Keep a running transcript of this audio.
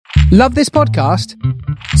Love this podcast?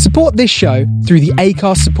 Support this show through the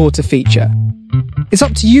Acast supporter feature. It's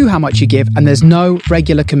up to you how much you give, and there's no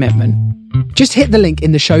regular commitment. Just hit the link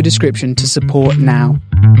in the show description to support now.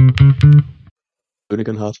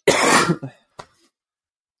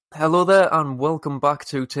 Hello there, and welcome back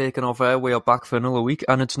to Taken Off Air. We are back for another week,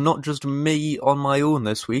 and it's not just me on my own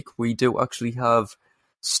this week. We do actually have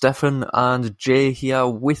Stefan and Jay here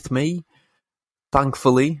with me,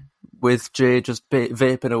 thankfully, with Jay just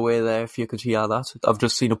vaping away there, if you could hear that. I've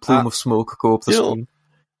just seen a plume of smoke go up the screen.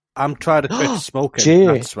 I'm trying to quit smoking, Jay.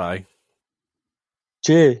 that's why.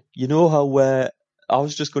 Jay, you know how I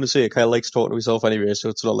was just going to say, Kyle likes talking to himself anyway, so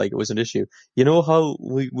it's not like it was an issue. You know how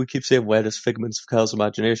we keep saying we're just figments of Kyle's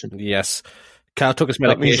imagination? Yes. Kyle took his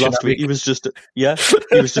That means medication last week he was just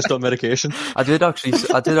on medication. I did actually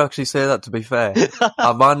say that, to be fair.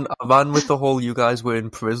 I ran with the whole you guys were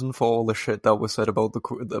in prison for all the shit that was said about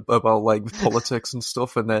like politics and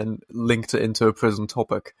stuff, and then linked it into a prison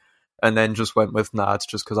topic, and then just went with nads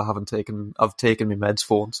just because I've taken my meds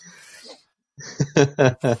for once.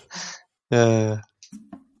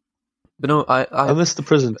 But no, I missed the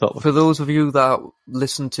prison topic. For those of you that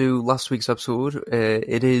listened to last week's episode,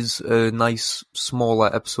 it is a nice,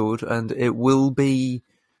 smaller episode, and it will be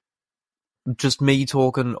just me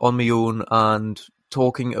talking on my own and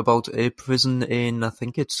talking about a prison in, I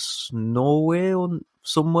think it's Norway or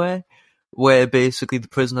somewhere, where basically the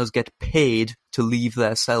prisoners get paid to leave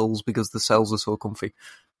their cells because the cells are so comfy.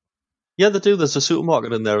 Yeah, they do. There's a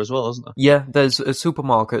supermarket in there as well, isn't there? Yeah, there's a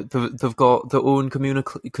supermarket. They've got their own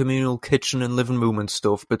communal kitchen and living room and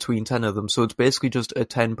stuff between 10 of them. So it's basically just a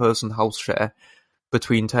 10-person house share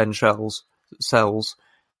between 10 cells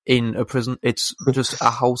in a prison. It's just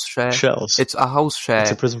a house share. Shells. It's a house share.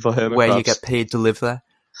 It's a prison for hermit where crabs. you get paid to live there.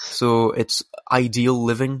 So it's ideal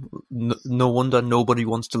living. No wonder nobody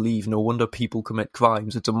wants to leave. No wonder people commit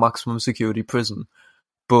crimes. It's a maximum security prison.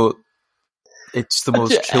 But it's the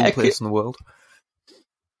most chill place in the world.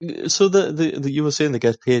 So you were saying they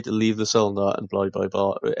get paid to leave the cell and that and blah blah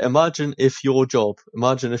blah. Imagine if your job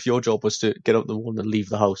was to get up in the morning and leave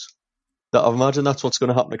the house. I imagine that's what's going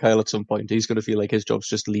to happen to Kyle at some point. He's going to feel like his job's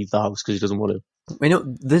just to leave the house because he doesn't want to. You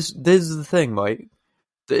know, this is the thing, right?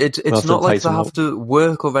 It's not like they have to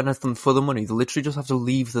work or anything for the money. They literally just have to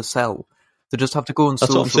leave the cell. They just have to go and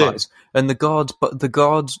socialise. And the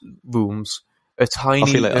guards' rooms are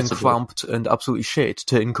tiny and cramped and absolutely shit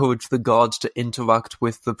to encourage the guards to interact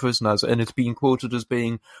with the prisoners, and it's being quoted as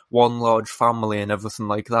being one large family and everything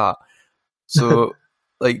like that. So,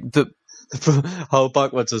 like, how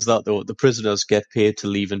backwards is that, though? The prisoners get paid to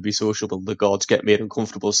leave and be sociable. The guards get made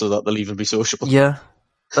uncomfortable so that they leave and be sociable. Yeah,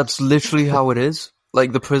 that's literally how it is.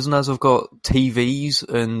 Like, the prisoners have got TVs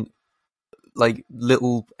and, like,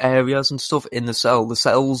 little areas and stuff in the cell. The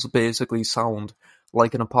cells basically sound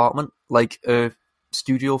like an apartment, like a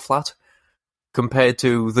studio flat, compared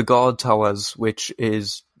to the guard towers,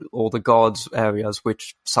 or the guards areas,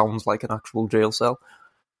 which sounds like an actual jail cell.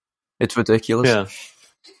 It's ridiculous. Yeah.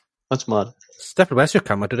 That's mad. Stefan, where's your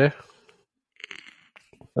camera today?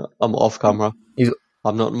 I'm off camera.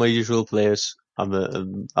 I'm not in my usual place. I had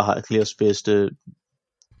to clear space to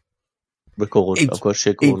record. I've got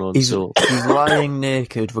shit going on. He's lying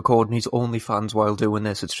naked, recording his OnlyFans while doing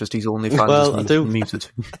this. It's just his OnlyFans is muted.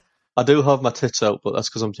 I do have my tits out, but that's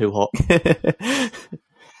because I'm too hot.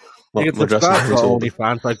 You can subscribe to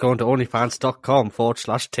OnlyFans by going to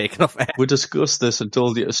onlyfans.com/takeoff air. We discussed this and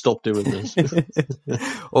told you to stop doing this.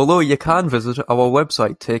 Although you can visit our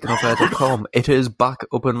website, takenoffair.com. It is back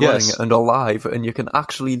up and running and alive, and you can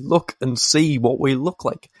actually look and see what we look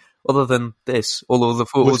like. Other than this, although the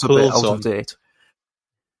photos are a bit out of date.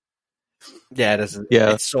 Yeah,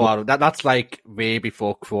 it's so out of that's like way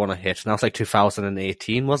before Corona hit. Now it's like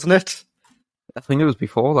 2018, wasn't it? I think it was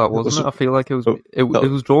before that, wasn't it? I feel like it was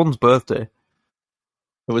Jordan's birthday.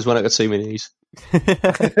 It was when I could see my knees.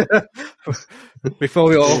 Before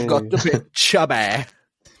we all got a bit chubby.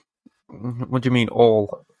 What do you mean,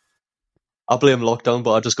 all? I blame lockdown,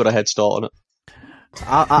 but I just got a head start on it.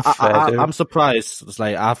 I'm surprised. It's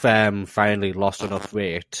like I've finally lost enough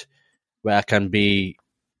weight where I can fit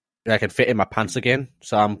in my pants again.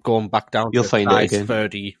 So I'm going back down to size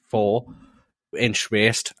 34-inch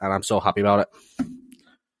waist, and I'm so happy about it.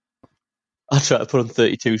 I tried to put on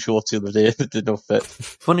 32 shorts the other day that did not fit.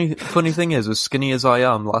 Funny thing is, as skinny as I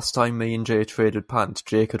am, last time me and Jay traded pants,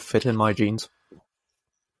 Jay could fit in my jeans.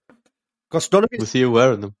 With you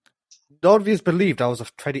wearing them. None of you believed I was a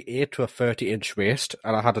 28 to a 30-inch waist,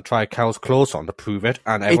 and I had to try Cal's clothes on to prove it.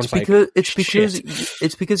 And everyone's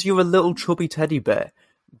it's because you're a little chubby teddy bear.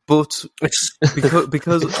 But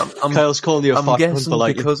because I'm Kyle's calling you a fat guessing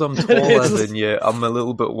like because I'm taller than you, I'm a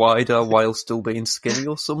little bit wider while still being skinny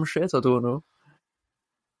or some shit. I don't know.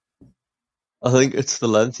 I think it's the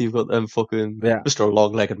length. You've got them fucking Mr.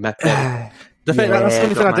 Long-legged Mac. That's the only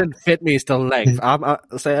thing that didn't fit me is the length.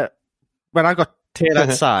 When I got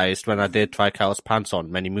tailored sized, when I did try Kyle's pants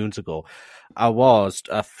on many moons ago, I was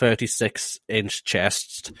a 36-inch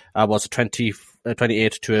chest. I was a 28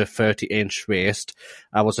 to a 30-inch waist.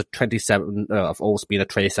 I was a 27. I've always been a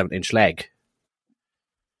 27-inch leg.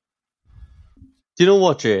 Do you know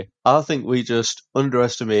what, Jay? I think we just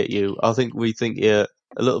underestimate you. I think we think you're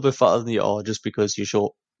a little bit fatter than you are just because you're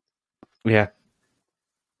short. Yeah.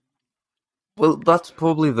 Well, that's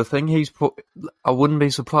probably the thing. I wouldn't be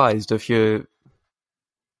surprised if you.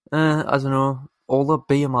 I don't know. All the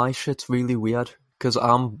BMI shit's really weird because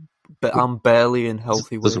I'm barely in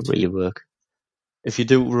healthy weight. Doesn't really work. If you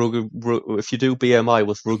do BMI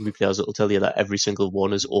with rugby players, it'll tell you that every single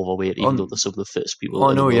one is overweight, even though they're some of the fittest people.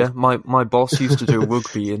 I know, yeah. My boss used to do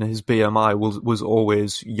rugby, and his BMI was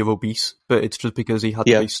always you're obese, but it's just because he had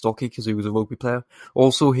to be stocky because he was a rugby player.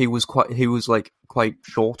 Also, he was quite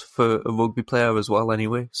short for a rugby player as well.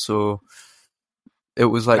 Anyway, so it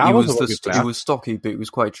was like he was stocky, but he was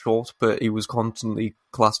quite short. But he was constantly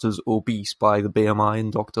classed as obese by the BMI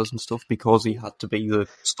and doctors and stuff because he had to be the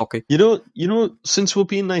stocky. You know. Since we're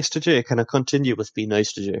being nice to Jay, can I continue with being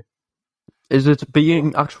nice to Jay? Is it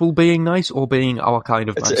being nice or being our kind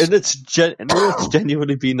of nice? It's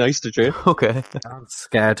genuinely being nice to Jay. Okay, I'm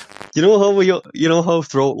scared. You know how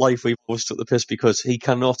throughout life we've always took the piss because he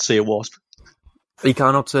cannot say wasp. He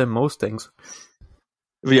cannot say most things.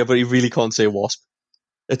 Yeah, but he really can't say wasp.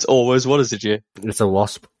 It's always, what is it, Jay? It's a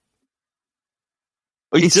wasp.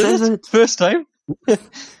 Oh, he says it first time?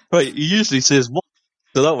 Right, he usually says wasp,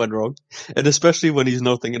 so that went wrong. And especially when he's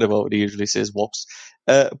not thinking about it, he usually says wops.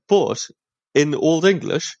 But in Old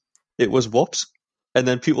English, it was wops, and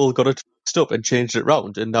then people got it mixed up and changed it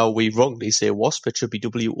round, and now we wrongly say wasp. It should be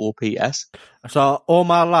WOPS. So all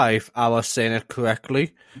my life, I was saying it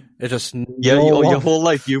correctly. It just your whole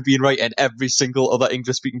life you've been right, and every single other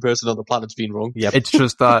English-speaking person on the planet's been wrong. Yeah, it's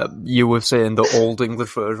just that you were saying the Old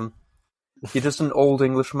English version. You're just an old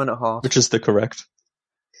Englishman at heart. Which is the correct.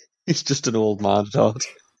 He's just an old man at heart.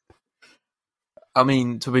 I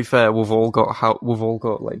mean, to be fair, we've all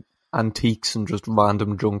got like antiques and just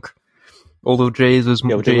random junk. Although Jay's is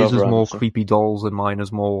more creepy dolls and mine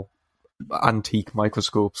is more antique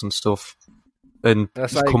microscopes and stuff. And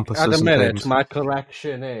like, compasses at the minute, and things. My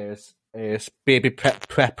collection is baby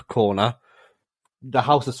prep corner. The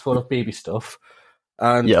house is full of baby stuff.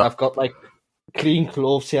 And I've got like clean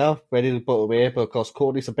clothes here, ready to put away, but because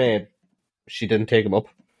Courtney's a babe, she didn't take them up.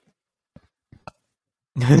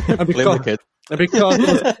 And because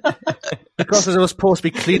it was supposed to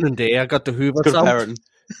be cleaning day, I got the Hoovers out.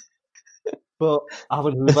 But I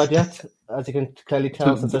haven't hoovered yet, as you can clearly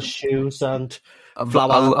tell, since the shoes and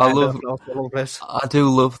flower. I do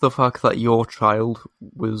love the fact that your child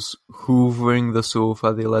was hoovering the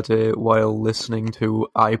sofa the other day while listening to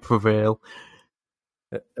I Prevail.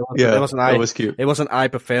 It was cute. It wasn't I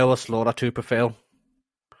Prevail, it was Slaughter to Prevail.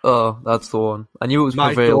 Oh, that's the one. I knew it was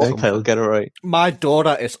Prevail. I'll get it right. My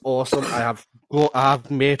daughter is awesome. I've brought her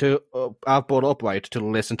up right to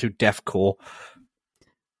listen to Deathcore.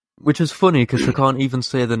 Which is funny because she can't even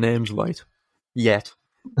say the names right yet.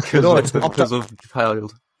 No, it's because of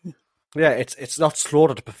child. Yeah, it's not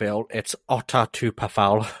Slaughter to Prevail. It's Otter to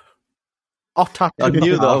Prevail. I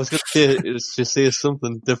knew that. I was going to say, she says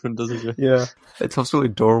something different, doesn't she? Yeah, it's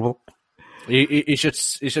absolutely adorable. You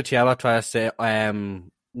should hear her try to say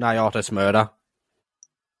Nyota's murder.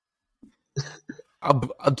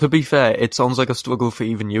 To be fair, it sounds like a struggle for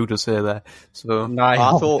even you to say that. So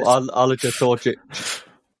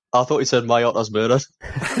I thought he said Nyota's murdered.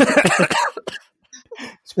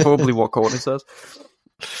 It's probably what Courtney says.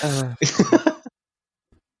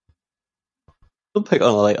 Don't pick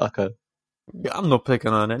on her like that, Kyle. I'm not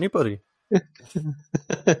picking on anybody.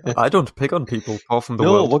 I don't pick on people apart from the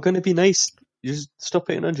world. No, we're going to be nice. You just stop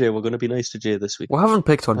picking on Jay. We're going to be nice to Jay this week. We haven't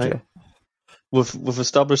picked on Jay. We've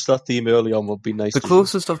established that theme early on. We'll be nice. The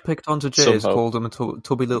closest I've picked on to Jay is called him a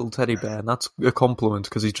tubby little teddy bear, and that's a compliment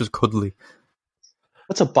because he's just cuddly.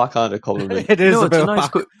 That's a backhanded compliment. It is. No,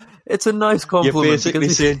 it's a nice compliment. You're basically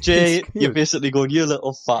saying, Jay, you're basically going, you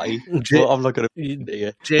little fatty. Jay, well, I'm not going to be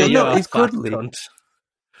you. Jay, no, he's cuddly.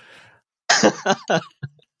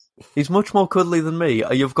 He's much more cuddly than me.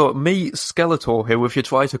 You've got me, Skeletor, who if you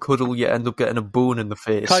try to cuddle, you end up getting a bone in the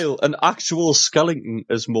face. Kyle, an actual skeleton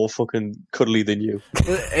is more fucking cuddly than you.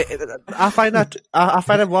 I find it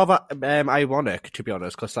rather ironic, to be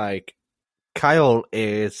honest, because like Kyle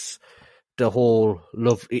is the whole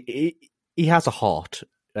love. He has a heart.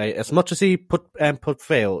 Right? As much as he portrays that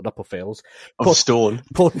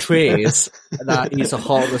he's a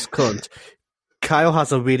heartless cunt, Kyle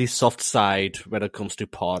has a really soft side when it comes to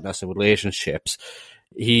partners and relationships.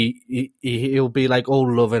 He'll be like all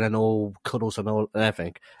loving and all cuddles and all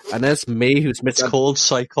everything. And there's me who's It's called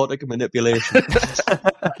psychotic manipulation.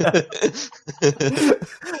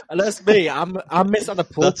 And that's me. I'm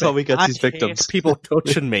misunderstood. That's how we get these victims. People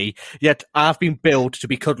touching me, yet I've been built to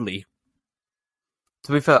be cuddly.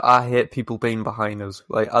 To be fair, I hate people being behind us.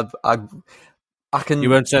 Like I can. You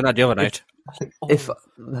weren't saying that the other night. If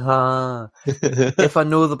I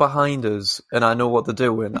know they're behind us and I know what they're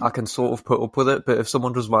doing, I can sort of put up with it. But if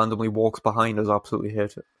someone just randomly walks behind us, I absolutely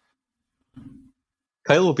hate it.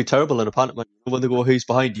 Kyle would be terrible in a pantomime. When they go, "Who's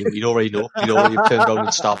behind you?" You'd already know. You'd already turn around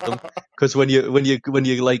and stop them. Because when you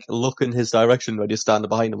like look in his direction when you're standing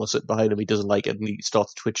behind him or sitting behind him, he doesn't like it and he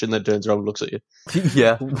starts twitching. Then turns around and looks at you.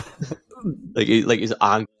 Yeah, like he's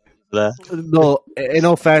angry there. No, in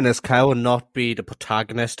all fairness, Kyle would not be the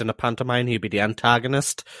protagonist in a pantomime. He'd be the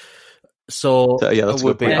antagonist. So yeah, that's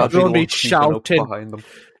good. Everyone be shouting behind them.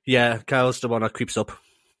 Yeah, Kyle's the one that creeps up.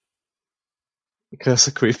 Curse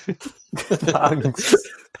a creep. Thanks.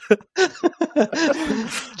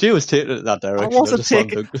 Jay was taking it in that direction.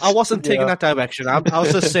 I wasn't taking that direction. I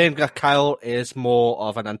was just saying that Kyle is more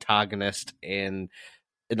of an antagonist in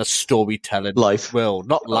a storytelling life. Well,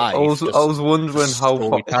 not life. I was wondering how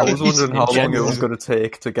long it was going to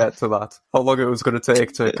take to get to that. How long it was going to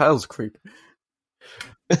take to Kyle's creep.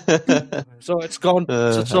 So it's gone.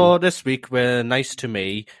 So this week we're nice to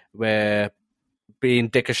me. We're being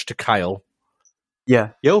dickish to Kyle. Yeah,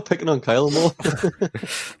 you're picking on Kyle more.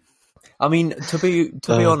 I mean, to be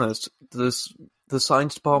honest, the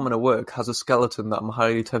science department at work has a skeleton that I'm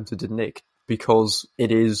highly tempted to nick because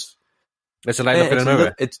it is. It's a line looking in a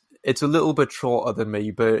mirror. It's a little bit shorter than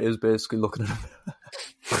me, but it is basically looking at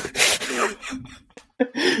a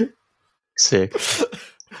mirror. Sick.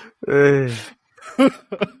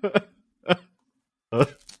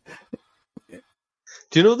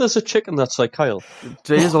 Do you know there's a chicken that's like Kyle?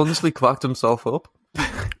 Jay has honestly cracked himself up.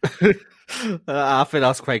 I think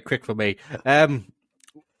that's quite quick for me. What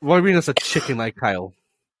do you mean there's a chicken like Kyle?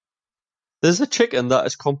 There's a chicken that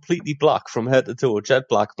is completely black from head to toe, jet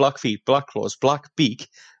black, black feet, black claws, black beak,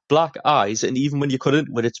 black eyes, and even when you cut it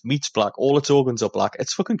with its meat's black, all its organs are black.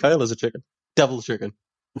 It's fucking Kyle as a chicken. Devil chicken.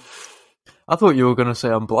 I thought you were going to say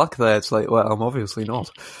I'm black there. It's like, well, I'm obviously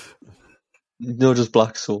not. No, just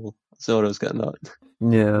black soul. That's what I was getting at.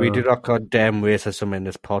 Yeah. We do not condemn racism in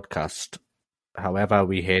this podcast. However,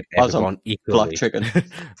 we hate everyone equally. Black chicken.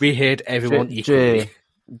 We hate everyone equally.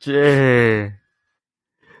 Jay.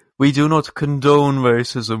 We do not condone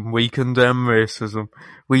racism. We condemn racism.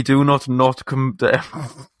 We do not condemn.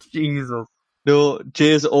 Jesus. No,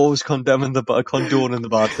 Jay's always condoning the bad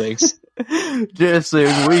things. Jay's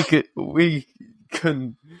saying we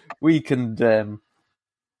condemn.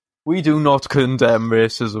 We do not condemn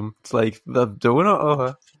racism. It's like they're doing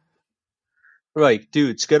it. Right,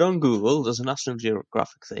 dudes, get on Google. There's a National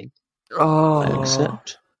Geographic thing. Oh, I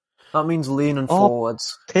accept. That means leaning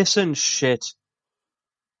forwards. Piss and shit.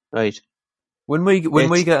 Right. When we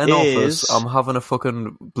get an office, I'm having a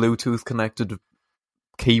fucking Bluetooth connected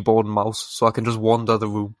keyboard and mouse, so I can just wander the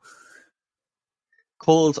room.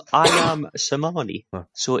 Called I Am Samani.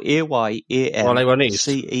 So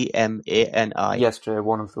AYAMCEMANI. Yes, Jay,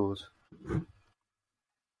 one of those.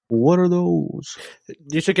 What are those?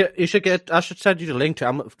 You should get. I should send you the link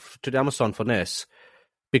to the Amazon for this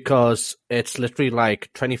because it's literally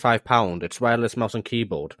like £25. It's wireless mouse and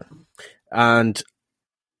keyboard, and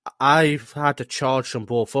I've had to charge them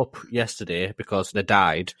both up yesterday because they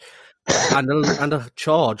died, and the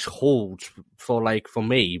charge holds for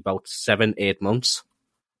me about 7-8 months.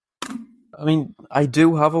 I mean, I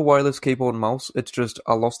do have a wireless keyboard and mouse. It's just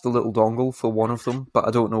I lost the little dongle for one of them, but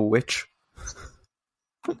I don't know which.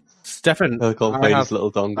 Stefan, little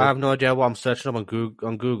dongle. I have no idea what I'm searching up on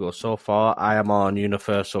Google. So far, I am on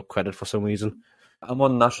Universal Credit for some reason. I'm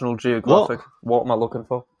on National Geographic. What am I looking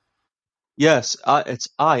for? Yes, it's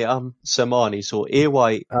I Am Samani. So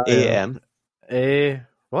AYAM.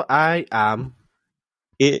 What I am?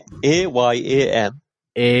 AYAM.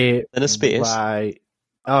 In a space. I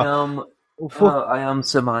am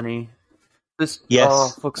Samani. Yes. Oh,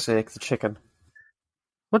 fuck's sake, the chicken.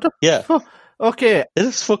 What the? Yeah. Fuck? Okay. It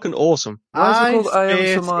is fucking awesome. Why is it called I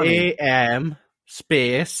Am Samani? AM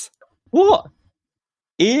space. What?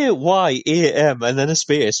 AYAM and then a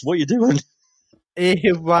space. What are you doing?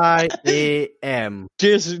 AYAM.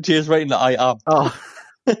 Jay's writing that I am. Oh.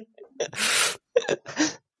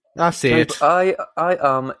 That's it. I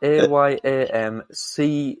am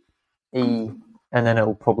AYAMCE, and then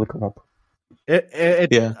it'll probably come up.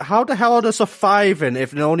 Yeah. How the hell are they surviving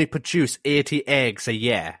if they only produce 80 eggs a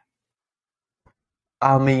year?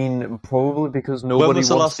 I mean, probably because nobody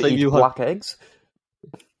wants to eat black eggs.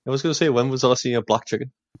 I was going to say, when was the last time you had black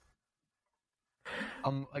chicken?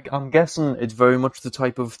 I'm guessing it's very much the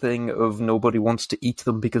type of thing of nobody wants to eat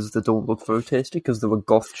them because they don't look very tasty because they were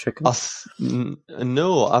goth chicken.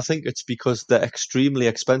 No, I think it's because they're extremely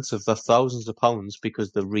expensive. They're thousands of pounds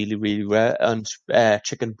because they're really, really rare, and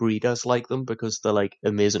chicken breeders like them because they're like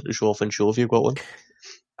amazing to show off and show if you've got one.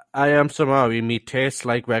 I am Somali meat tastes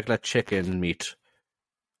like regular chicken meat,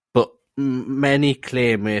 but many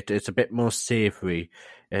claim it is a bit more savoury.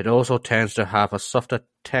 It also tends to have a softer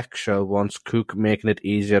texture once cooked, making it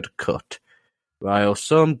easier to cut. While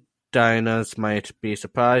some diners might be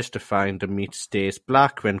surprised to find the meat stays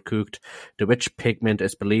black when cooked, the rich pigment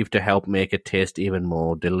is believed to help make it taste even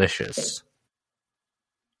more delicious.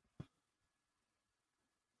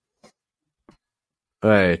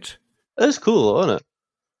 Right. That's cool, isn't it?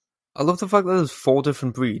 I love the fact that there's 4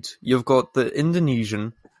 different breeds. You've got the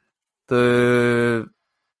Indonesian, an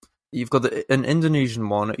Indonesian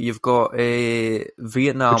one, you've got a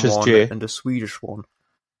Vietnam one, and a Swedish one.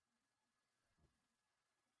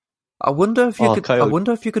 I wonder if you could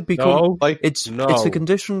become. It's a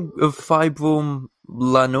condition of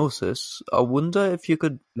fibromyalanosis. I wonder if you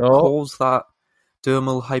could cause that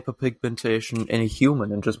dermal hyperpigmentation in a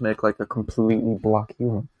human and just make like a completely black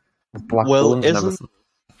human, with black bones and everything.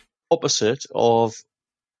 Opposite of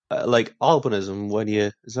like albinism, when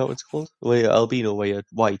is that what it's called? Where you're albino, where you're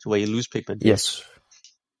white, where you lose pigment. Yes.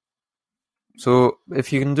 So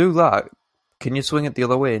if you can do that, can you swing it the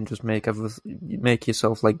other way and just make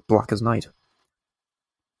yourself like black as night?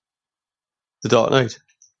 The Dark Knight.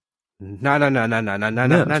 No,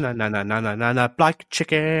 black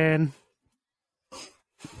chicken.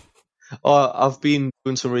 I've been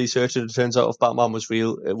doing some research, and it turns out if Batman was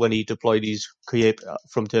real, when he deployed his cape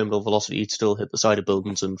from terminal velocity, he'd still hit the side of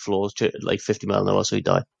buildings and floors like 50 miles an hour, so he'd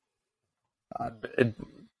die. I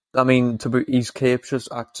mean, his cape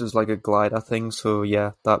just acts as like a glider thing, so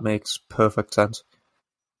yeah, that makes perfect sense.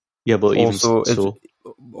 Yeah, but also,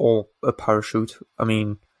 or a parachute. I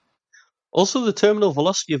mean, also the terminal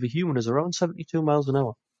velocity of a human is around 72 miles an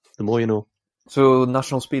hour. The more you know. So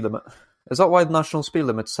national speed limit. Is that why the national speed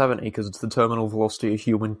limit's 70? Because it's the terminal velocity a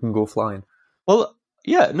human can go flying. Well,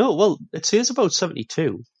 yeah, no, well, it says about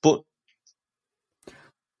 72, but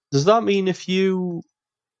does that mean if you...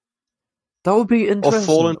 That would be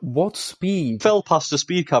interesting. What speed? Fell past a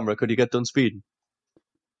speed camera, could you get done speeding?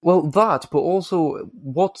 Well, that, but also,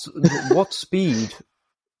 what speed?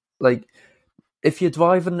 Like, if you're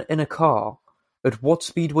driving in a car, at what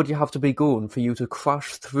speed would you have to be going for you to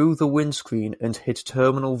crash through the windscreen and hit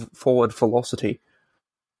terminal forward velocity?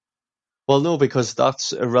 Well, no, because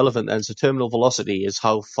that's irrelevant then. So terminal velocity is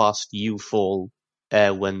how fast you fall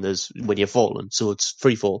when you're falling. So it's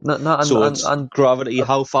free fall. It's gravity,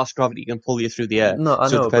 how fast gravity can pull you through the air. No, I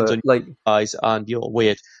know, it depends but on your size and your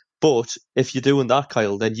weight. But if you're doing that,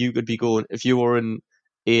 Kyle, then you could be going, if you were in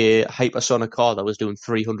a hypersonic car that was doing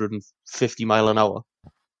 350 mile an hour,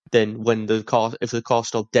 then if the car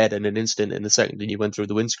stopped dead in an instant, in a second, and you went through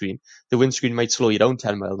the windscreen might slow you down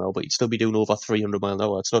 10 miles an hour, but you'd still be doing over 300 miles an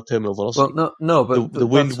hour. It's not terminal velocity. Well, no, but the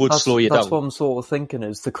wind would slow you down. That's what I'm sort of thinking,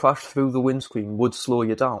 is the crash through the windscreen would slow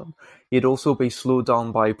you down. You'd also be slowed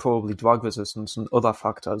down by probably drag resistance and other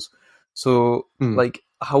factors. So, like,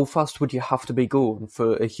 how fast would you have to be going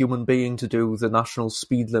for a human being to do the national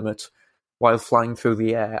speed limit while flying through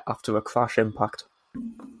the air after a crash impact?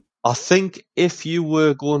 I think if you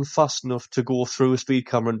were going fast enough to go through a speed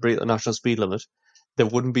camera and break the national speed limit, there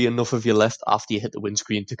wouldn't be enough of you left after you hit the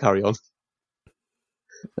windscreen to carry on.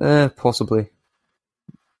 Possibly.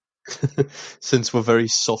 Since we're very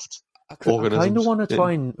soft organisms. I kind of want to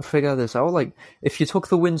try and figure this out. Like, if you took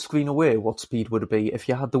the windscreen away, what speed would it be? If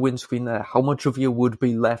you had the windscreen there, how much of you would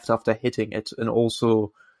be left after hitting it? And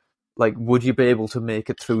also, like, would you be able to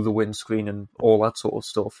make it through the windscreen and all that sort of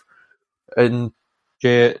stuff? And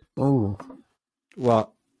Jay. Oh.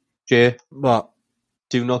 What? Jay. What?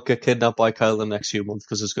 Do not get kidnapped by Kyle the next few months,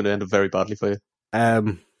 because it's going to end up very badly for you.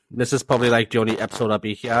 This is probably like the only episode I'll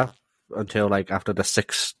be here until like after the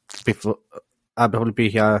 6th. Before I'll probably be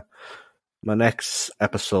here. My next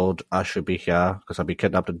episode, I should be here because I'll be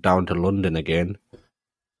kidnapped down to London again.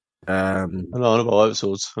 I'm not about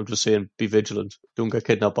episodes. I'm just saying, be vigilant. Don't get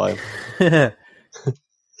kidnapped by him.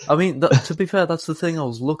 I mean, to be fair, that's the thing. I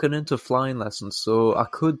was looking into flying lessons, so I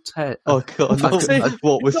could test. Oh god,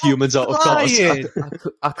 what with humans out of cars?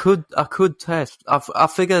 I could test. I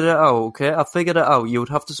figured it out. Okay, I figured it out. You would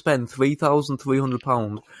have to spend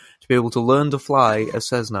 £3,300 to be able to learn to fly a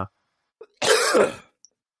Cessna.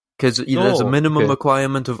 Because there's a minimum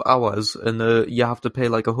requirement of hours, and you have to pay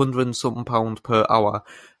like £100 and something per hour.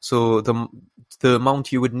 So the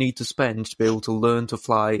amount you would need to spend to be able to learn to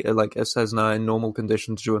fly like a Cessna in normal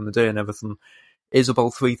conditions during the day and everything is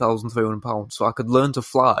about £3,300. So I could learn to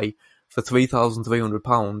fly for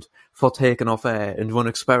 £3,300 for taking off air and run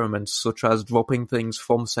experiments such as dropping things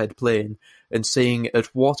from said plane and seeing at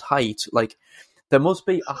what height, like there must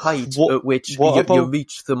be a height at which you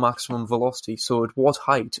reach the maximum velocity. So at what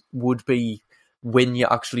height would be when you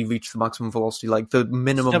actually reach the maximum velocity, like the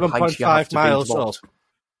minimum height you have to be dropped.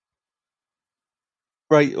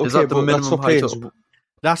 Right, okay, is that the minimum height up?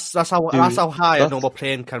 That's how high a normal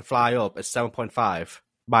plane can fly up. It's 7.5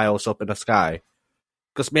 miles up in the sky.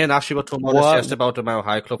 Because me and Ashley were talking about this about the Mile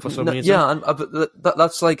High Club for some reason. Yeah, and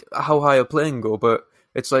that's like how high a plane go. But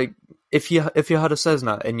it's like if you had a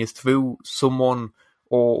Cessna and you threw someone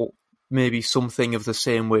or maybe something of the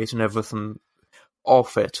same weight and everything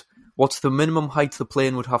off it, what's the minimum height the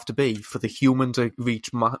plane would have to be for the human to reach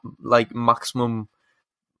maximum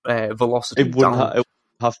velocity? It wouldn't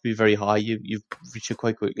have to be very high. You reach it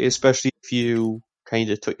quite quickly, especially if you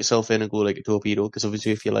kind of tuck yourself in and go like a torpedo, because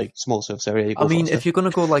obviously if you're like small surface area, you go faster. If you're going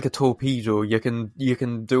to go like a torpedo, you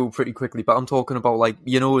can do pretty quickly, but I'm talking about like,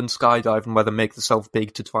 in skydiving where they make themselves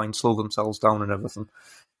big to try and slow themselves down and everything.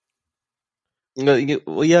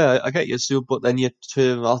 Well, yeah, I get you, Stu, but then your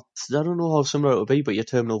I don't know how similar it would be, but your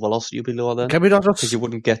terminal velocity would be lower then. Can we not just... Because you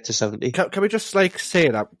wouldn't get to 70. Can we just say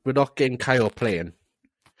that we're not getting Kyle playing?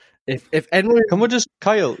 If anyone... Can we just...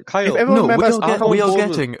 Kyle... No, we are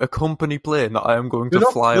getting a company plane that I am going to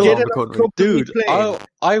fly around the country. Dude,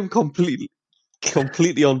 I'm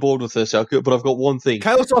completely on board with this, but I've got one thing.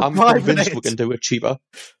 I'm convinced we can do it cheaper.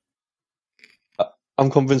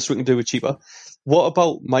 What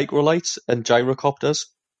about microlights and gyrocopters?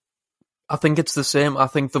 I think it's the same. I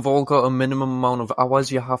think they've all got a minimum amount of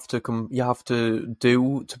hours you have to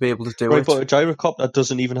do to be able to do it. Right, but a gyrocopter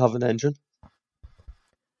doesn't even have an engine.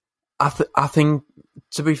 I think,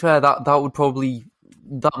 to be fair, that would probably...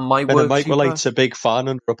 That might work. And a microlight's a big fan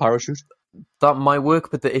under a parachute. That might work,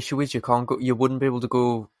 but the issue is you wouldn't be able to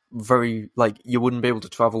go you wouldn't be able to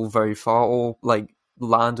travel very far or like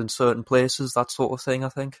land in certain places, that sort of thing, I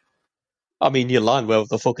think. I mean, you land wherever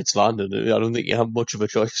the fuck it's landed. I don't think you have much of a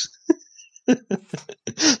choice.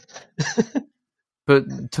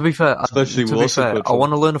 But to be fair, I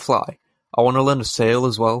want to learn to fly. I want to learn to sail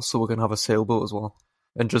as well, so we're going to have a sailboat as well.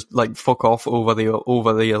 And just like fuck off over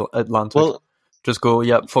the Atlantic. Well, just go,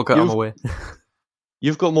 fuck it, I'm away.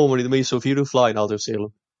 You've got more money than me, so if you do flying, I'll do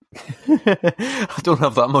sailing. I don't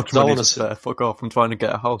have that much money to spare. Fuck off, I'm trying to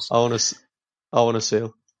get a house. I want to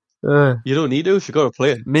sail. You don't need to if you got a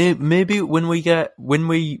plane. Maybe when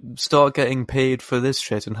we start getting paid for this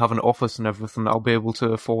shit and have an office and everything, I'll be able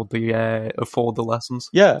to afford the lessons.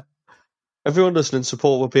 Yeah. Everyone listening,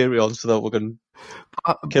 support our Patreon so that we can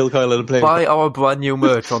kill Kyle in a plane. Buy our brand new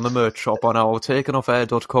merch on the merch shop on our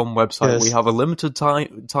takenofair.com website. Yes. We have a limited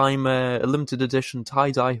edition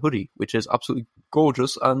tie-dye hoodie, which is absolutely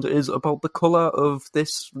gorgeous and is about the colour of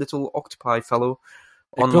this little octopi fellow.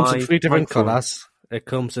 It comes in 3 different colours. It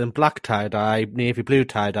comes in black tie-dye, navy blue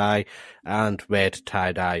tie-dye, and red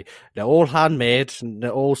tie-dye. They're all handmade, they're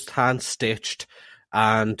all hand-stitched,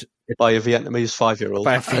 and... By a Vietnamese 5-year-old.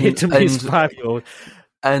 By a Vietnamese 5-year-old.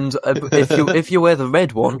 And if you wear the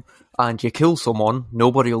red one and you kill someone,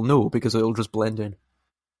 nobody will know because it'll just blend in.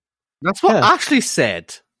 That's what Ashley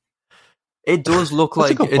said. It does look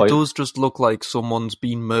just look like someone's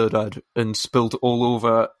been murdered and spilt all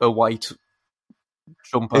over a white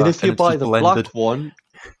jumper. And if you buy the black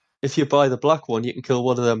one, you can kill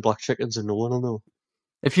one of them black chickens and no one will know.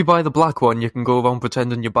 If you buy the black one, you can go around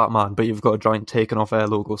pretending you're Batman, but you've got a giant taken off air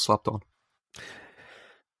logo slapped on.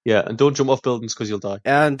 Yeah, and don't jump off buildings because you'll die.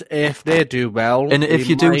 And if they do well... And if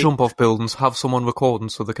you do jump off buildings, have someone recording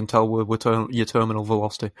so they can tell your terminal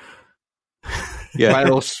velocity. Yeah,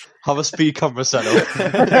 have a speed camera set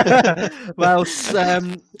up. Whilst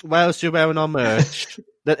you're wearing our merch...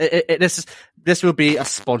 This will be a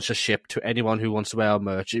sponsorship to anyone who wants to wear our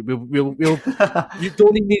merch. You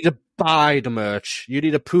don't even need to buy the merch. You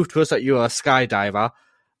need to prove to us that you're a skydiver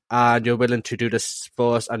and you're willing to do this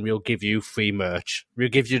for us, and we'll give you free merch. We'll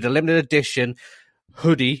give you the limited edition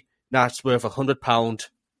hoodie that's worth £100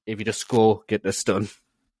 if you just go get this done.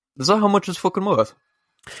 Is that how much it's fucking worth?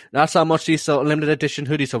 That's how much these limited edition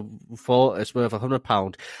hoodies are for. It's worth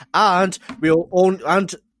 £100,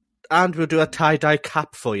 and we'll do a tie-dye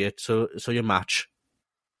cap for you, so you match.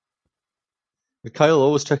 Kyle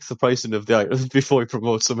always checks the pricing of the items before he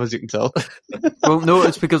promotes them, as you can tell. Well, no,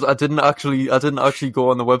 it's because I didn't actually go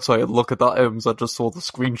on the website and look at the items. I just saw the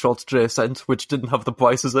screenshots Jay sent, which didn't have the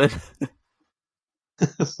prices in.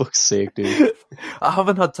 Fuck's sake, dude. I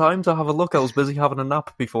haven't had time to have a look. I was busy having a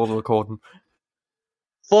nap before the recording.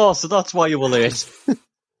 Oh, so that's why you were late.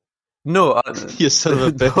 No, you son of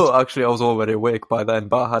a bitch. No, actually, I was already awake by then,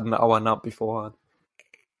 but I had an hour nap beforehand.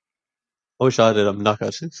 I wish I did. I'm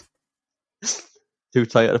knackered. Too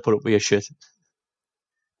tired to put up with your shit.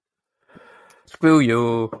 Screw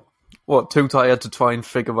you. What, too tired to try and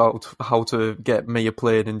figure out how to get me a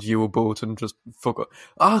plane and you a boat and just fuck up?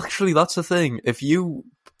 Actually, that's the thing. If you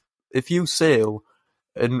sail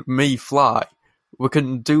and me fly, we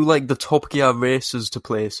can do like the Top Gear races to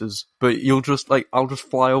places, but you'll just I'll just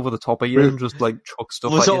fly over the top of you and just like chuck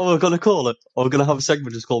stuff. Was that what we're gonna call it? Or we're gonna have a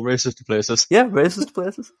segment just called Races to Places? Yeah, Races to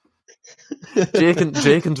Places.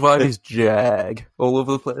 Jake can drive his Jag all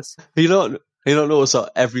over the place. You don't notice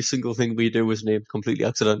that every single thing we do is named completely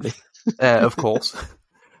accidentally. Of course.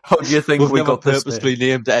 How do you think we got this purposely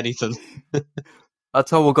named anything?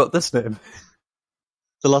 That's how we got this name.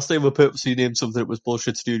 The last time we purposely named something, it was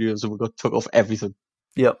Bullshit Studios, and we got took off everything.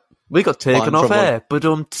 Yep. We got taken off air, but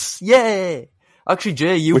yeah. Actually,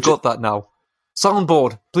 Jay, you've got that now.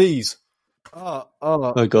 Soundboard, please. Oh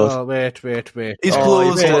God. Oh, wait. He's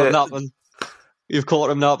closed it. You've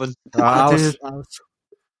caught him napping. Not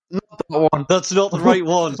that one. That's not the right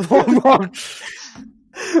one.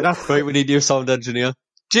 That's right, we need your sound engineer.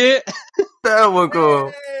 Jay! There we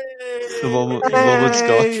go. The moment's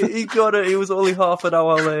gone. He got it. He was only half an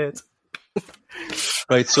hour late.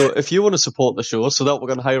 Right, so if you want to support the show so that we're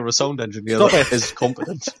going to hire a sound engineer that is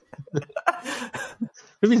competent.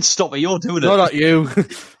 I mean, stop it, you're doing it. No, not you.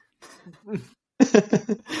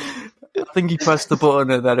 I think he pressed the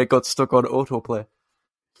button and then it got stuck on autoplay.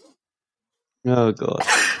 Oh, God.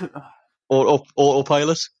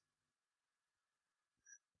 Autopilot?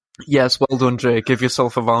 Yes, well done, Jay. Give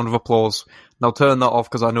yourself a round of applause. Now turn that off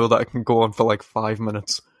because I know that it can go on for like 5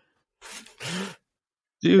 minutes.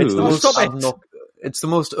 Dude, it's the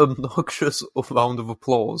most obnoxious round of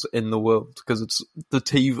applause in the world because it's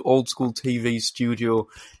the old school TV studio.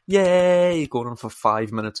 Yay! Going on for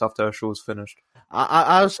 5 minutes after our show's finished.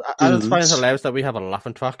 I was finding it hilarious that we have a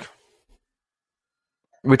laughing track,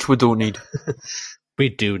 which we don't need. We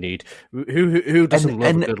do need. Who doesn't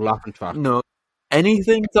love a good laughing track? No,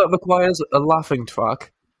 anything that requires a laughing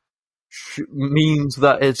track means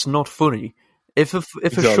that it's not funny. If a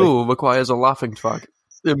show requires a laughing track,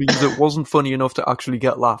 it means it wasn't funny enough to actually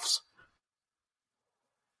get laughs.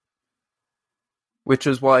 Which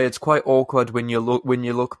is why it's quite awkward when you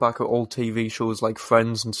look back at old TV shows like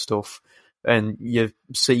Friends and stuff, and you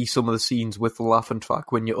see some of the scenes with the laughing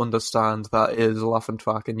track when you understand that it is a laughing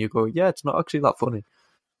track, and you go, yeah, it's not actually that funny.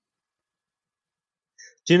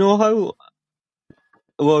 Do you know how...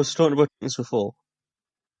 Well, I was talking about this before.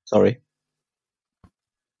 Sorry.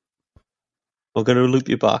 I'm going to loop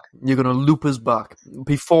you back. You're going to loop us back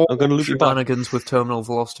before I'm going to loop shenanigans with terminal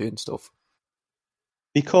velocity and stuff.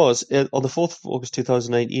 Because on the 4th of August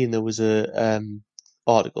 2019, there was a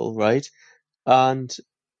article, right? And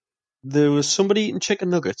there was somebody eating chicken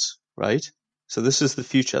nuggets, right? So this is the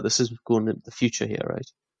future. This is going into the future here, right?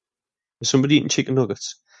 There's somebody eating chicken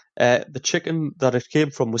nuggets. The chicken that it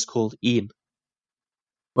came from was called Ian.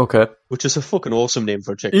 Okay. Which is a fucking awesome name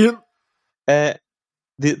for a chicken. Ian?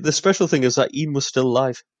 The special thing is that Ian was still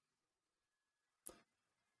alive.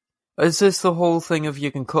 Is this the whole thing of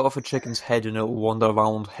you can cut off a chicken's head and it'll wander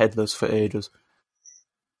around headless for ages?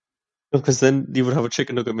 Because then you would have a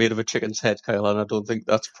chicken nugget made of a chicken's head, Kyle, and I don't think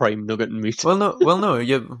that's prime nugget and meat. Well, no.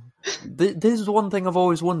 This is one thing I've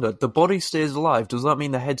always wondered. The body stays alive. Does that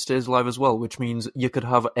mean the head stays alive as well? Which means you could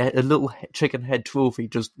have a little chicken head trophy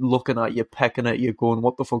just looking at you, pecking at you, going,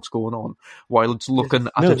 what the fuck's going on? While it's looking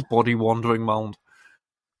at its body wandering round.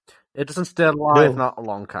 It doesn't stay alive not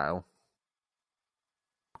long, Kyle.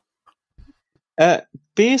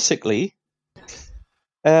 Basically,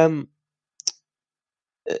 some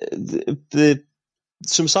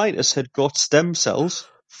scientists had got stem cells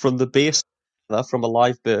from the base from a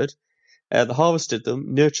live bird. They harvested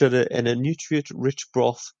them, nurtured it in a nutrient-rich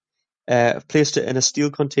broth, placed it in a steel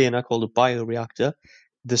container called a bioreactor.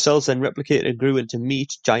 The cells then replicated and grew into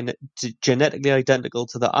meat genetically identical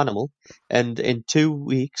to the animal, and in 2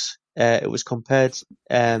 weeks, it was compared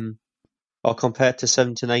to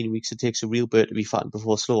 7 to 9 weeks it takes a real bird to be fattened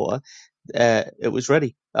before slaughter. it was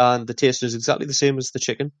ready, and the taste is exactly the same as the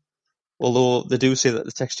chicken, although they do say that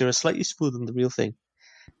the texture is slightly smoother than the real thing.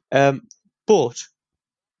 But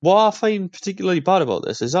what I find particularly bad about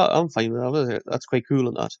this is that I'm fine with that. That's quite cool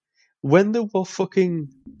and that. When they were fucking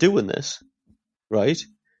doing this, right,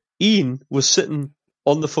 Ian was sitting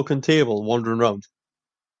on the fucking table wandering around.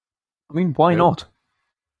 I mean, why not?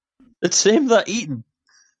 It's same that eating.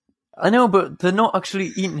 I know, but they're not actually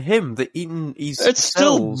eating him. They're eating his cells. It's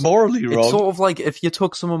still morally wrong. It's sort of like if you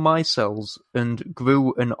took some of my cells and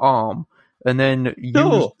grew an arm, and then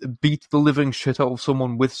beat the living shit out of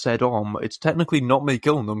someone with said arm. It's technically not me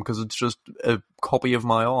killing them because it's just a copy of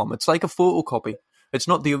my arm. It's like a photocopy. It's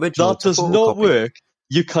not the original. That does not work.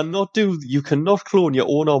 You cannot clone your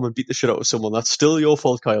own arm and beat the shit out of someone. That's still your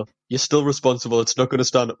fault, Kyle. You're still responsible. It's not going to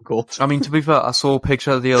stand up in court. I mean, to be fair, I saw a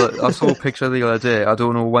picture the other day. I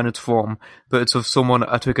don't know when it's from, but it's of someone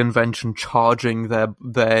at a convention charging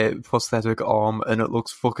their prosthetic arm, and it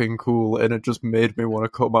looks fucking cool. And it just made me want to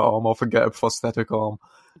cut my arm off and get a prosthetic arm.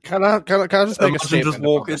 Can I just make a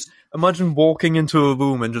statement? Imagine walking into a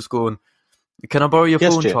room and just going, "Can I borrow your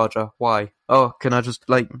phone charger? Why? Oh, can I just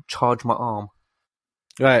charge my arm?"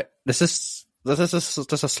 Right, this is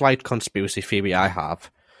just a slight conspiracy theory I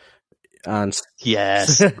have, and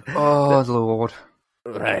yes, oh Lord,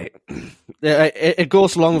 right, it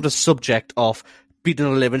goes along with the subject of beating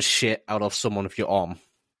the living shit out of someone with your arm.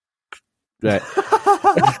 Right,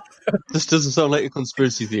 this doesn't sound like a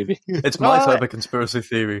conspiracy theory. It's my type of conspiracy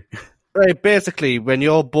theory. Right, basically, when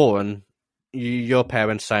you're born, your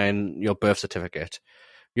parents sign your birth certificate.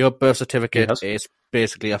 Your birth certificate is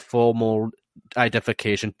basically a formal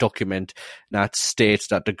identification document that states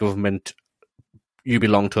that you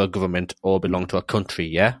belong to a government or belong to a country,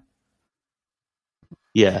 yeah?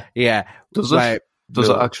 Yeah. Yeah. Does it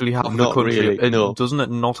actually have the country? Really, no. Doesn't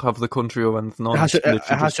it not have the country or anything on it? It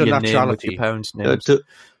has your nationality. Name, your parents' names.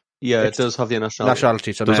 It does have your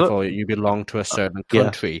nationality. So therefore you belong to a certain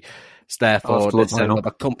country. So therefore it's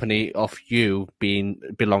a company of you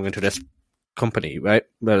belonging to this company, right?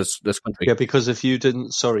 There's this country. Yeah, because if you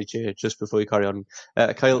didn't, sorry, Jay, just before you carry on,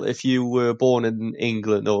 Kyle, if you were born in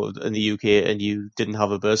England or in the UK and you didn't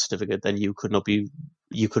have a birth certificate, then you couldn't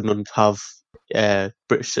have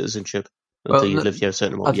British citizenship until you lived here a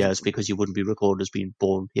certain amount of years, because you wouldn't be recorded as being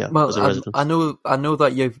born here as a resident. I know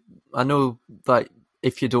that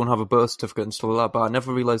if you don't have a birth certificate and stuff like that, but I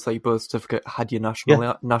never realised that your birth certificate had your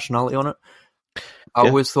nationality on it. I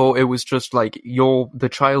always thought it was just like the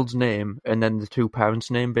child's name and then the two parents'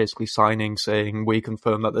 name basically signing saying we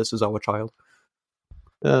confirm that this is our child.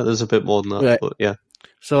 Yeah, there's a bit more than that, right. But yeah.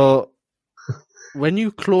 So when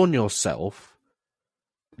you clone yourself,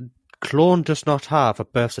 clone does not have a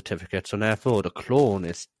birth certificate, so therefore the clone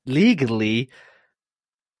is legally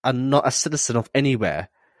not a citizen of anywhere,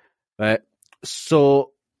 right?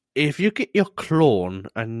 So if you get your clone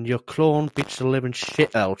and your clone beats the living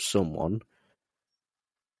shit out of someone,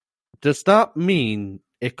 does that mean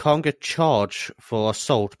it can't get charged for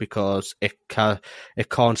assault because it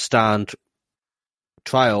can't stand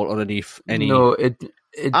trial underneath any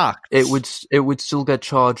act? It would still get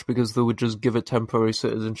charged because they would just give it temporary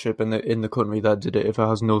citizenship in the country that did it if it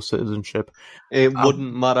has no citizenship. It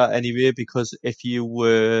wouldn't matter anyway, because if you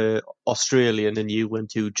were Australian and you went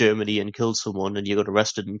to Germany and killed someone and you got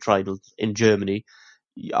arrested and tried in Germany,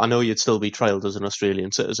 I know you'd still be trialed as an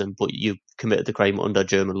Australian citizen, but you committed the crime under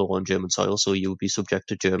German law on German soil, so you would be subject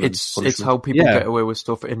to German punishment. It's how people get away with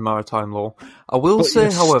stuff in maritime law. I will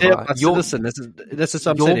say, however, this is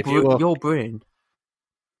something. Your brain.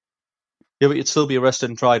 Yeah, but you'd still be arrested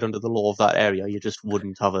and tried under the law of that area. You just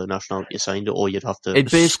wouldn't have a nationality assigned, or you'd have to... It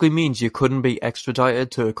basically means you couldn't be extradited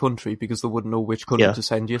to a country because they wouldn't know which country to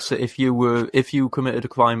send you. So if you committed a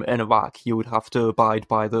crime in Iraq, you would have to abide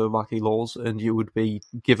by the Iraqi laws, and you would be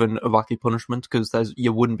given Iraqi punishment, because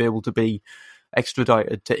you wouldn't be able to be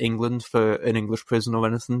extradited to England for an English prison or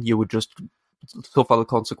anything. You would just suffer the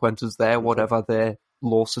consequences there, whatever their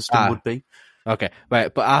law system would be. Okay,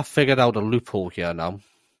 right, but I figured out a loophole here now.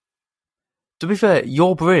 To be fair,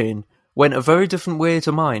 your brain went a very different way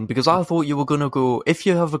to mine, because I thought you were going to go, if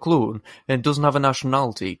you have a clone and it doesn't have a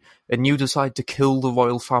nationality, and you decide to kill the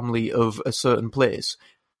royal family of a certain place,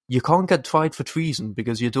 you can't get tried for treason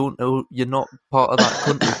because you're not part of that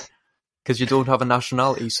country, because you don't have a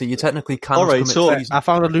nationality, so you technically can't commit treason. I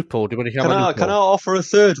found a loophole. Do you want to hear my loophole? Can I offer a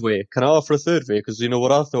third way? Because you know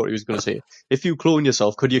what I thought he was going to say? If you clone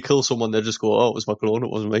yourself, could you kill someone and just go, oh, it was my clone,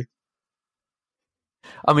 it wasn't me?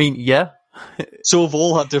 I mean, yeah. So we've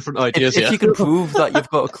all had different ideas. If you can prove that you've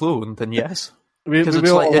got a clone, then yes. Because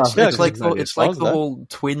it's like the whole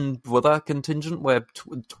twin brother contingent where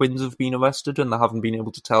twins have been arrested and they haven't been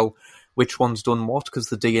able to tell which one's done what because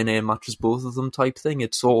the DNA matches both of them type thing.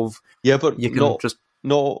 It's sort of but you can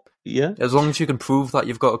as long as you can prove that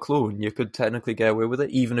you've got a clone, you could technically get away with it,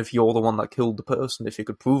 even if you're the one that killed the person. If you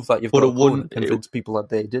could prove that you've got a clone and convince people that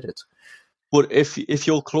they did it. But if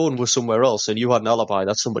your clone was somewhere else and you had an alibi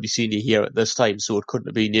that somebody seen you here at this time, so it couldn't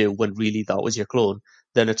have been you when really that was your clone,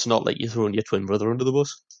 then it's not like you're throwing your twin brother under the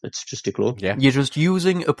bus. It's just your clone. Yeah. You're just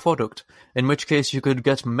using a product, in which case you could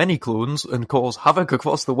get many clones and cause havoc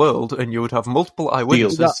across the world, and you would have multiple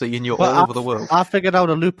eyewitnesses seeing you all over the world. I figured out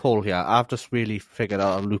a loophole here. I've just really figured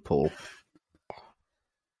out a loophole.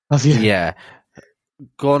 Have you? Yeah.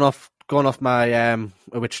 Going off my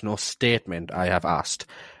original statement, I have asked.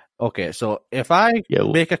 Okay, so if I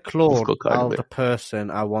make a clone out of the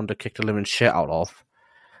person I want to kick the living shit out of,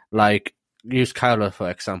 like, use Kyle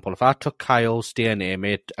for example. If I took Kyle's DNA,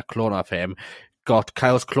 made a clone of him, got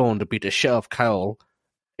Kyle's clone to beat the shit out of Kyle,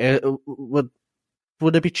 would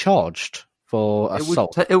it be charged for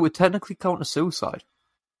assault? It would technically count as suicide.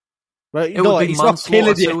 Well, no, he's not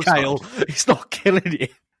killing you, Kyle. He's not killing you.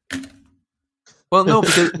 Well, no,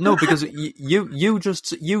 because you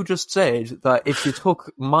just said that if you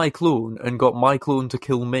took my clone and got my clone to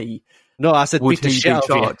kill me, no, I said would he be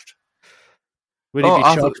charged? Would he be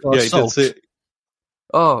charged for assault?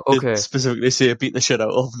 Okay. It specifically say beat the shit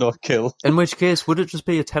out of, not kill. In which case, would it just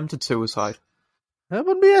be attempted suicide? It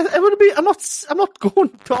would be. I'm not going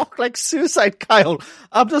to talk like suicide, Kyle.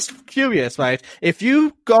 I'm just curious, right? If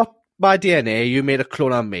you got my DNA, you made a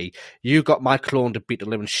clone on me. You got my clone to beat the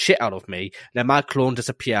living shit out of me. Then my clone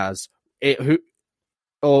disappears.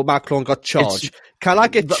 My clone got charged. Can I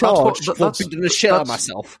get charged for beating the shit out of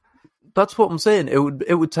myself? That's what I'm saying. It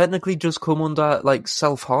would technically just come under like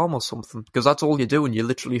self-harm or something, because that's all you're doing. You're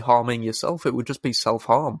literally harming yourself. It would just be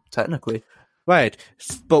self-harm, technically. Right,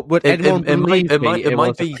 but would anyone believe it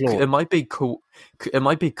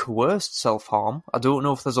might be coerced self-harm. I don't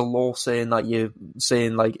know if there's a law saying that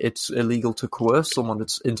it's illegal to coerce someone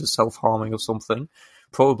into self-harming or something.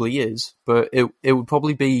 Probably is, but it would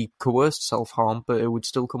probably be coerced self-harm, but it would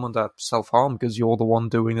still come under self-harm because you're the one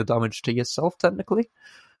doing the damage to yourself, technically.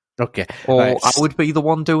 Okay. Or I would be the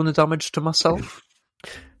one doing the damage to myself.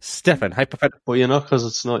 Stefan, hypothetical. Well, you're not, because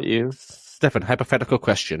it's not you. Stefan, hypothetical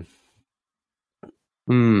question.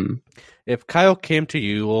 If Kyle came to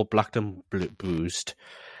you all blacked and bruised,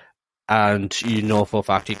 and you know for a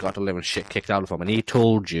fact he got the living shit kicked out of him, and he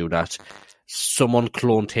told you that someone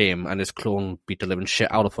cloned him and his clone beat the living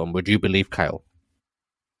shit out of him, would you believe Kyle?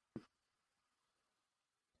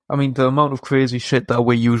 I mean, the amount of crazy shit that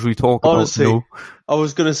we usually talk about. No. I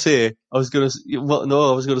was gonna say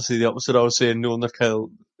the opposite. I was saying no, that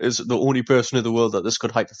Kyle is the only person in the world that this could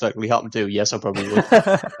hypothetically happen to. Yes, I probably would. He'd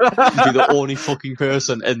be the only fucking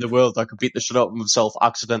person in the world that could beat the shit out of himself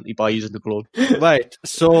accidentally by using the clone. Right.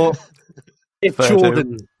 So, if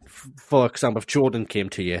Jordan, for example, if Jordan came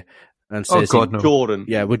to you and says, no. Jordan,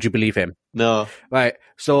 yeah, would you believe him? No. Right.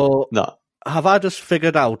 So, no. Have I just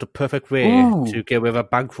figured out the perfect way to get rid of a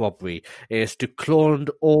bank robbery is to clone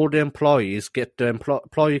all the employees, get the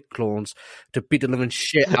employee clones to beat the living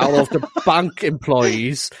shit out of the bank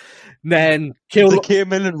employees, then kill... They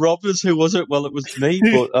came in and robbed us. Who was it? Well, it was me,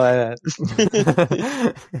 but...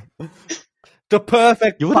 the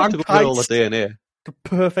perfect you would have to go all the DNA. The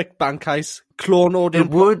perfect bank heist. Clone all the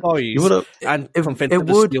employees and convince them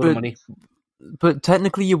to steal the money. But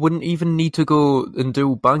technically, you wouldn't even need to go and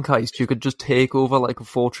do bank heist. You could just take over like a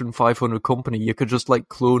Fortune 500 company. You could just like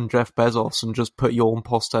clone Jeff Bezos and just put your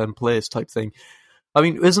imposter in place type thing. I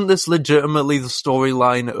mean, isn't this legitimately the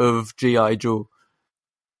storyline of G.I. Joe?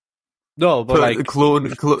 No, but like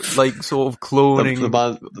like sort of cloning,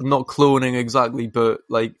 not cloning exactly, but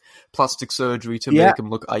like plastic surgery to make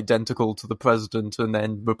him look identical to the president and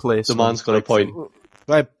then replace the man's got a point.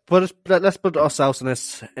 Right, but let's put ourselves in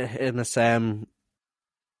this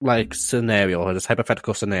like scenario, this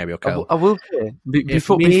hypothetical scenario, Kyle. I will say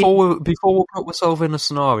before we put ourselves in a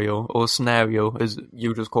scenario, as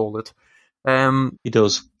you just called it. He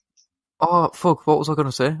does. Oh fuck! What was I going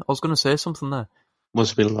to say? I was going to say something there.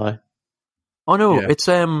 Must be a lie. Oh no! Yeah.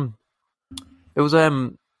 It was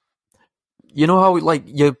you know how like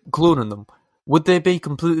you're cloning them. Would they be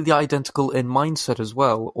completely identical in mindset as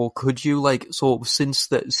well, or could you like sort of since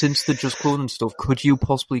they're just cloning stuff, could you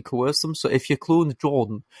possibly coerce them? So if you cloned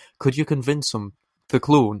Jordan, could you convince him, the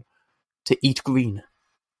clone, to eat green?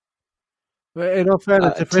 In all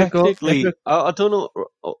fairness, technically, I don't know.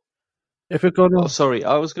 If we go, sorry,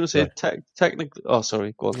 I was going to say technically. Oh,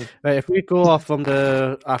 sorry, go on. Right, if we go off from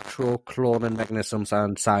the actual cloning mechanisms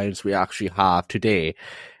and science we actually have today.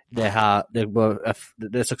 They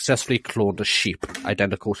successfully cloned a sheep,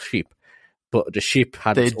 identical sheep. but the sheep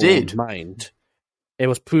had its own mind. It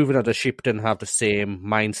was proven that the sheep didn't have the same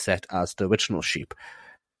mindset as the original sheep.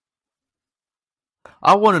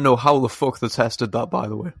 I want to know how the fuck they tested that, by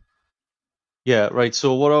the way. Yeah, right.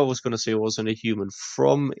 So what I was going to say wasn't a human.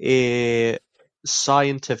 From a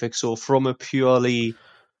scientific, so from a purely,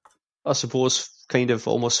 I suppose, kind of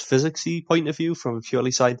almost physicsy point of view, from a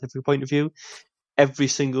purely scientific point of view, every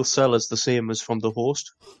single cell is the same as from the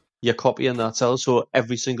host. You're copying that cell, so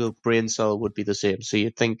every single brain cell would be the same. So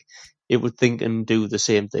you'd think it would think and do the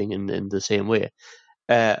same thing in the same way.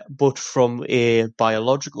 But from a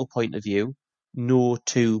biological point of view, no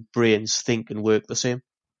two brains think and work the same.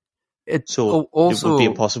 It would be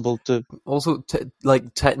impossible to. Also,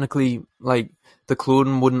 technically, like the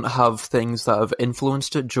clone wouldn't have things that have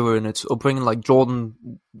influenced it during its upbringing. Like Jordan,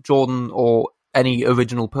 or any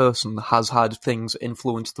original person has had things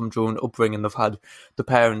influence them during upbringing. They've had the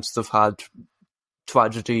parents. They've had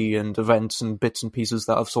tragedy and events and bits and pieces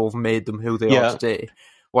that have sort of made them who they are today.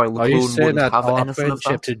 While the clone wouldn't have anything of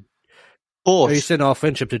that. Are you saying our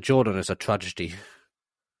friendship to Jordan is a tragedy?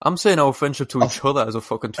 I'm saying our friendship to each other is a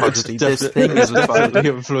fucking tragedy. This thing is a tragedy.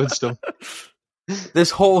 Influenced them. This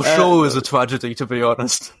whole show is a tragedy, to be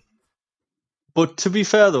honest. But to be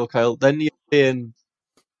fair, though, Kyle, then you're saying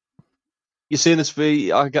it's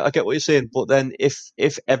I get what you're saying, but then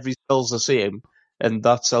if every cell's the same and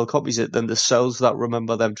that cell copies it, then the cells that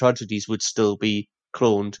remember them tragedies would still be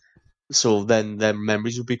cloned. So then their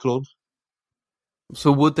memories would be cloned. So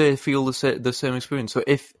would they feel the same experience? So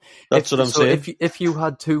what I'm saying. If you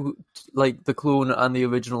had two, like the clone and the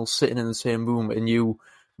original sitting in the same room, and you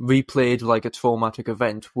replayed like a traumatic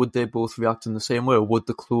event, would they both react in the same way, or would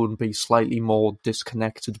the clone be slightly more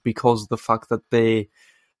disconnected because of the fact that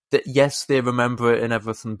yes, they remember it and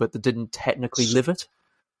everything, but they didn't technically live it?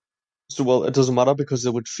 So, well, it doesn't matter because they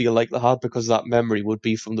would feel like they had, because that memory would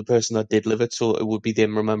be from the person that did live it, so it would be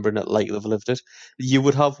them remembering it like they've lived it. You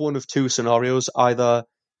would have one of two scenarios, either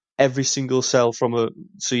every single cell so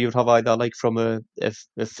you'd have either like from a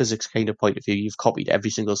physics kind of point of view, you've copied every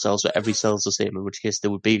single cell, so every cell's the same, in which case they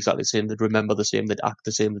would be exactly the same, they'd remember the same, they'd act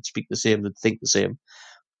the same, they'd speak the same, they'd think the same.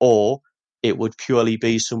 Or it would purely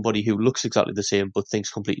be somebody who looks exactly the same but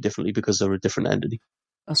thinks completely differently because they're a different entity.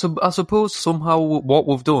 I suppose somehow what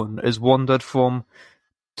we've done is wandered from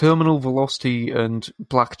terminal velocity and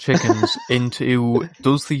black chickens into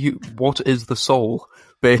what is the soul?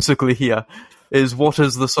 Basically, here is what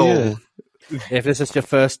is the soul. Yeah. If this is your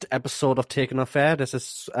first episode of Taking Off Air, this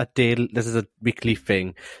is a weekly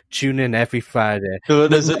thing. Tune in every Friday. No,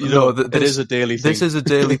 it is a daily thing. This is a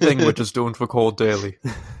daily thing. We just don't record daily.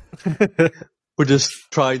 We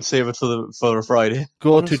just try and save it for a Friday.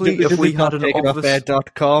 Go to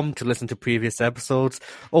www.takingoffair.com to listen to previous episodes,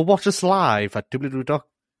 or watch us live at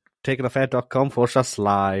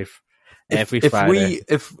www.takingoffair.com/live every Friday.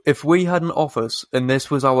 If we had an office and this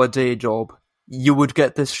was our day job, you would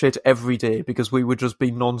get this shit every day because we would just be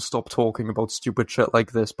non-stop talking about stupid shit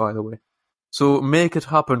like this, by the way. So make it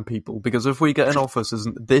happen, people, because if we get an office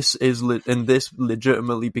and this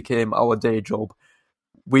legitimately became our day job,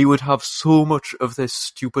 we would have so much of this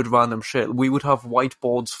stupid random shit. We would have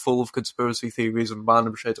whiteboards full of conspiracy theories and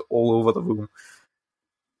random shit all over the room.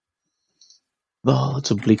 Oh,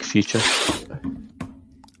 it's a bleak future.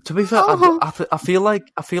 To be fair, I feel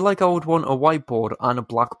like I would want a whiteboard and a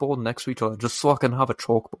blackboard next to each other just so I can have a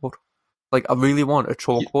chalkboard. Like, I really want a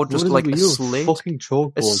chalkboard, just like a slate. Fucking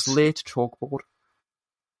chalkboard. A slate chalkboard.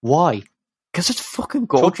 Why? Because it's fucking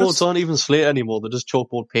gorgeous. Chalkboards aren't even slate anymore, they're just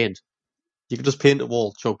chalkboard paint. You can just paint a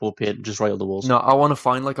wall, chalkboard paint, and just write on the walls. No, I want to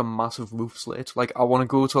find like a massive roof slate. Like, I want to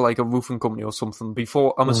go to like a roofing company or something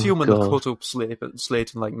before. I'm assuming they cut up slate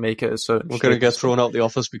and like make it a certain. We're going to get thrown out the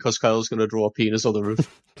office because Kyle's going to draw a penis on the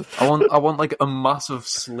roof. I want like a massive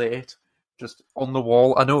slate just on the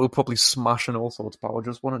wall. I know it'll probably smash and all sorts, but I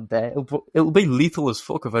just want it there. It'll be lethal as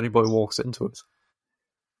fuck if anybody walks into it,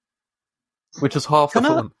 which is half the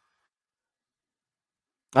fun.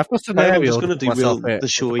 I've got I'm just going to derail the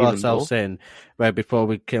show even more. Right before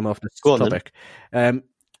we came off this topic.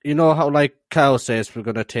 You know how, like Kyle says, we're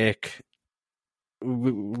going to take...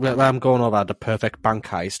 I'm going over the perfect bank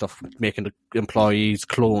heist of making the employees'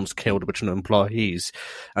 clones kill the original employees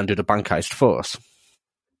and do the bank heist for us.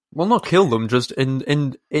 Well, not kill them, just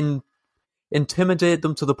intimidate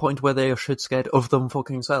them to the point where they are shit scared of them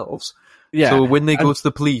fucking selves. Yeah. So when they go to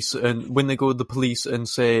the police and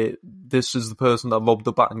say, this is the person that robbed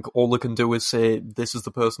the bank, all they can do is say, this is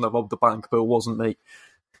the person that robbed the bank, but it wasn't me.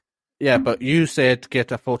 Yeah, but you said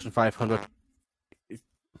get a Fortune 500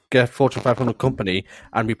 company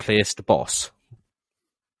and replace the boss.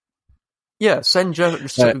 Yeah,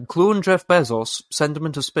 clone Jeff Bezos, send him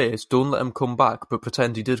into space, don't let him come back, but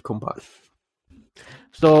pretend he did come back.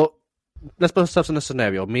 So, let's put ourselves in a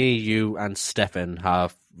scenario. Me, you, and Stefan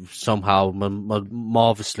have somehow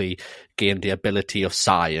marvelously gained the ability of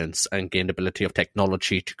science and gained the ability of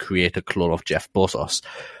technology to create a clone of Jeff Bezos.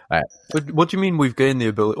 What do you mean we've gained the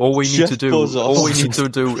ability? All we need to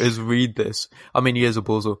do is read this. I mean, he is a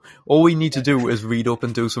bozo. All we need to do is read up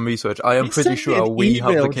and do some research. I am pretty sure we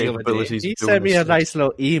have the capabilities. He sent me a nice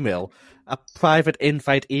little email, a private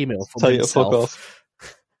invite email from himself.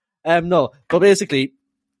 No, but basically,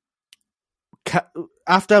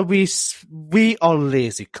 after we are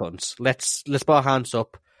lazy cunts. Let's put our hands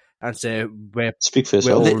up and say we're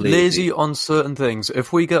lazy on certain things.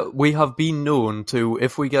 We have been known to,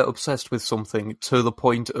 if we get obsessed with something to the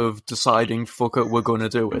point of deciding, fuck it, we're going to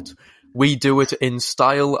do it. We do it in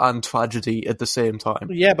style and tragedy at the same time.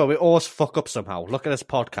 Yeah, but we always fuck up somehow. Look at this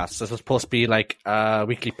podcast. This was supposed to be like a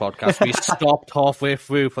weekly podcast. We stopped halfway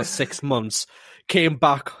through for 6 months. Came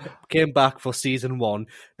back for season 1,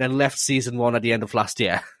 then left season 1 at the end of last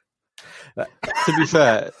year. To be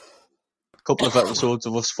fair, a couple of episodes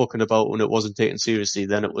of us fucking about when it wasn't taken seriously,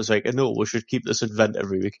 then it was like, no, we should keep this event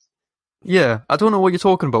every week. Yeah, I don't know what you're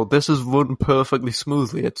talking about. This is run perfectly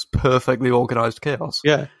smoothly. It's perfectly organised chaos.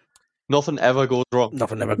 Yeah. Nothing ever goes wrong.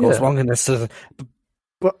 Nothing ever goes wrong in this.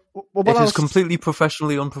 But it is completely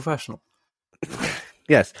professionally unprofessional.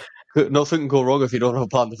 Yes. Nothing can go wrong if you don't have a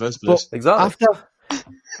plan in the first place. But exactly.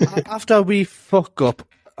 After we fuck up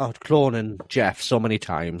cloning Jeff so many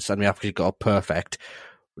times and we actually got perfect,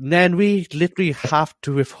 then we literally have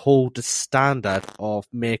to withhold the standard of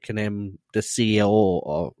making him the CEO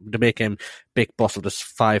or to make him big boss of this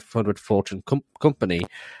 500 Fortune company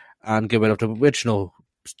and get rid of the original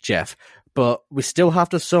Jeff. But we still have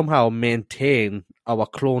to somehow maintain our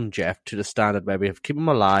clone Jeff to the standard where we have to keep him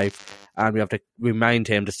alive and we have to remind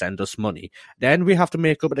him to send us money. Then we have to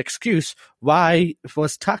make up an excuse why for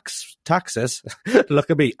his taxes. Look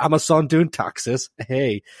at me, Amazon doing taxes.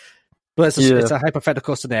 Hey. But it's a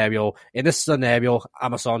hypothetical scenario. In this scenario,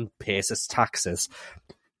 Amazon pays its taxes.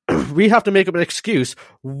 We have to make up an excuse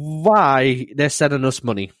why they're sending us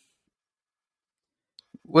money.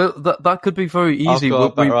 Well, that could be very easy.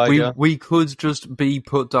 We could just be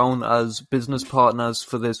put down as business partners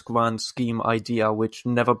for this grand scheme idea, which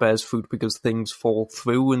never bears fruit because things fall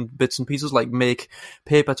through in bits and pieces. Like make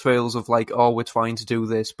paper trails of like, oh, we're trying to do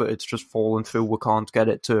this, but it's just fallen through. We can't get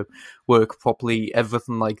it to work properly.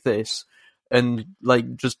 Everything like this, and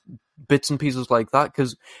like just bits and pieces like that.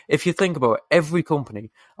 Because if you think about it, every company,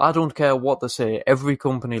 I don't care what they say, every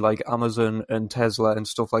company like Amazon and Tesla and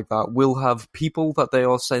stuff like that will have people that they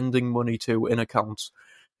are sending money to in accounts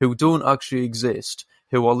who don't actually exist,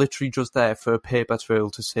 who are literally just there for a paper trail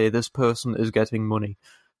to say this person is getting money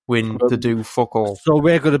when they do fuck all. So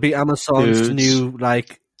we're going to be Amazon's new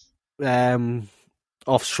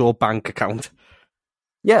offshore bank account.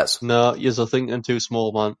 Yes. No, you're thinking too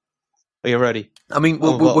small, man. Are you ready? I mean,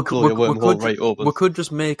 we could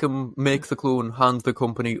just make the clone hand the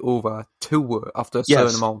company over to after a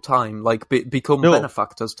certain amount of time, like become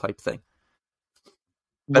benefactors type thing.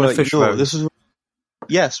 Beneficiary. This is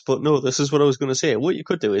what I was going to say. What you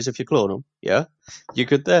could do is, if you clone them, you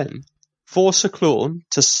could then force a clone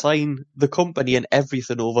to sign the company and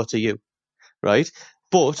everything over to you, right?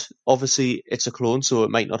 But obviously, it's a clone, so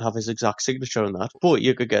it might not have his exact signature on that. But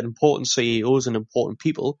you could get important CEOs and important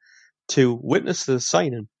people to witness the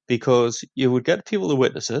signing, because you would get people to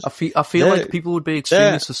witness it. I feel like people would be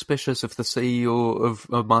extremely suspicious if the CEO of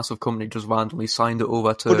a massive company just randomly signed it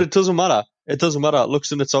over to... But it doesn't matter. It doesn't matter. It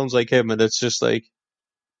looks and it sounds like him, and it's just like,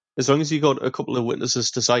 as long as you got a couple of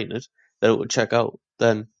witnesses to sign it, that it would check out,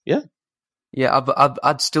 then, yeah. Yeah,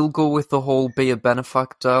 I'd still go with the whole be a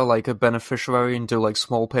benefactor, like a beneficiary, and do like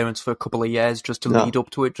small payments for a couple of years just to lead up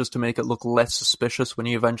to it, just to make it look less suspicious when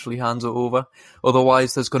he eventually hands it over.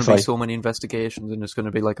 Otherwise, there's going to be so many investigations and it's going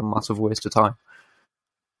to be like a massive waste of time.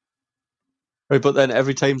 Right, but then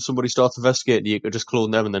every time somebody starts investigating, you could just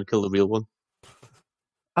clone them and then kill the real one.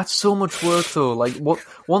 That's so much work, though. Like,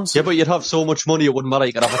 once? Yeah, but you'd have so much money, it wouldn't matter.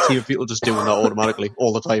 You could have a team of people just doing that automatically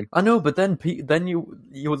all the time. I know, but then you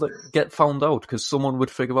would get found out because someone would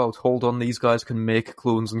figure out, hold on, these guys can make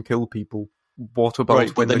clones and kill people. What about?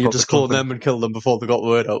 Right, but then you just clone them and kill them before they got the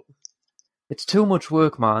word out. It's too much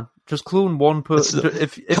work, man. Just clone one person.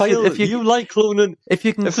 If you like cloning, if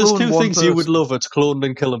there's two things you would love, it's cloning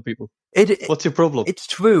and killing people. What's your problem? It's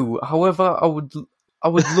true. However, I would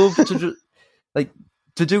love to just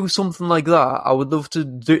to do something like that. I would love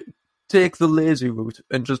to take the lazy route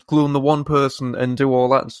and just clone the one person and do all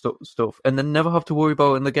that stuff, and then never have to worry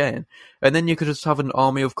about it again. And then you could just have an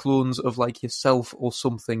army of clones of like yourself or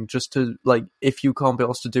something, just to like if you can't be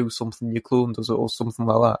asked to do something, your clone does it or something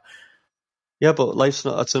like that. Yeah, but life's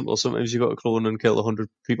not that simple. Sometimes you got to clone and kill 100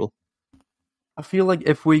 people. I feel like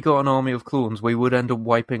if we got an army of clones, we would end up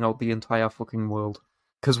wiping out the entire fucking world.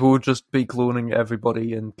 Because we would just be cloning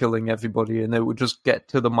everybody and killing everybody, and it would just get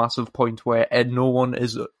to the massive point where no one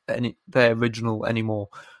is their original anymore,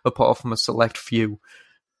 apart from a select few.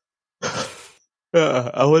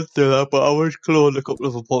 Yeah, I wouldn't do that, but I would clone a couple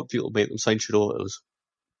of important people, make them sign shit over us.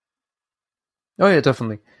 Oh yeah,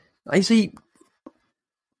 definitely. I see.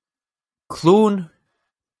 Clone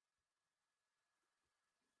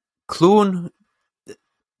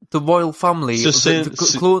the royal family.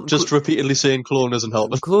 Just repeatedly saying clone isn't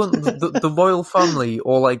helping. Clone the royal family,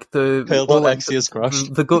 or like the Kyle.exe has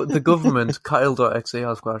crashed. The government. Kyle.exe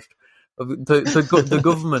has crashed. The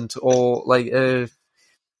government, or like a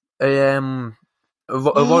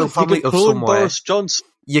royal family of somewhere. Boris Johnson.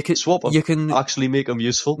 You can actually make them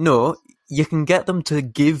useful. No, you can get them to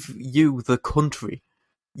give you the country.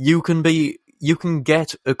 You can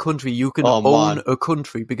get a country, you can own a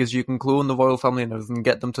country, because you can clone the royal family and everything and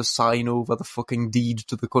get them to sign over the fucking deed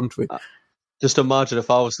to the country. Just imagine if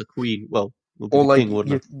I was the queen, or like king,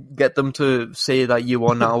 wouldn't you get them to say that you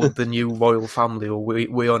are now the new royal family, or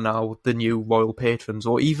we are now the new royal patrons,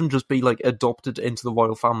 or even just be like adopted into the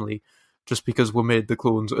royal family, just because we made the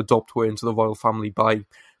clones adopt way into the royal family by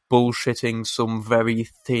bullshitting some very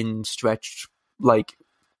thin, stretched, like,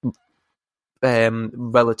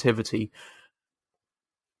 relativity.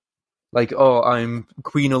 Like, I'm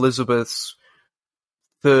Queen Elizabeth's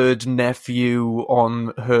third nephew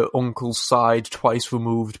on her uncle's side, twice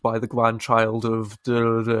removed by the grandchild of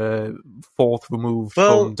fourth removed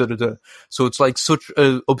from da-da-da. So it's like such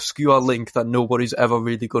an obscure link that nobody's ever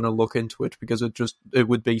really going to look into it, because it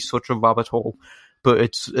would be such a rabbit hole. But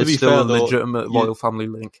it's still a legitimate royal family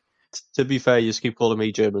link. To be fair, you just keep calling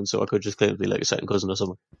me German, so I could just claim to be like a second cousin or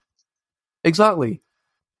something. Exactly.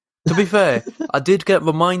 To be fair, I did get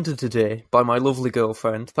reminded today by my lovely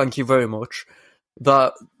girlfriend, thank you very much,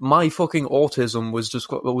 that my fucking autism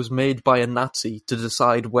was made by a Nazi to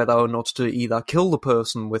decide whether or not to either kill the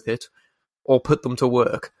person with it or put them to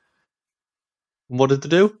work. What did they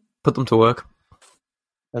do? Put them to work.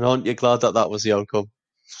 And aren't you glad that was the outcome?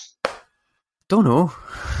 Don't know.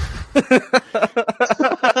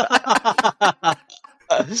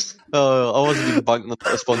 I wasn't even banking on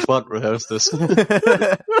the response. We hadn't rehearsed this.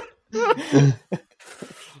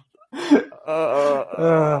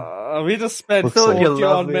 We just spent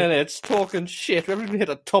 41 minutes talking shit. We haven't even hit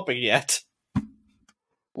a topic yet.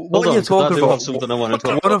 What are you talking about?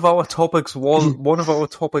 One of our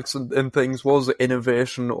topics and things was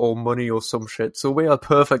innovation or money or some shit. So we are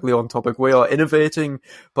perfectly on topic. We are innovating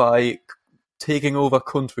by taking over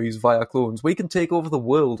countries via clones. We can take over the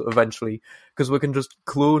world eventually, because we can just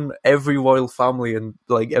clone every royal family and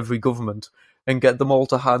like every government and get them all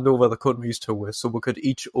to hand over the countries to us, so we could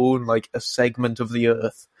each own like a segment of the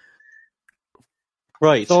earth.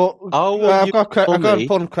 Right. So I've got a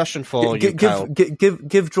fun question for you, Kyle.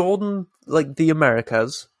 Give Jordan like the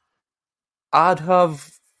Americas. I'd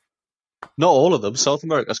have not all of them. South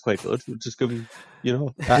America's quite good. Just give him,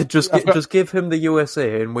 just give him the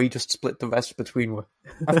USA, and we just split the rest between us.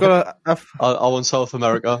 I want South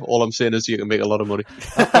America. All I'm saying is you can make a lot of money.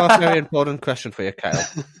 I've got a very important question for you, Kyle.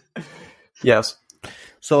 Yes.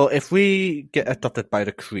 So if we get adopted by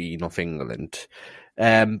the Queen of England,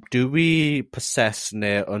 do we possess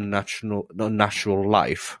their unnatural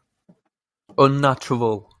life?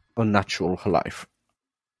 Unnatural life.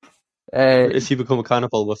 If you become a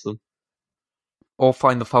cannibal with them. Or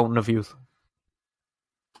find the Fountain of Youth.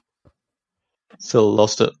 Still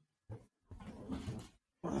lost it.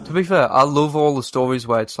 To be fair, I love all the stories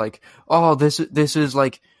where it's like, this is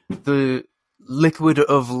like the liquid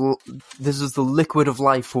of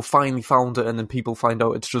life. We finally found it, and then people find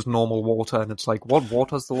out it's just normal water, and it's like, what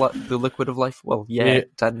water's the liquid of life? Well, yeah,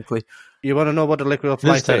 technically. You want to know what the liquid of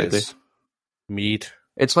life is? Mead.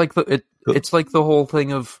 It's like it's like the whole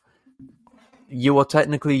thing of you are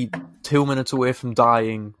technically 2 minutes away from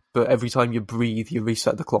dying, but every time you breathe, you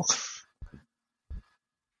reset the clock.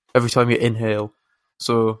 Every time you inhale.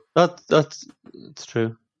 So that's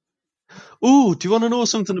true. Ooh, do you want to know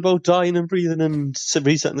something about dying and breathing and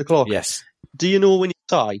resetting the clock? Yes. Do you know when you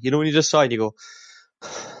sigh? You know when you just sigh and you go...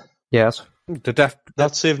 Yes.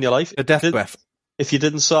 That's saving your life. The death breath. If you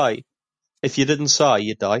didn't sigh,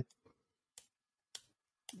 you'd die.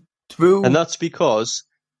 True. And that's because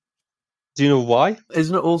Do you know why?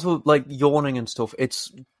 Isn't it also like yawning and stuff?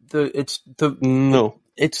 No.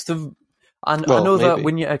 I know maybe. That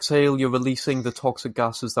when you exhale, you're releasing the toxic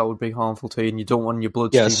gases that would be harmful to you, and you don't want in your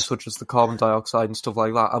bloodstream, such as the carbon dioxide and stuff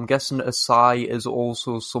like that. I'm guessing a sigh is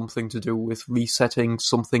also something to do with resetting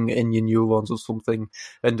something in your neurons or something,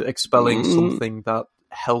 and expelling something that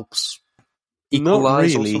helps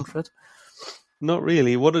equalize or some shit. Not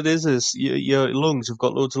really. What it is your lungs have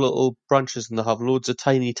got loads of little branches, and they have loads of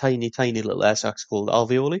tiny, tiny, tiny little air sacs called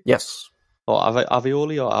alveoli. Yes. Or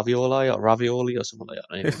alveoli, or alveoli, or ravioli, or something like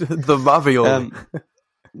that. Anyway. The ravioli.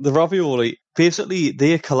 The ravioli, basically,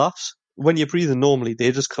 they collapse. When you're breathing normally, they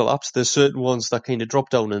just collapse. There's certain ones that kind of drop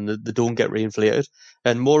down and they don't get reinflated.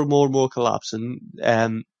 And more collapse.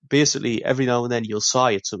 And basically, every now and then you'll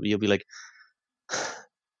sigh at something. You'll be like...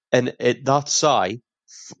 And that sigh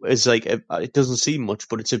is like... It doesn't seem much,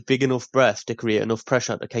 but it's a big enough breath to create enough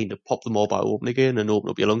pressure to kind of pop them all back open again and open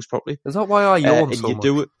up your lungs properly. Is that why I yawn so much?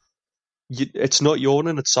 Do it. It's not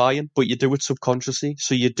yawning, it's sighing, but you do it subconsciously.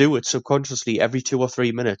 So you do it subconsciously every 2 or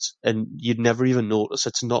 3 minutes, and you'd never even notice.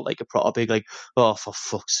 It's not like a proper big, like, oh, for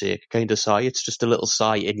fuck's sake, kind of sigh. It's just a little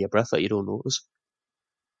sigh in your breath that you don't notice.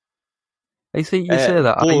 I think you say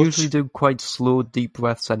that. I usually do quite slow, deep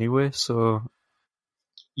breaths anyway, so...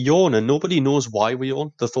 Yawning, nobody knows why we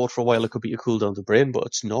yawn. They thought for a while it could be a cool down the brain, but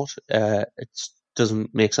it's not. It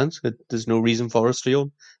doesn't make sense. There's no reason for us to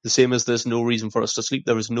yawn. The same as there's no reason for us to sleep.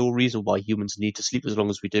 There is no reason why humans need to sleep as long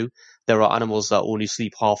as we do. There are animals that only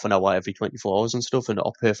sleep half an hour every 24 hours and stuff and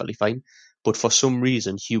are perfectly fine. But for some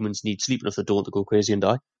reason, humans need sleep, and if they don't, they go crazy and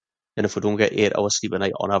die. And if we don't get 8 hours sleep a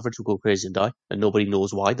night on average, we go crazy and die. And nobody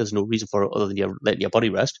knows why. There's no reason for it other than you letting your body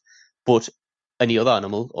rest. But any other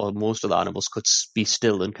animal, or most of the animals, could be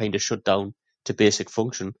still and kind of shut down to basic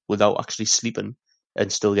function without actually sleeping and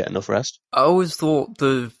still get enough rest. I always thought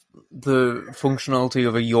the functionality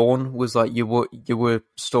of a yawn was like you were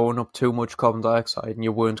storing up too much carbon dioxide and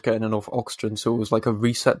you weren't getting enough oxygen, so it was like a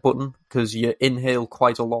reset button because you inhale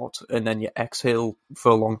quite a lot and then you exhale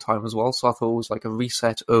for a long time as well. So I thought it was like a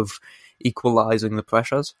reset of equalizing the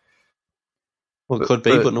pressures. Well, it could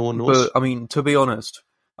be, but no one knows. But I mean, to be honest,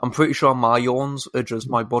 I'm pretty sure my yawns are just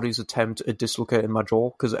my body's attempt at dislocating my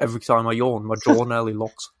jaw, because every time I yawn, my jaw nearly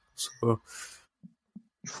locks. So.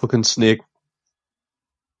 Fucking snake.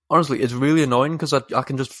 Honestly, it's really annoying because I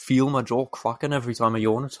can just feel my jaw cracking every time I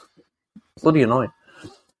yawn. It's bloody annoying.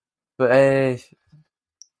 But,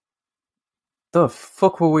 the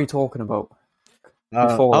fuck were we talking about?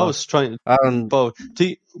 I was trying... I don't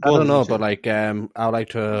know, but like, I would like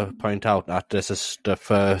to point out that this is the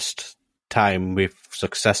first time we've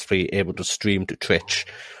successfully able to stream to Twitch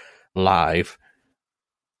live.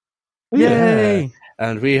 Yay! Yeah.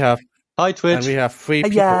 And we have... Hi, Twitch. And we have 3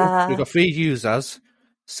 people. Yeah. We've got 3 users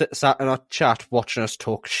sat in our chat watching us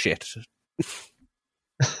talk shit.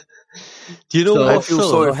 Do you know what? I feel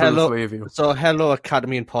sorry for the 3 of you. So hello,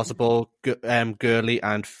 Academy Impossible, Girly,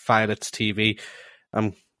 and Violet's TV.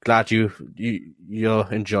 I'm glad you're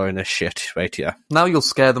enjoying this shit right here. Now you'll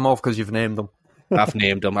scare them off because you've named them. I've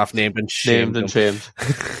named them. I've named and shamed them.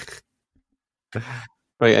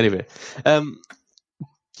 Right. Anyway, do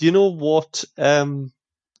you know what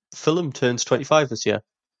film turns 25 this year?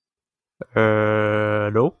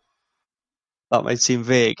 No. That might seem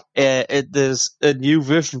vague. There's a new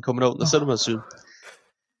version coming out in the cinema soon.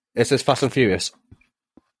 Is this Fast and Furious?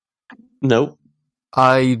 No.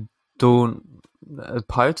 I don't...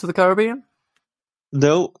 Pirates of the Caribbean?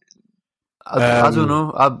 No. I don't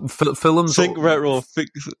know. Films... Think retro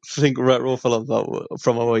films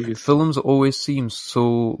from our youth. Films always seem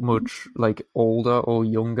so much like older or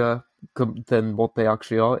younger than what they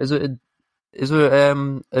actually are. Is it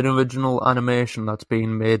an original animation that's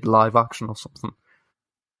being made live action or something?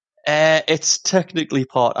 It's technically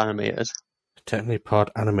part animated.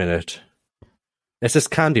 Is this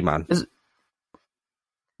Candyman?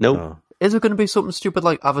 No. Oh. Is it going to be something stupid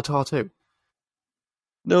like Avatar 2?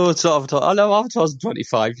 No, it's not Avatar. I know Avatar's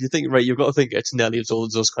 25. You think, right, you've got to think it's nearly as old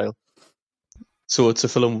as us, Kyle. So it's a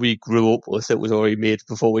film we grew up with. It was already made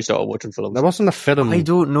before we started watching films. There wasn't a film. I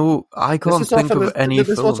don't know. I can't think of any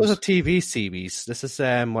films. This was a TV series. This is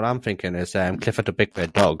what I'm thinking is Clifford the Big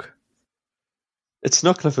Red Dog. It's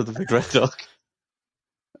not Clifford the Big Red Dog.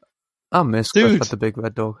 I miss Clifford the Big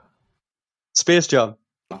Red Dog. Space Jam.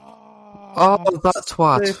 Oh, that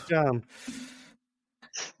twat. Space Jam.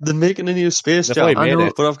 They're making a new Space Jam. I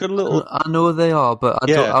know, but I've got a little... I know they are, but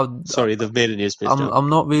sorry, they've made a new Space Jam. I'm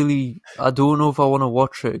not really... I don't know if I want to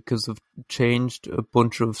watch it because they've changed a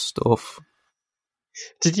bunch of stuff.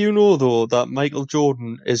 Did you know, though, that Michael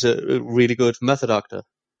Jordan is a really good method actor?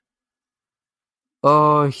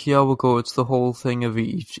 Oh, here we go. It's the whole thing of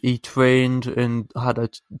he trained and had a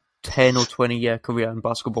 10 or 20 year career in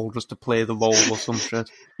basketball just to play the role or some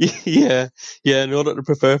shit. Yeah. In order to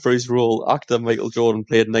prepare for his role, actor Michael Jordan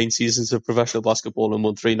played 9 seasons of professional basketball and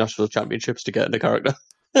won 3 national championships to get into character.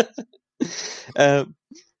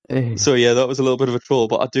 So yeah, that was a little bit of a troll,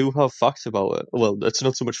 but I do have facts about it. Well, it's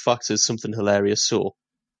not so much facts as something hilarious. So,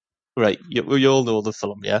 right, you all know the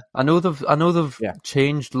film, yeah? I know they've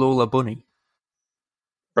changed Lola Bunny.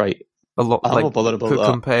 Right. A lot, I'm not bothered about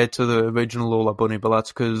that. Compared to the original Lola Bunny, but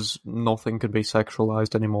that's because nothing can be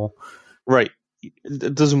sexualized anymore. Right.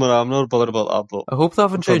 It doesn't matter, I'm not bothered about that, but... I hope they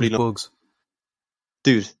haven't changed Bugs.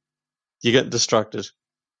 Dude, you're getting distracted.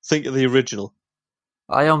 Think of the original.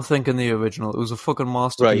 I am thinking the original. It was a fucking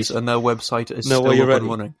masterpiece, and their website is still up and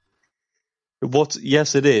running.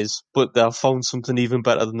 Yes, it is, but they found something even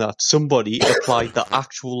better than that. Somebody applied the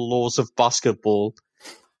actual laws of basketball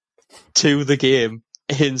to the game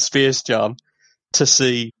in Space Jam to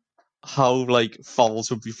see how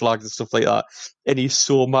fouls would be flagged and stuff like that. And he's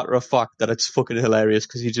so matter of fact that it's fucking hilarious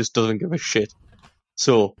because he just doesn't give a shit.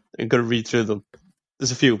 So I'm gonna read through them.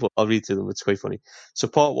 There's a few, but I'll read through them. It's quite funny. So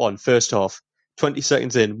part 1, first half. 20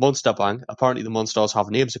 seconds in, Monster Bang. Apparently the Monsters have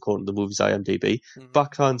names according to the movie's IMDb.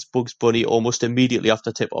 Backhands Bugs Bunny almost immediately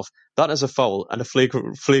after tip-off. That is a foul, and a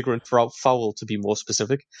flagrant foul to be more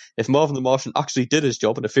specific. If Marvin the Martian actually did his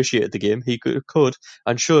job and officiated the game, he could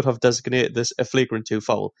and should have designated this a flagrant 2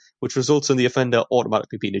 foul, which results in the offender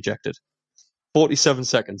automatically being ejected. 47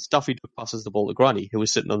 seconds, Daffy Duck passes the ball to Granny, who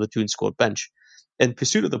was sitting on the Toon Squad bench. In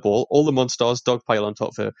pursuit of the ball, all the Monsters dogpile on top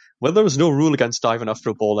of her. Well, there was no rule against diving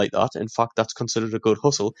after a ball like that. In fact, that's considered a good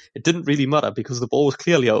hustle. It didn't really matter because the ball was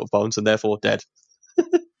clearly out of bounds and therefore dead.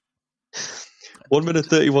 1 minute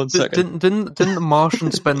 31 seconds. Didn't the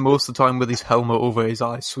Martian spend most of the time with his helmet over his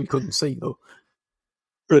eyes so he couldn't see, though?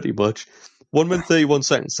 Pretty much. 1 minute 31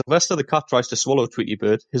 seconds. Sylvester the cat tries to swallow Tweety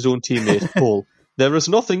Bird, his own teammate, Paul. There is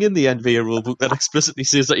nothing in the NBA rulebook that explicitly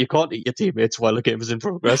says that you can't eat your teammates while the game is in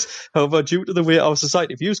progress. However, due to the way our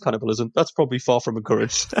society views cannibalism, that's probably far from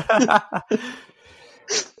encouraged.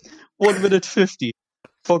 1 minute 50.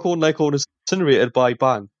 Foghorn Leghorn is incinerated by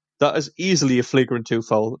Bang. That is easily a flagrant 2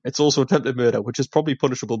 foul. It's also attempted murder, which is probably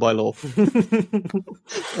punishable by law.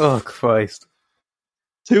 Oh, Christ.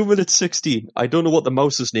 2 minutes 16. I don't know what the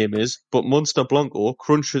mouse's name is, but Monster Blanco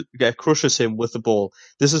crushes him with the ball.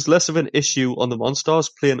 This is less of an issue on the Monsters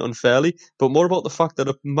playing unfairly, but more about the fact that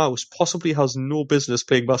a mouse possibly has no business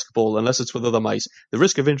playing basketball unless it's with other mice. The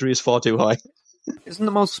risk of injury is far too high. Isn't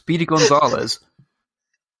the mouse Speedy Gonzalez?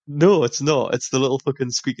 No, it's not. It's the little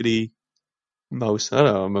fucking squeaky mouse. I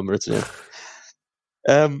don't remember its name.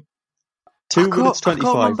 2 minutes 25. I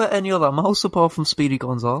can't remember any other mouse apart from Speedy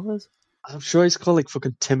Gonzalez. I'm sure he's called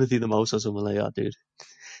fucking Timothy the Mouse or something like that, dude.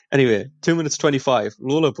 Anyway, 2 minutes 25.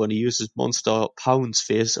 Lola Bunny uses Monster Pound's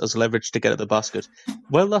face as leverage to get at the basket.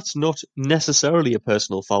 Well, that's not necessarily a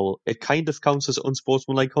personal foul. It kind of counts as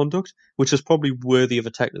unsportsmanlike conduct, which is probably worthy of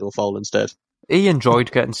a technical foul instead. He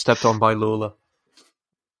enjoyed getting stepped on by Lola.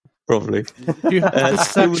 Probably. You have to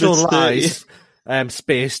sexualize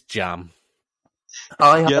Space Jam.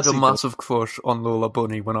 I had a massive crush on Lola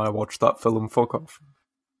Bunny when I watched that film. Fuck off.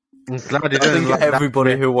 I'm glad you I think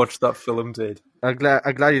everybody who watched that film did. I'm glad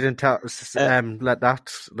you didn't let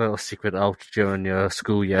that little secret out during your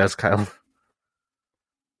school years, Kyle.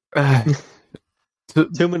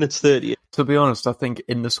 2 minutes 30. To be honest, I think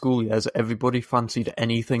in the school years, everybody fancied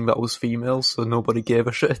anything that was female, so nobody gave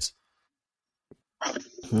a shit.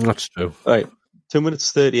 That's true. Right. 2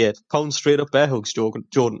 minutes 38. Pound straight up bear hugs Jordan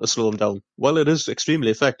to slow him down. Well, it is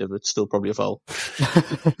extremely effective. It's still probably a foul.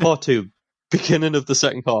 Part 2. Beginning of the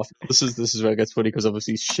second half. This is where it gets funny because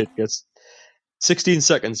obviously shit gets... 16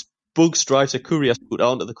 seconds. Bugs drives a courier scooter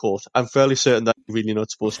onto the court. I'm fairly certain that you're really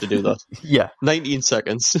not supposed to do that. Yeah. 19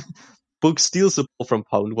 seconds. Bugs steals the ball from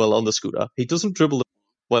Pound while on the scooter. He doesn't dribble the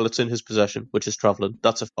ball while it's in his possession, which is travelling.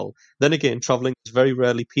 That's a foul. Then again, travelling is very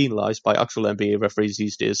rarely penalised by actual NBA referees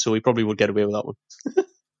these days, so he probably would get away with that one.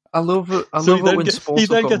 I love it when sports he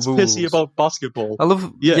then have got gets rules. pissy about basketball. I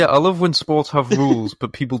love when sports have rules,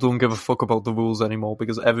 but people don't give a fuck about the rules anymore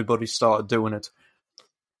because everybody started doing it.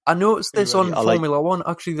 I noticed this on Formula One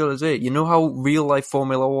actually the other day. You know how real life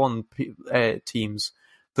Formula One teams,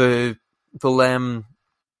 their teammate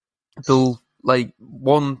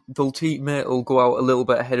will go out a little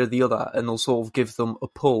bit ahead of the other, and they'll sort of give them a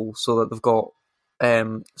pull so that they've got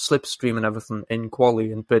slipstream and everything in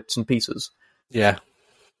quali and bits and pieces. Yeah.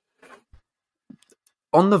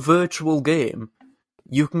 On the virtual game,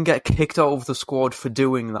 you can get kicked out of the squad for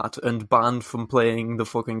doing that and banned from playing the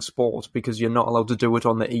fucking sport because you're not allowed to do it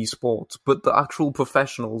on the eSports. But the actual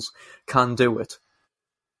professionals can do it.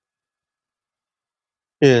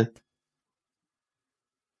 Yeah.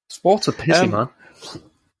 Sports are pissy, man.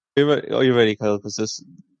 Are you ready, Kyle? Because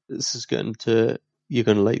this is getting to... You're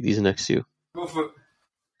going to like these next few. Go for it.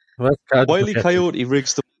 Wile E. Coyote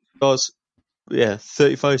rigs the Monstars... Yeah,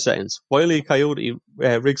 35 seconds. Wile E. Coyote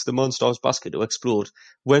rigs the Monstars basket to explode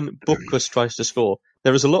when Bupkus tries to score.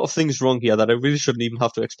 There is a lot of things wrong here that I really shouldn't even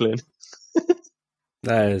have to explain.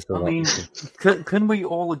 Can we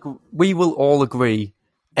all agree? We will all agree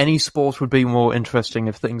any sport would be more interesting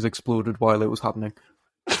if things exploded while it was happening.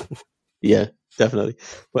 Yeah, definitely.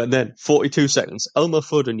 But then, 42 seconds. Elmer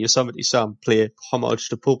Fudd and Yosemite Sam play homage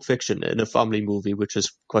to Pulp Fiction in a family movie, which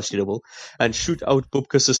is questionable, and shoot out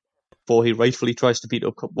Bupkus before he rightfully tries to beat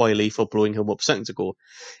up Wile E for blowing him up seconds ago.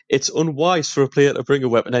 It's unwise for a player to bring a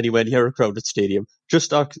weapon anywhere near a crowded stadium.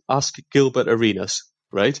 Just ask Gilbert Arenas,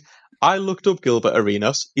 right? I looked up Gilbert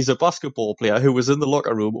Arenas. He's a basketball player who was in the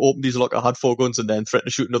locker room, opened his locker, had 4 guns, and then threatened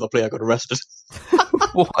to shoot another player, got arrested.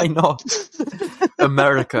 Why not?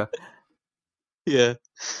 America. Yeah.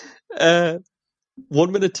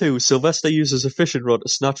 1 minute 2, Sylvester uses a fishing rod to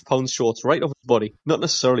snatch Pound's shorts right off his body. Not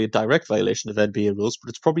necessarily a direct violation of NBA rules, but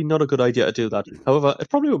it's probably not a good idea to do that. However, it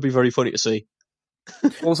probably would be very funny to see.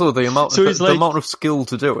 Also, the amount of skill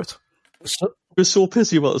to do it. He was so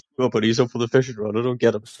pissy about his score, but he's up for the fishing rod. I don't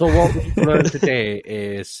get him. So what we've learned today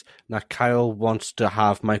is that Kyle wants to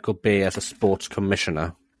have Michael Bay as a sports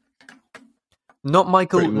commissioner. Not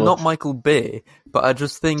Michael Bay, but I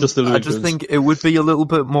just think it would be a little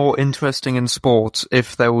bit more interesting in sports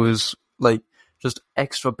if there was like just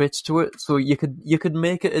extra bits to it. So you could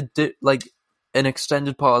make it an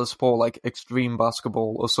extended part of the sport, like extreme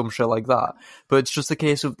basketball or some shit like that. But it's just a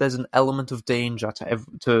case of there's an element of danger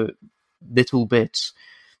to little bits.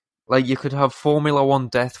 Like you could have Formula 1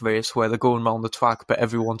 death race where they're going around the track, but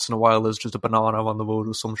every once in a while there's just a banana on the road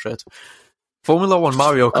or some shit. Formula 1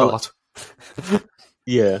 Mario Kart.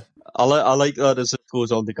 Yeah, I like that as it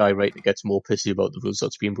goes on. The guy gets more pissy about the rules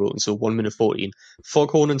that's being broken. So 1 minute 14,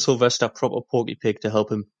 Foghorn and Sylvester prop up Porky Pig to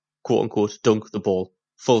help him quote unquote dunk the ball.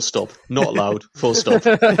 Full stop. Not allowed. Full stop.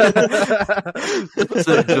 Just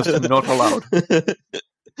not allowed.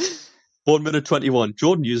 1 minute 21.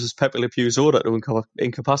 Jordan uses Pepe Le Pew's order to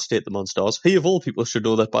incapacitate the Monstars. He of all people should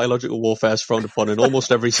know that biological warfare is frowned upon in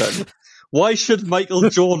almost every setting. Why should Michael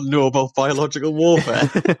Jordan know about biological warfare?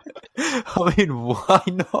 I mean, why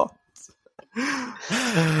not?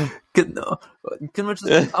 Can we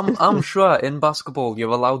just, I'm sure in basketball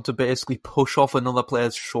you're allowed to basically push off another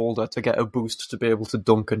player's shoulder to get a boost to be able to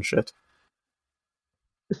dunk and shit.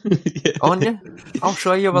 Yeah. Aren't you? I'm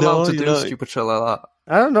sure you're allowed to do stupid shit like that.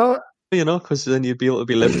 I don't know. Because then you'd be able to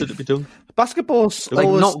be lifted to be done. Basketball's like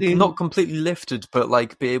not completely lifted, but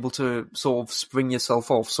like be able to sort of spring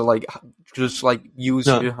yourself off. So like just like use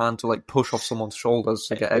your hand to like push off someone's shoulders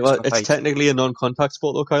to get extra height. It's technically a non-contact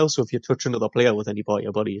sport though, Kyle. So if you touch another player with any part of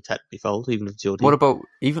your body, you're technically fouled, even if it's your team. What about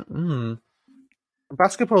even?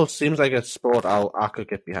 Basketball seems like a sport I could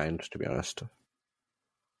get behind, to be honest.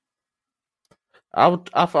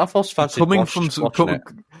 I've also fancied watching it.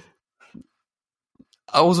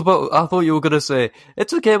 I thought you were going to say,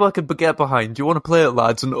 it's a game I could get behind. Do you want to play it,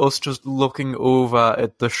 lads? And us just looking over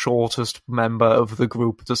at the shortest member of the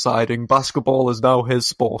group deciding basketball is now his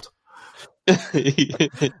sport.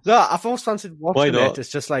 No, I've always fancied watching it.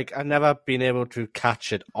 It's just like, I've never been able to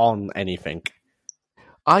catch it on anything.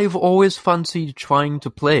 I've always fancied trying to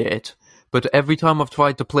play it, but every time I've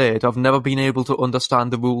tried to play it, I've never been able to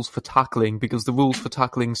understand the rules for tackling, because the rules for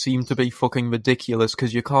tackling seem to be fucking ridiculous,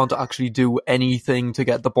 because you can't actually do anything to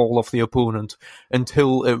get the ball off the opponent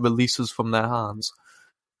until it releases from their hands.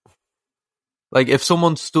 Like, if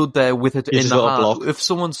someone stood there with it in the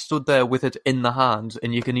hand,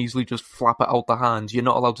 and you can easily just flap it out the hand, you're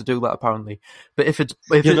not allowed to do that, apparently. But if it's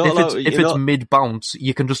mid-bounce,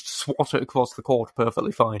 you can just swat it across the court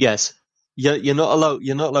perfectly fine. Yes. You're not allowed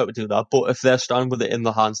to do that, but if they're standing with it in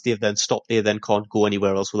the hands, they've then stopped. They then can't go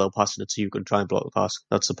anywhere else without passing it, so you can try and block the pass.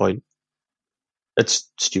 That's the point. It's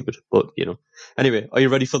stupid, but Anyway, are you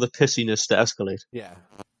ready for the pissiness to escalate? Yeah.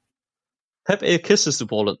 Pepe kisses the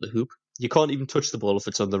ball at the hoop. You can't even touch the ball if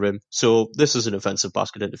it's on the rim, so this is an offensive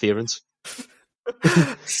basket interference.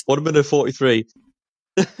 1 minute 43.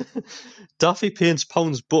 Daffy paints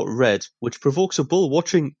Pound's butt red, which provokes a bull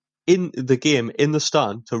watching in the game in the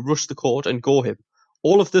stand to rush the court and gore him.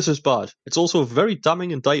 All of this is bad. It's also a very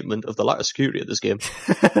damning indictment of the lack of security at this game.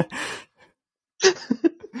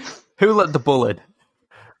 Who let the bull in?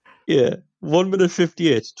 Yeah. 1 minute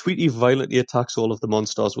 58. Tweety violently attacks all of the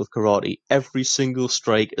Monstars with karate. Every single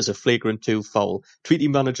strike is a flagrant 2 foul. Tweety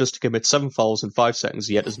manages to commit 7 fouls in 5 seconds,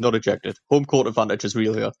 yet is not ejected. Home court advantage is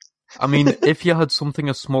real here. I mean, if you had something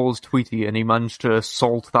as small as Tweety and he managed to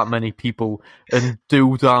assault that many people and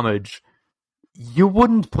do damage, you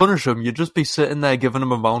wouldn't punish him. You'd just be sitting there giving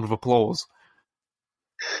him a round of applause.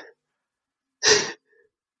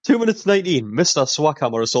 2 minutes 19, Mr.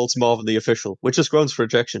 Swackhammer assaults Marvin the official, which is grounds for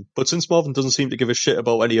ejection. But since Marvin doesn't seem to give a shit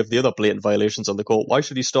about any of the other blatant violations on the court, why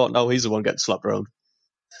should he start now? He's the one getting slapped around.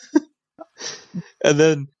 And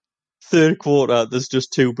then, third quarter, there's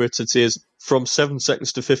just 2 bits. It says, from 7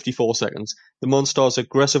 seconds to 54 seconds, the Monstars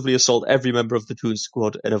aggressively assault every member of the Toon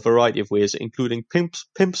Squad in a variety of ways, including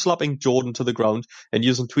pimp-slapping Jordan to the ground and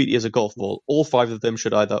using Tweety as a golf ball. All 5 of them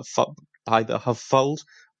should either have fouled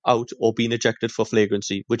out or been ejected for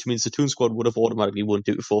flagrancy, which means the Toon Squad would have automatically won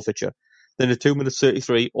due to forfeiture. Then at 2 minutes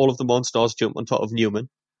 33, all of the Monstars jump on top of Newman,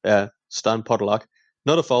 Stan Podolak.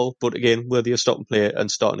 Not a foul, but again, worthy of stopping play and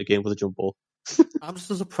starting again with a jump ball. I'm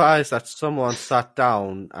so surprised that someone sat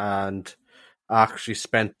down and actually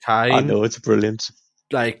spent time. I know, it's brilliant.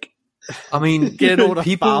 Like, I mean,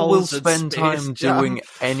 people will spend time doing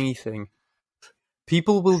anything.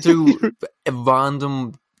 People will do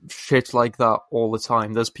random shit like that all the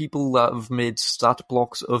time. There's people that have made stat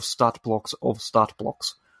blocks of stat blocks of stat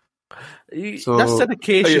blocks. So, that's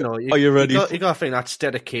dedication. Are you ready? You got to think that's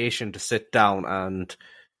dedication to sit down and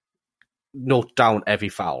note down every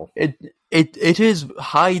foul. It is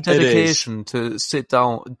high dedication to sit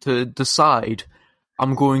down to decide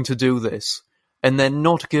I'm going to do this and then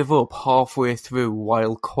not give up halfway through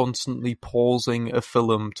while constantly pausing a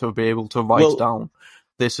film to be able to write down.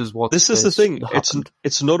 This is the thing.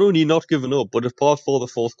 It's not only not giving up, but apart for the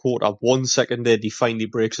fourth quarter, 1 second in, he finally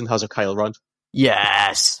breaks and has a Kyle rant.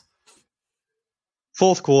 Yes.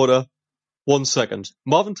 Fourth quarter, 1 second.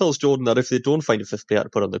 Marvin tells Jordan that if they don't find a fifth player to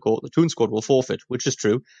put on the court, the Toon Squad will forfeit, which is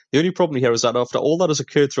true. The only problem here is that after all that has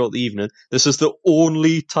occurred throughout the evening, this is the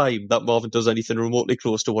only time that Marvin does anything remotely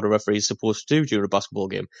close to what a referee is supposed to do during a basketball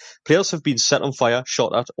game. Players have been set on fire,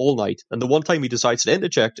 shot at all night, and the one time he decides to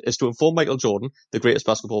interject is to inform Michael Jordan, the greatest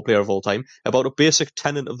basketball player of all time, about a basic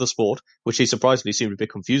tenet of the sport, which he surprisingly seemed a bit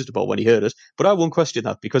confused about when he heard it, but I won't question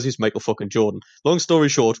that because he's Michael fucking Jordan. Long story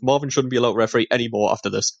short, Marvin shouldn't be allowed to referee anymore after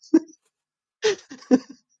this.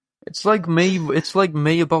 It's like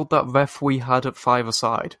me about that ref we had at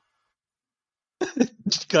 5-a-side.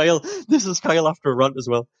 Kyle, this is Kyle after a rant as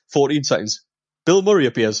well. 14 seconds. Bill Murray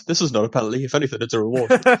appears. This is not a penalty. If anything, it's a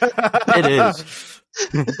reward. It is.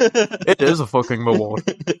 It is a fucking reward.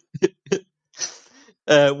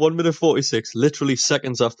 1 minute 46, literally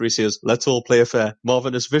seconds after he says, let's all play fair,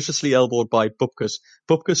 Marvin is viciously elbowed by Bupkus.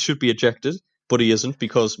 Bupkus should be ejected, but he isn't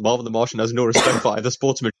because Marvin the Martian has no respect for either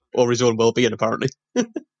sportsman or his own well-being, apparently.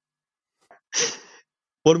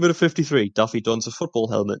 1 minute 53, Daffy dons a football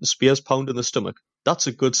helmet and spears Pound in the stomach. That's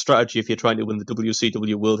a good strategy if you're trying to win the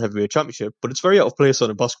WCW World Heavyweight Championship, but it's very out of place on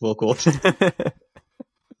a basketball court.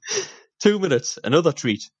 2 minutes, another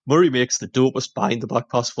treat. Murray makes the dopest behind-the-back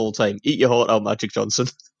pass of all time. Eat your heart out, Magic Johnson.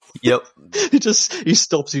 Yep. He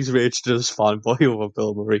stops his rage to his fanboy over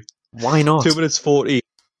Bill Murray. Why not? 2 minutes 40.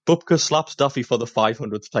 Bupka slaps Daffy for the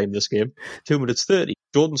 500th time this game. 2 minutes 30.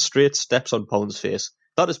 Jordan straight steps on Pound's face.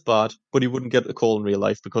 That is bad, but he wouldn't get the call in real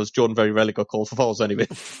life because Jordan very rarely got called for fouls anyway.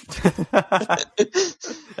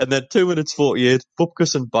 And then 2 minutes 48.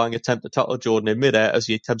 Bupkus and Bang attempt to tackle Jordan in midair as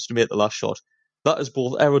he attempts to make the last shot. That is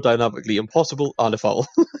both aerodynamically impossible and a foul.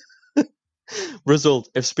 Result,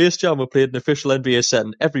 if Space Jam were played in an official NBA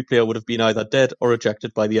setting, every player would have been either dead or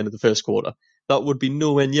ejected by the end of the first quarter. That would be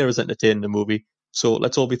nowhere near as entertaining a movie. So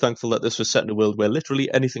let's all be thankful that this was set in a world where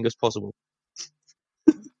literally anything is possible.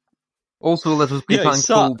 Also, let us be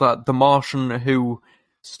thankful that the Martian, who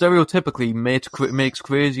stereotypically makes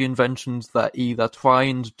crazy inventions that either try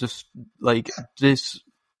and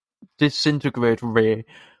disintegrate Ray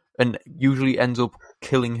and usually ends up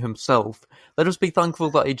killing himself, let us be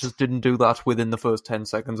thankful that he just didn't do that within the first 10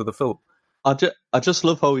 seconds of the film. I just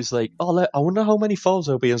love how he's like, I wonder how many fouls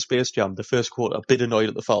there'll be in Space Jam. The first quarter, a bit annoyed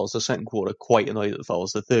at the fouls. The second quarter, quite annoyed at the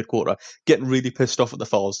fouls. The third quarter, getting really pissed off at the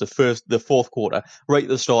fouls. The fourth quarter, right at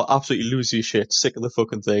the start, absolutely lose his shit, sick of the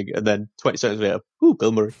fucking thing. And then 20 seconds later,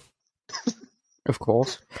 Bill Murray. Of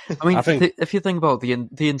course. I mean, if you think about the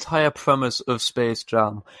entire premise of Space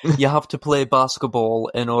Jam, you have to play basketball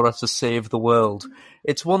in order to save the world.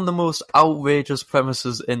 It's one of the most outrageous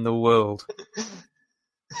premises in the world.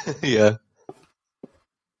 Yeah.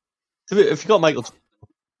 If you got Michael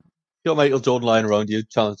Jordan lying around, you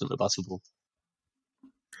challenge him to basketball.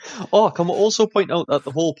 Oh, can we also point out that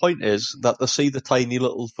the whole point is that they see the tiny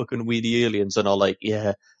little fucking weedy aliens and are like,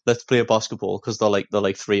 yeah, let's play basketball because they're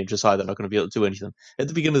like 3 inches high, they're not going to be able to do anything. At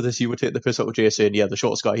the beginning of this, you would take the piss out of Jay saying, yeah, the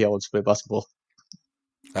shortest guy here wants to play basketball.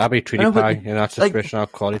 I'll be Tweety Pie in that situation. I'll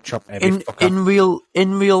call it chop every fucker.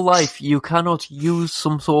 In real life, you cannot use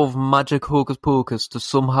some sort of magic hocus pocus to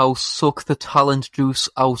somehow suck the talent juice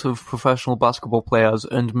out of professional basketball players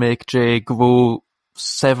and make Jay grow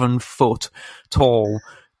 7 foot tall,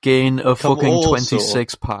 gain a fucking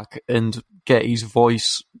 26 pack, and get his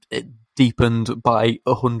voice deepened by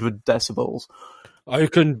 100 decibels. I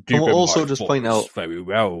can deepen my also just voice point out very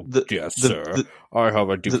well, dear sir. I have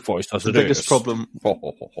a deep voice as it is. The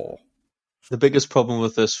biggest problem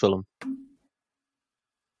with this film,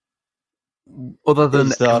 other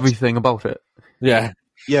than everything about it,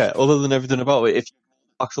 other than everything about it, if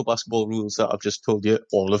actual basketball rules that I've just told you,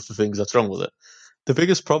 all of the things that's wrong with it, the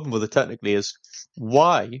biggest problem with it technically is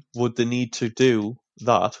why would they need to do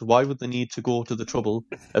that? Why would they need to go to the trouble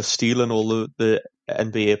of stealing all the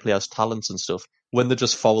NBA players' talents and stuff when they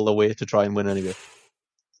just foul away to try and win anyway?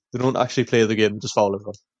 They don't actually play the game, just foul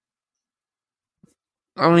everyone.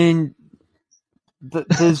 I mean,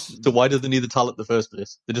 so why did they need the talent in the first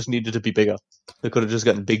place? They just needed to be bigger. They could have just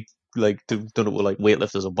gotten big, done it with like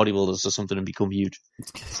weightlifters or bodybuilders or something and become huge.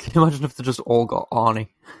 Can you imagine if they just all got Arnie?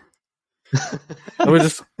 You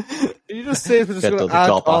just say we're just going to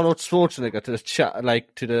add Arnold Schwarzenegger to this chat,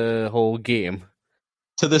 to the whole game.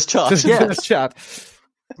 To this chat? To this chat.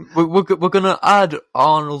 We're going to add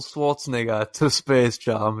Arnold Schwarzenegger to Space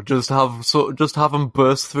Jam. Just have him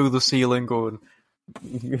burst through the ceiling, going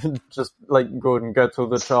and get to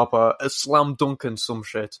the chopper, slam dunking some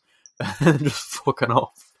shit, and just fucking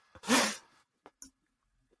off.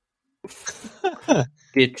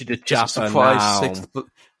 Get to the chopper now.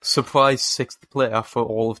 Surprise sixth player for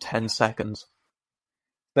all of 10 seconds.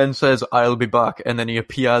 Then says, I'll be back, and then he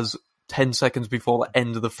appears 10 seconds before the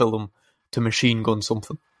end of the film to machine gun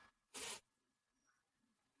something.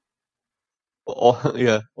 Or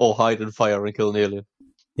hide and fire and kill an alien.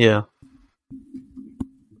 Yeah.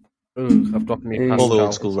 Ooh, I've dropped me. All the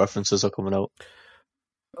old school references are coming out.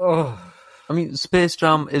 Oh. I mean, Space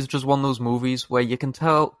Jam is just one of those movies where you can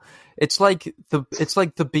tell it's like the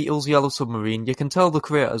Beatles' Yellow Submarine. You can tell the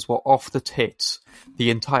creators were off the tits the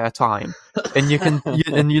entire time, and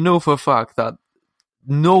you know for a fact that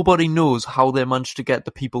nobody knows how they managed to get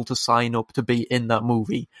the people to sign up to be in that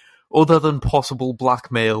movie, other than possible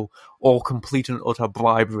blackmail or complete and utter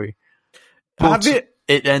bribery. But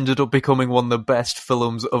it ended up becoming one of the best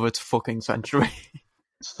films of its fucking century.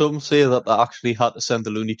 Some say that they actually had to send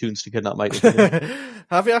the Looney Tunes to kidnap Michael.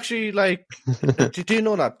 Have you actually, do you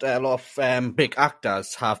know that a lot of big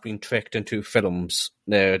actors have been tricked into films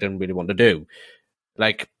they didn't really want to do?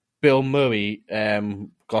 Like, Bill Murray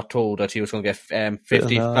got told that he was going to get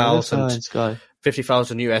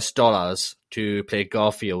 $50,000 US to play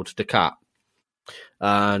Garfield the cat.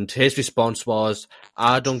 And his response was,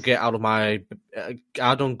 I don't go on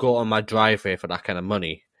my driveway for that kind of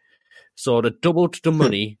money. So they doubled the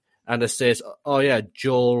money, and it says, oh yeah,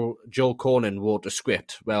 Joel Coen wrote the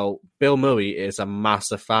script. Well, Bill Murray is a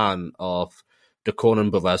massive fan of the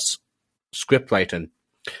Coen brothers' script writing.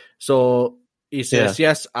 So he says,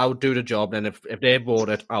 yes, I'll do the job, and if they wrote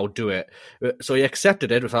it, I'll do it. So he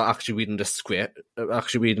accepted it without actually reading the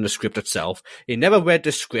script itself. He never read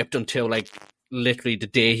the script until, literally the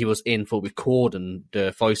day he was in for recording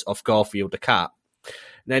the voice of Garfield the cat.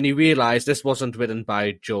 And then he realised this wasn't written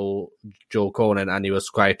by Joe Coen, and he was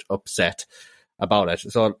quite upset about it.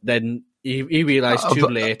 So then he realised too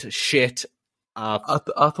late, shit. I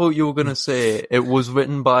thought you were going to say it was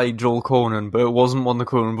written by Joel Coen, but it wasn't one of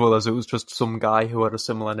the Coen brothers. It was just some guy who had a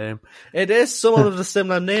similar name. It is someone with a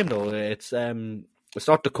similar name, though. It's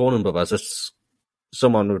not the Coen brothers. It's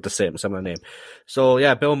someone with the similar name. So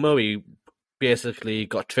yeah, Bill Murray basically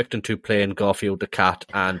got tricked into playing Garfield the cat,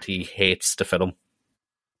 and he hates the film.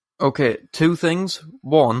 Okay, 2 things.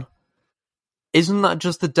 1, isn't that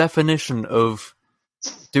just the definition of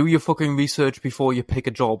do your fucking research before you pick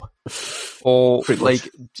a job? Or,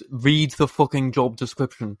 read the fucking job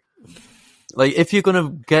description. If you're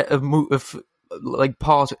gonna get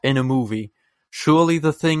part in a movie, surely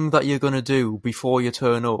the thing that you're gonna do before you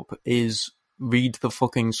turn up is read the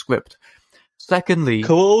fucking script. Secondly,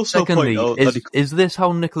 is this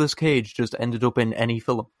how Nicolas Cage just ended up in any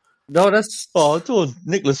film? No, that's... Oh, don't.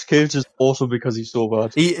 Nicolas Cage is awesome because he's so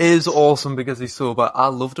bad. He is awesome because he's so bad. I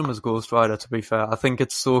loved him as Ghost Rider, to be fair. I think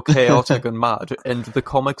it's so chaotic and mad, and the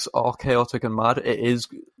comics are chaotic and mad. It is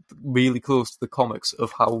really close to the comics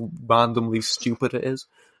of how randomly stupid it is.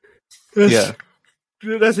 Yeah.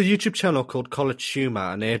 There's a YouTube channel called College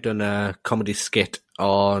Humor, and they've done a comedy skit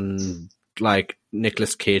on,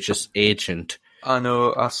 Nicolas Cage's agent. I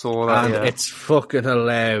know, I saw that, and it's fucking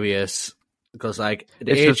hilarious. Because, it's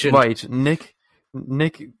agent... just right. Nick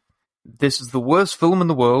this is the worst film in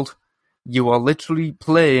the world. You are literally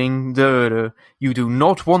playing you do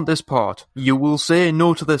not want this part. You will say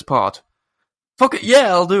no to this part. Fuck it,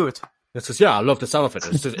 yeah, I'll do it. It says, yeah, I love the sound of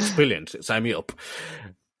it. It's brilliant. Sign me up.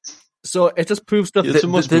 So it just proves that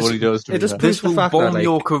this will bomb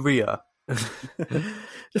your career.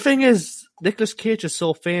 The thing is, Nicolas Cage is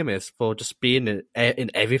so famous for just being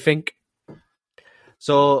in everything.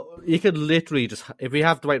 So you could literally just, if we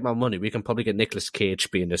have the right amount of money, we can probably get Nicolas Cage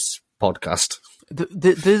being this podcast.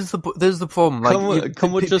 There's the problem. Like,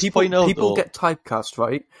 people get typecast,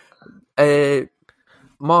 right?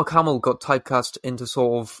 Mark Hamill got typecast into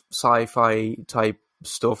sort of sci-fi type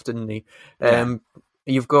stuff, didn't he? Yeah.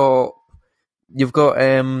 You've got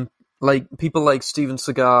like people like Steven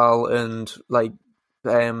Seagal and like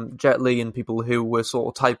Jet Li and people who were sort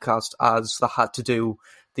of typecast as they had to do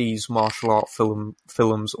these martial art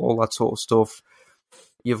films, all that sort of stuff.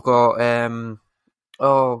 You've got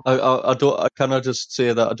I cannot just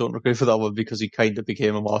say that I don't agree with that one because he kind of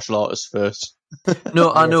became a martial artist first.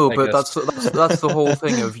 No, I know, but that's the whole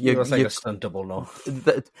thing of you. Like a stunt double, no.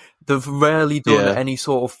 They've rarely done any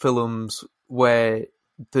sort of films where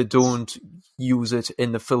they don't use it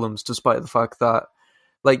in the films, despite the fact that,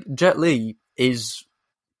 like, Jet Li is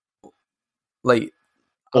like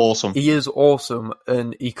awesome. He is awesome,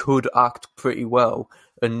 and he could act pretty well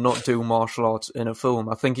and not do martial arts in a film.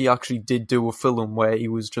 I think he actually did do a film where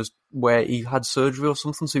he had surgery or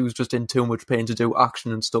something, so he was just in too much pain to do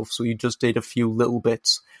action and stuff, so he just did a few little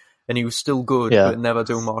bits, and he was still good, but never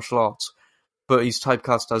do martial arts. But he's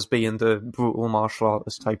typecast as being the brutal martial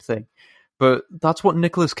artist type thing. But that's what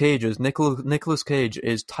Nicolas Cage is. Nicolas Cage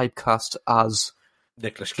is typecast as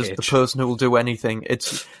Nicolas Cage, just the person who will do anything.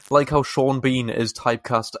 It's like how Sean Bean is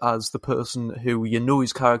typecast as the person who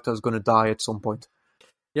his character is going to die at some point.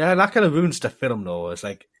 Yeah, and that kind of ruins the film, though. It's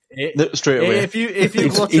like straight away. If you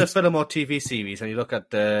watch a film or TV series and you look at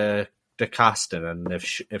the casting, and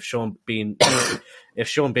if Sean Bean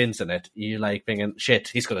Bean's in it, you're like thinking, shit,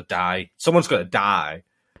 he's gonna die. Someone's gonna die.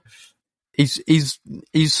 He's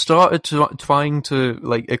started trying to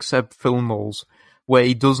like accept film roles where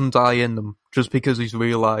he doesn't die in them just because he's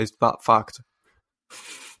realised that fact.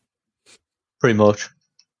 Pretty much.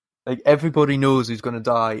 Like, everybody knows he's going to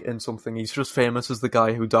die in something. He's just famous as the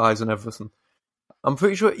guy who dies in everything. I'm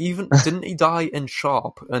pretty sure didn't he die in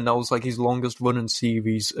Sharp? And that was like his longest running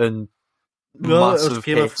series and massive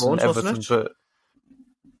hits and everything. But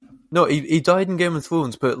no, he died in Game of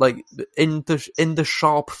Thrones, but like in the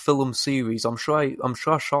Sharp film series, I'm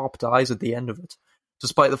sure Sharp dies at the end of it,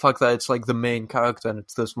 despite the fact that it's like the main character and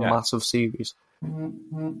it's this massive series.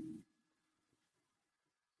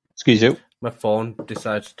 Excuse you. My phone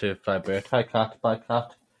decides to vibrate. Hi, cat. Bye,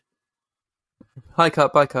 cat. Hi,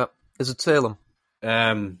 cat. Bye, cat. Is it Salem?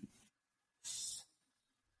 Yeah,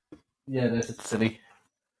 it is. It's silly.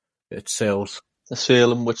 It's sales. The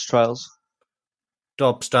Salem witch trials.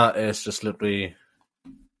 Dobster is just literally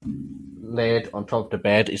laid on top of the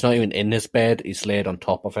bed. He's not even in his bed. He's laid on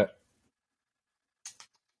top of it.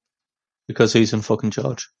 Because he's in fucking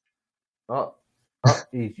charge.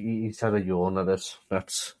 He's had a yawn at this.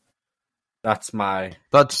 That's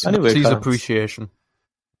his appreciation.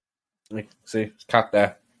 See, cat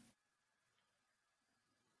there.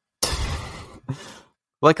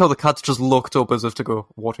 Like how the cat's just looked up as if to go,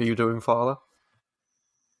 "What are you doing, father?"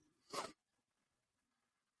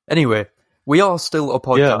 Anyway, we are still a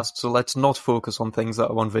podcast, so let's not focus on things that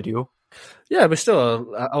are on video. Yeah, we're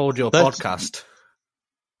still an audio podcast.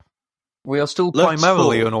 We are still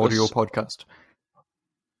primarily an audio podcast.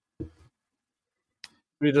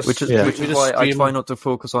 Which is why I try not to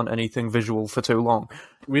focus on anything visual for too long.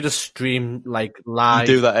 We just stream like live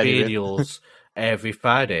videos every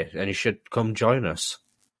Friday, and you should come join us.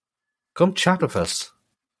 Come chat with us.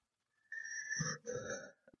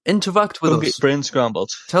 Interact with us. Get brain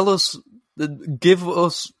scrambled. Tell us, give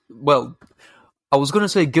us. Well, I was going to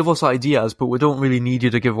say give us ideas, but we don't really need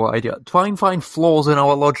you to give our idea. Try and find flaws in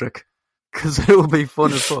our logic, because it will be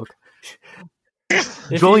fun as fuck.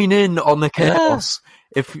 Join in on the chaos.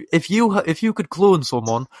 If you could clone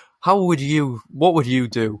someone, what would you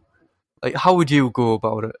do? Like, how would you go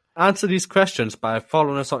about it? Answer these questions by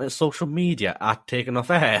following us on social media at Taken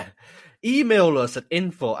Off Air. Email us at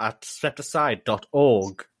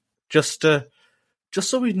info@stepaside.org. Just so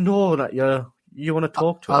we know that you want to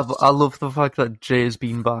talk to us. I love the fact that Jay's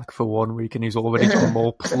been back for 1 week and he's already done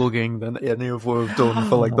more plugging than any of us have done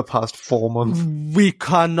for like the past 4 months. We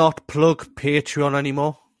cannot plug Patreon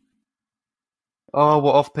anymore. Oh,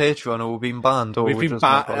 we're off Patreon, or we've been banned? Or we've been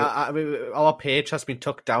banned. Our page has been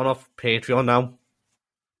took down off Patreon now.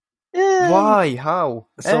 Yeah, Why? How?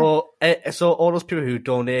 So all those people who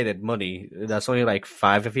donated money, there's only like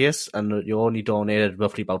 5 of you, and you only donated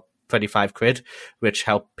roughly about 25 quid, which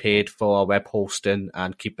helped paid for our web hosting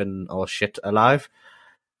and keeping our shit alive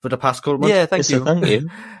for the past couple of months. Yeah, thank you. Thank you.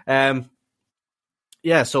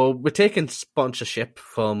 Yeah, so we're taking sponsorship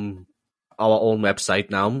from our own website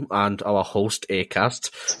now and our host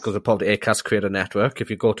Acast, because we're part of the Acast Creator Network. If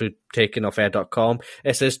you go to takingofair.com,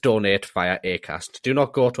 it says donate via Acast. Do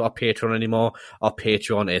not go to our Patreon anymore. Our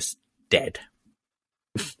Patreon is dead.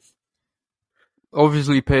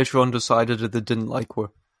 Obviously, Patreon decided that they didn't like us.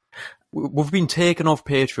 We've been taken off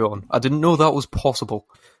Patreon. I didn't know that was possible.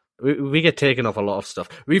 We get taken off a lot of stuff.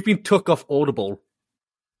 We've been took off Audible.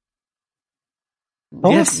 Oh,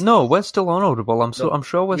 yes. No, we're still on Audible. I'm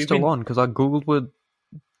sure we're still on, because I googled with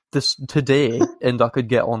this today and I could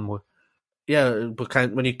get on with. Yeah, but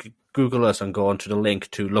when you Google us and go onto the link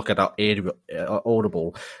to look at our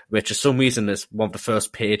Audible, which for some reason is one of the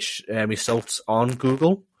first page results on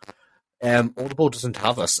Google, Audible doesn't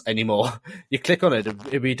have us anymore. You click on it,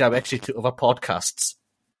 it redirects you to other podcasts.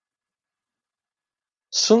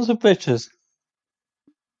 Sons of bitches.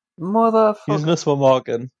 Motherfucker. Using us for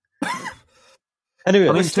Morgan. Anyway,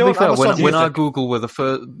 I mean, to be fair, when I Google with the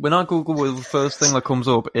first thing that comes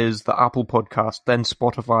up is the Apple Podcast, then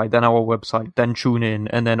Spotify, then our website, then TuneIn,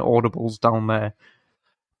 and then Audible's down there.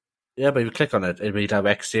 Yeah, but if you click on it, it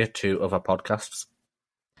redirects you to other podcasts.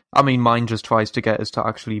 I mean, mine just tries to get us to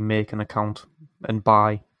actually make an account and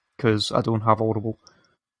buy, because I don't have Audible.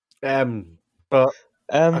 But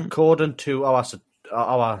according to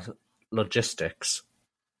our logistics,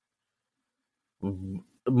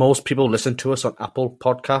 most people listen to us on Apple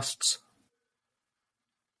Podcasts.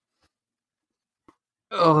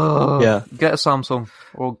 Yeah. Get a Samsung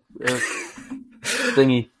or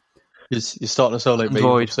thingy. You're starting to sound like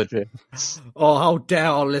me, said you. Oh, how dare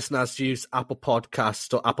our listeners use Apple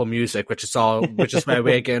Podcasts or Apple Music, which is where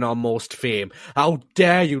we're getting our most fame. How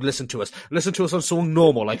dare you listen to us? Listen to us on something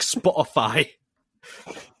normal like Spotify.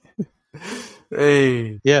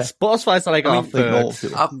 Hey, yeah, Spotify's like our third.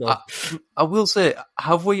 I will say,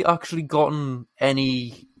 have we actually gotten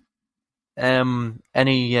any replies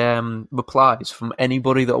from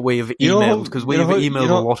anybody that we have emailed? Because we have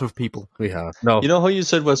emailed a lot of people. We have. No, you know how you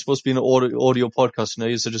said we're supposed to be an audio podcast? Now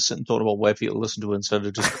you're just sitting talking about where people listen to it instead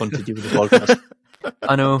of just continue with the podcast.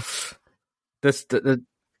 I know. That's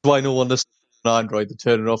why no one listens on Android. They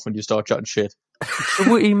turn it off when you start chatting shit. Should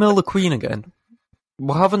we email the Queen again?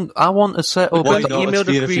 I want to set up an email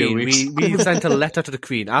to the Queen. We sent a letter to the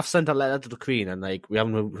Queen. I've sent a letter to the Queen, and we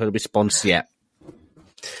haven't heard a response yet.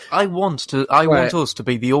 I want us to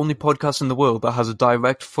be the only podcast in the world that has a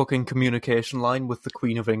direct fucking communication line with the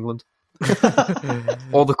Queen of England.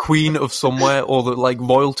 Or the Queen of somewhere, or the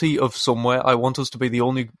royalty of somewhere. I want us to be the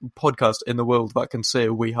only podcast in the world that can say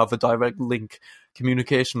we have a direct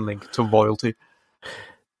communication link to royalty.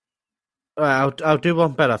 I'll do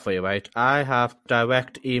one better for you, right? I have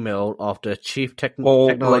direct email of the Chief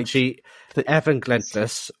Technology Evan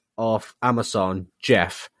Glentless of Amazon,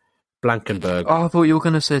 Jeff Blankenberg. Oh, I thought you were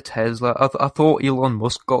going to say Tesla. I thought Elon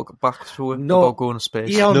Musk got back to it about going to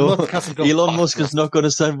space. Elon Musk is not going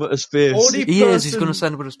to send us to space. He's going to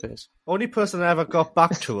send us to space. Only person that ever got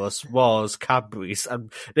back to us was Cadbury's,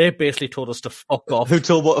 and they basically told us to fuck off. Who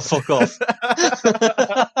told what to fuck off?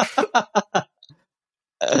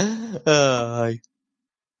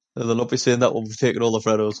 They'll not be saying that when we've taken all the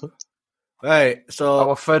Freddos. Right, so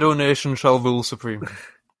our Freddo nation shall rule supreme.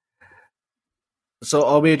 So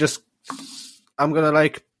are we just? I'm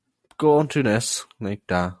gonna go on to this like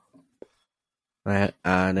that, right?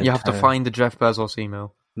 And you have to find the Jeff Bezos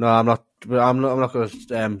email. No, I'm not going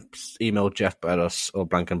to email Jeff Bezos or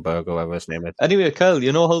Blankenberg or whatever his name is. Anyway, Kyle,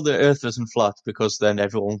 you know how the Earth isn't flat because then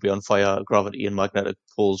everyone would be on fire, gravity and magnetic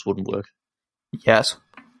poles wouldn't work. Yes.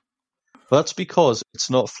 That's because it's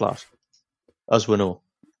not flat, as we know.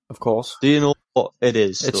 Of course. Do you know what it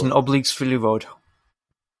is? It's an oblique spheroid.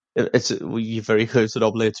 You're very close to an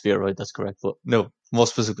oblate spheroid, that's correct. But no, more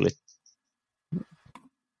specifically.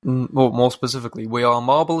 Well, more specifically, we are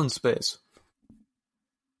marble in space.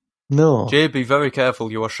 No. Jay, be very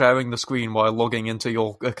careful. You are sharing the screen while logging into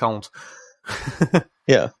your account.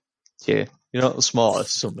 Yeah. You're not the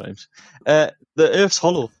smartest sometimes. The Earth's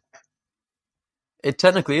hollow. It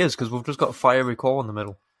technically is, because we've just got a fiery core in the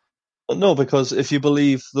middle. No, because if you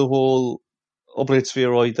believe the whole oblate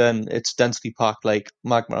spheroid, then it's densely packed like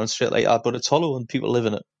magma and shit like that, but it's hollow and people live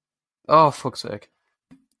in it. Oh, fuck's sake.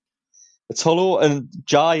 It's hollow and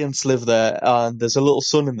giants live there, and there's a little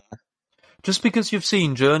sun in there. Just because you've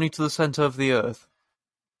seen Journey to the Centre of the Earth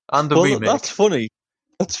and the remake. That's funny.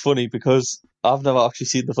 That's funny because I've never actually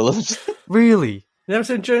seen the films. Really? You never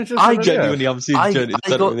seen Journey to the I Centre genuinely haven't seen Journey to the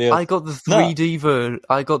Centre of the Earth. I got the 3D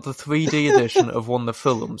I got the 3D edition of one of the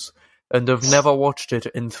films, and I've never watched it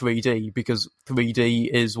in 3D because 3D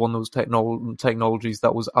is one of those technologies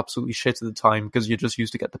that was absolutely shit at the time because you just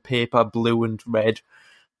used to get the paper, blue and red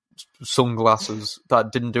sunglasses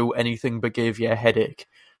that didn't do anything but gave you a headache.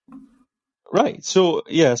 Right. So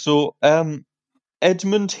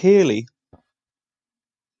Edmund Halley.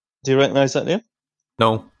 Do you recognise that name?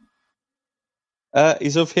 No.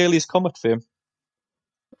 He's of Halley's Comet fame.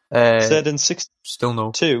 Said in 62. Still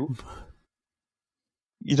no.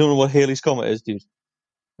 You don't know what Halley's Comet is, dude?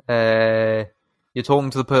 You're talking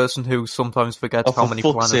to the person who sometimes forgets how many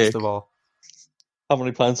planets there are. How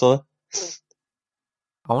many planets are there?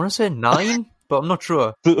 I want to say 9, but I'm not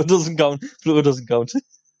sure. Pluto doesn't count.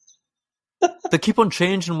 They keep on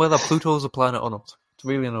changing whether Pluto's a planet or not. It's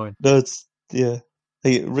really annoying.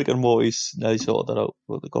 Hey, Rick and Morty's now sorted that out,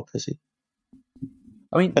 but they got pissy.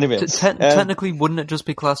 I mean, anyway, technically, wouldn't it just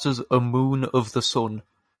be classed as a moon of the sun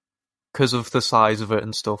because of the size of it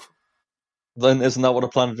and stuff? Then isn't that what a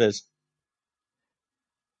planet is?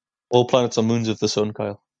 All planets are moons of the sun,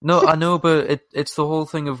 Kyle. No, I know, but it's the whole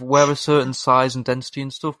thing of where a certain size and density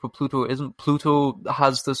and stuff, but Pluto isn't. Pluto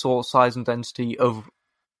has the sort of size and density of...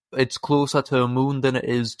 It's closer to a moon than it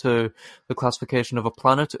is to the classification of a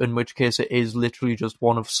planet, in which case it is literally just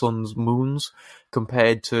one of Sun's moons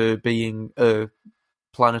compared to being a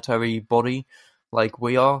planetary body like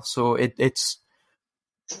we are. So it's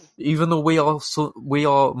even though we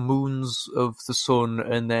are moons of the sun,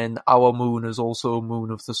 and then our moon is also a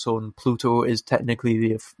moon of the sun, Pluto is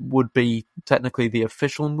would be technically the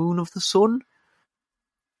official moon of the sun.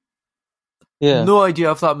 Yeah. No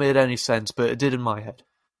idea if that made any sense, but it did in my head.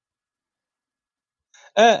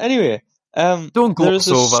 Anyway, don't gloss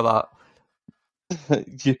over that.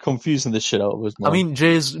 You're confusing the shit out of us, man. I mean,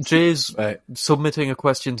 Jay's submitting a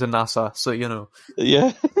question to NASA, so you know.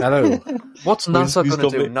 Yeah. Hello. What's NASA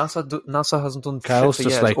going to do? NASA hasn't done Kyle's shit for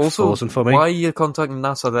just years. Also, for me. Why are you contacting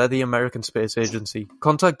NASA? They're the American Space Agency.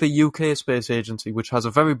 Contact the UK Space Agency, which has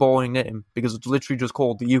a very boring name because it's literally just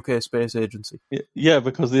called the UK Space Agency. Yeah,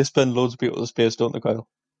 because they spend loads of people in space, don't they, Kyle?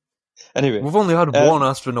 Anyway, we've only had one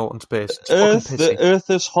astronaut in space. The Earth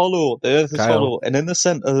is hollow. The Earth is hollow, and in the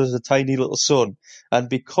center there's a tiny little sun. And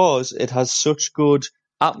because it has such good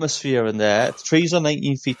atmosphere in there, trees are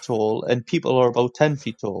 19 feet tall, and people are about 10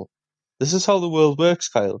 feet tall. This is how the world works,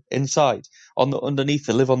 Kyle. Inside, on the underneath,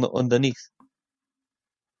 they live on the underneath.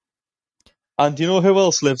 And do you know who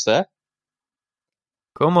else lives there?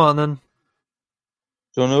 Come on, then.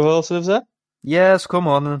 Do you know who else lives there? Yes, come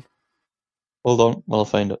on, then. Hold on, I'll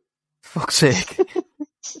find it. Fuck's sake.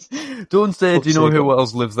 Don't say, do you know who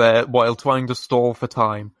else lives there, while trying to stall for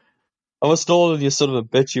time. I'm a stalling, you son of a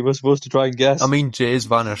bitch. You were supposed to try and guess. I mean, Jay's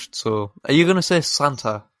vanished, so... Are you going to say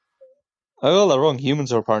Santa? Oh, well, they're wrong.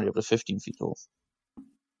 Humans are apparently up to 15 feet tall.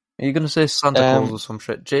 Are you going to say Santa Claus or some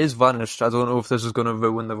shit? Jay's vanished. I don't know if this is going to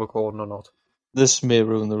ruin the recording or not. This may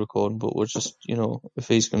ruin the recording, but we'll just, if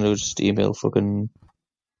he's going to just email fucking...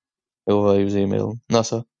 whoever he was emailing.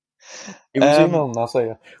 NASA. He was emailing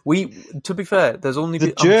NASA, yeah. To be fair, there's only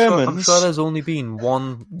been... I'm sure there's only been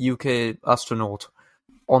one UK astronaut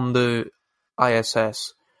on the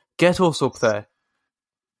ISS. Get us up there.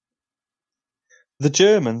 The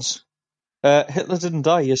Germans... Hitler didn't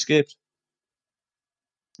die, he escaped.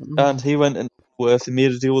 And he went into Earth and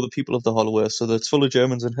made a deal with the people of the Hollow Earth, so it's full of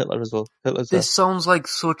Germans and Hitler as well. This sounds like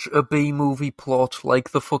such a B-movie plot, like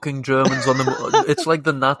the fucking Germans on the moon. It's like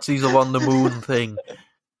the Nazis are on the moon thing.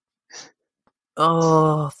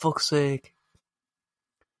 Oh, fuck's sake.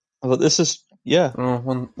 But this is, yeah. Oh,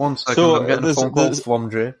 one second, so, I'm getting a phone call from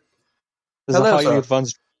Jay. There's a highly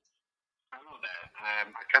advanced... Hello there,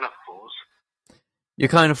 I kind of froze. You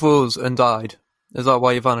kind of froze and died. Is that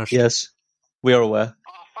why you vanished? Yes, we are aware.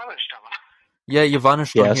 Oh, I vanished, am I? Yeah, you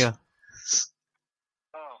vanished on here.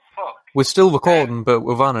 Oh, fuck. We're still recording, but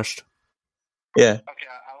we're vanished. Yeah. Okay,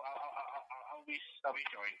 I'll be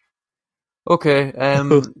joining. Okay,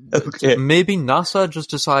 okay. Maybe NASA just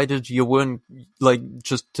decided you weren't,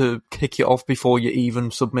 just to kick you off before you even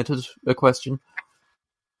submitted a question.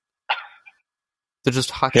 They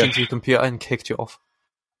just hacked into your computer and kicked you off.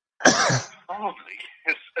 Probably.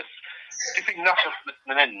 Do you think NASA's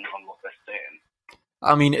listening in on what they're saying?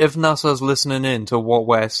 I mean, if NASA's listening in to what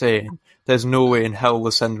we're saying, there's no way in hell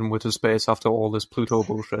they're sending us to space after all this Pluto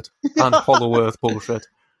bullshit and Hollow Earth bullshit.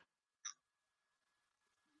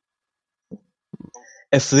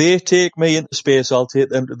 If they take me into space, I'll take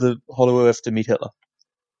them to the Hollow Earth to meet Hitler.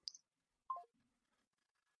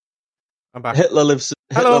 I'm back. Hitler lives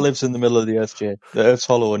in the middle of the Earth, Jay. The Earth's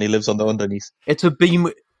hollow and he lives on the underneath. It's a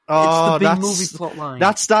beam... Oh, it's the big movie plot line.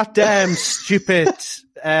 That's that damn stupid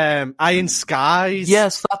Iron Skies.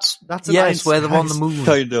 Yes, that's yes, where they're on the moon.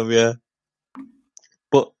 Kind of, yeah.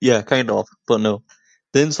 But yeah, kind of, but no.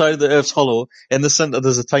 The inside of the Earth's hollow. In the center,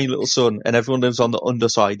 there's a tiny little sun, and everyone lives on the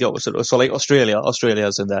underside, the opposite. So, like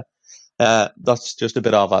Australia's in there. That's just a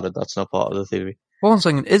bit I've added. That's not part of the theory. One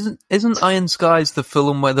second, isn't Iron Skies the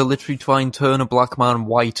film where they literally try and turn a black man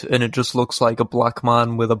white, and it just looks like a black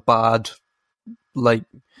man with a bad, like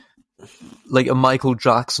a Michael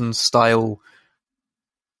Jackson style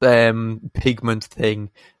pigment thing,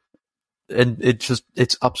 and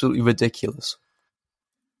it's absolutely ridiculous?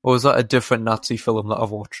 Or is that a different Nazi film that I've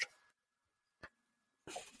watched?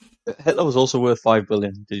 Hitler was also worth $5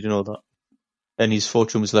 billion. Did you know that? And his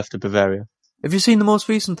fortune was left to Bavaria. Have you seen the most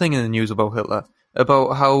recent thing in the news about Hitler?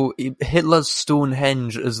 About how Hitler's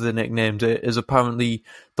Stonehenge, as they nicknamed it, is apparently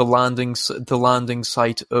the landing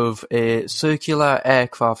site of a circular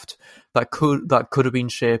aircraft that could have been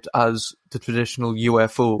shaped as the traditional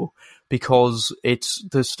UFO, because it's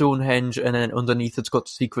the Stonehenge, and then underneath it's got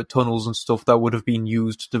secret tunnels and stuff that would have been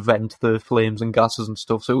used to vent the flames and gases and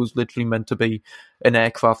stuff. So it was literally meant to be an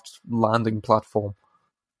aircraft landing platform.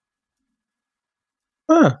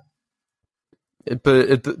 Huh.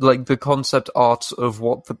 But like the concept art of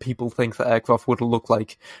what the people think the aircraft would look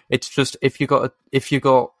like, it's just if you got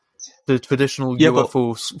the traditional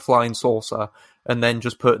UFO flying saucer, and then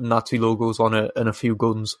just put Nazi logos on it and a few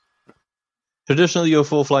guns. Traditional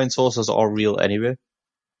UFO flying saucers are real anyway.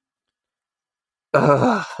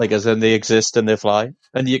 Like, as in they exist and they fly,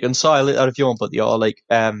 and you can style it out if you want, but they are like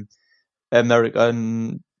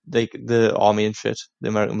American, like the army and shit, the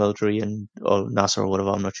American military and or NASA or whatever,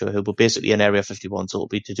 I'm not sure who, but basically in Area 51, so it'll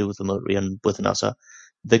be to do with the military and with NASA.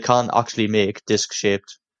 They can't actually make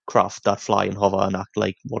disc-shaped craft that fly and hover and act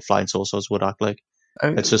like what flying saucers would act like.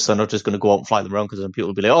 It's just they're not just going to go out and fly them around, because then people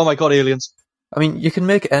will be like, "Oh my god, aliens!" I mean, you can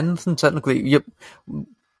make anything technically.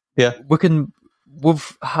 Yeah,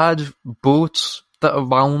 we've had boats that are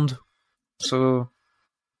round, so.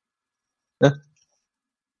 Yeah.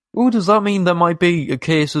 Oh, does that mean there might be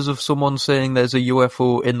cases of someone saying there's a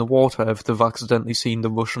UFO in the water if they've accidentally seen the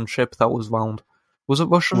Russian ship that was round? Was it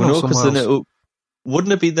Russian or somewhere else?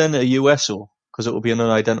 Wouldn't it be then a USO? Because it would be an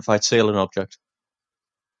unidentified sailing object.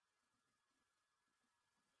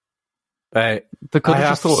 They could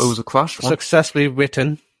have just thought it was a crash one. Successfully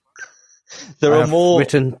written. There are more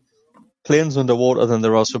planes underwater than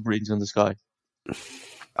there are submarines in the sky.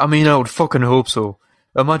 I mean, I would fucking hope so.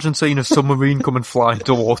 Imagine seeing a submarine coming flying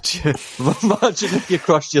towards you. Imagine if you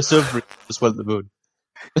crashed your submarine and just went to the moon.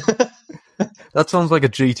 That sounds like a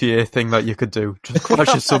GTA thing that you could do. Just crash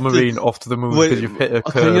your submarine off to the moon because you've hit a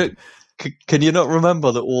curve. Can you not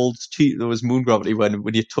remember the old cheat there was moon gravity when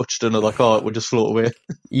you touched another car it would just float away?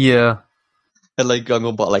 Yeah. And like going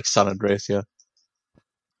on about like San Andreas, yeah.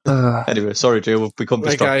 Anyway, sorry Jay, we've become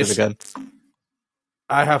distracted again.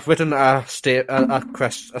 I have written a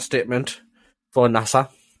statement for NASA.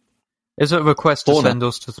 Is it a request to send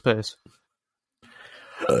us to space?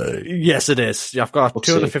 Yes, it is. I've got a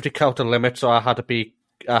 250 character limit, so I had to be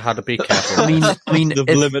careful. I mean,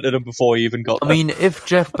 they've limited them before you even got there. I mean, if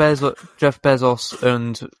Jeff Bezos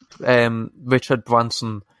and Richard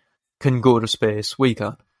Branson can go to space, we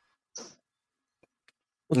can.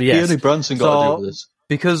 Yes. Only Branson got to do with this.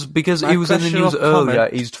 Because he was in the news earlier,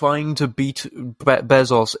 he's trying to beat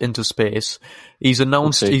Bezos into space. He's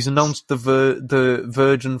announced the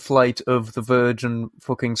Virgin flight of the Virgin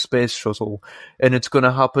fucking space shuttle, and it's going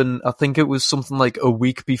to happen. I think it was something like a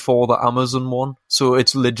week before the Amazon one. So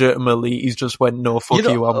it's legitimately he's just went, no, fuck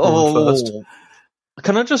you, I'm going first.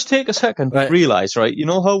 Can I just take a second to realise, right? You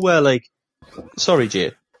know how we're like, sorry,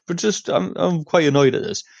 Jay, but just I'm quite annoyed at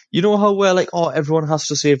this. You know how we're like, oh, everyone has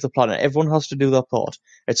to save the planet, everyone has to do their part.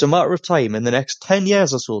 It's a matter of time in the next 10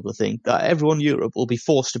 years or so, they think, that everyone in Europe will be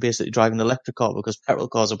forced to basically drive an electric car because petrol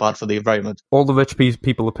cars are bad for the environment. All the rich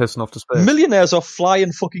people are pissing off to space. Millionaires are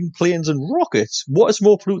flying fucking planes and rockets. What is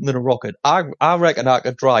more polluting than a rocket? I reckon I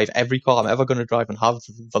could drive every car I'm ever going to drive and have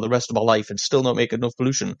for the rest of my life and still not make enough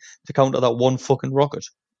pollution to counter that one fucking rocket.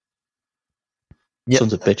 Yep.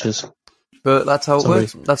 Sons of bitches. But that's how it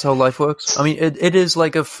works. That's how life works. I mean, it is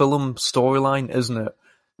like a film storyline, isn't it?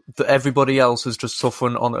 That everybody else is just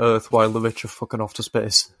suffering on Earth while the rich are fucking off to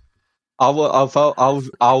space. I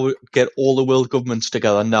would get all the world governments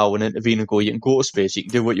together now and intervene and go, you can go to space, you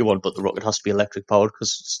can do what you want, but the rocket has to be electric powered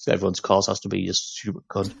because everyone's cars has to be just stupid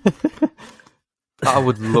cunt. I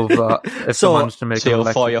would love that if they managed to make an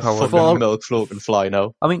electric power. Fucking milk float and fly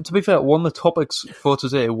now. I mean, to be fair, one of the topics for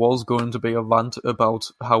today was going to be a rant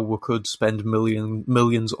about how we could spend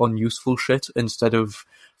millions on useful shit instead of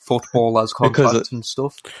football as contracts and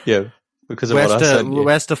stuff. Yeah, because of what I said.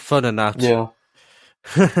 Where's the fun in that? Yeah.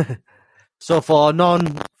 So for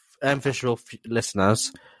non-visual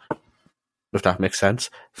listeners, if that makes sense,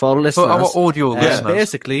 for our audio listeners,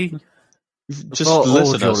 basically, just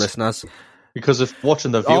audio listeners. Because of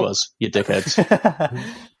watching the viewers, you dickheads.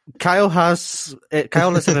 Kyle is an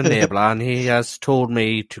enabler, and he has told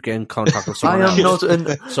me to get in contact with someone else. I am not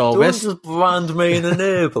don't just brand me an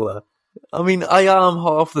enabler. I mean, I am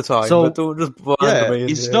half the time, but don't just brand me an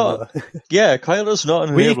enabler. Yeah, Kyle is not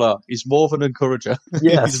an enabler. He's more of an encourager.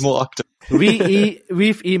 Yes. He's more active.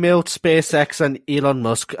 We've emailed SpaceX and Elon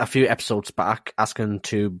Musk a few episodes back asking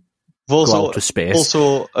to go out to space.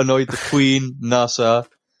 Also annoyed the Queen, NASA.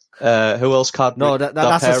 Who else can't? No,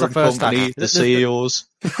 that's the first company, time. The CEOs.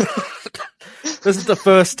 This is the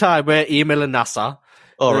first time we're emailing NASA.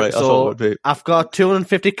 All right, I thought it would be. I've got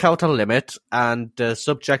 250 character limit, and the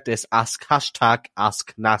subject is ask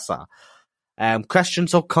NASA.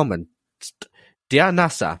 Questions or comments? Dear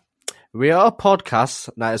NASA, we are a podcast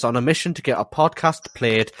that is on a mission to get a podcast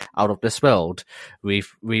played out of this world. We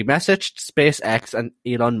messaged SpaceX and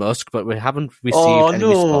Elon Musk, but we haven't received any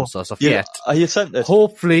response as of yet. You sent it.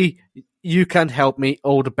 Hopefully, you can help me.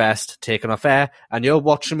 All the best. Taking off air, and you're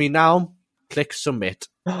watching me now. Click submit.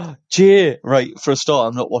 Jay, right, for a start,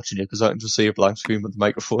 I'm not watching you because I can just see a blank screen with the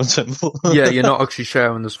microphone symbol. Yeah, you're not actually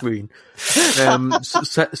sharing the screen.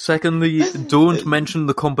 Secondly, don't mention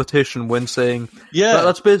the competition when saying... Yeah.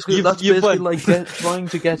 That's basically like trying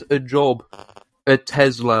to get a job at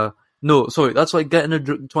Tesla. No, sorry, that's like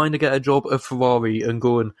trying to get a job at Ferrari and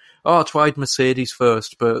going, I tried Mercedes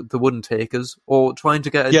first, but they wouldn't take us. Or trying to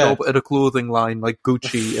get a job at a clothing line like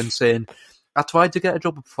Gucci and saying... I tried to get a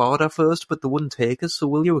job at Prada first, but they wouldn't take us, so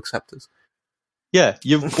will you accept us? Yeah,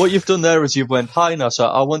 what you've done there is you've went, hi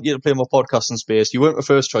NASA, I want you to play my podcast in space. You weren't my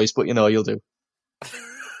first choice, but you'll do.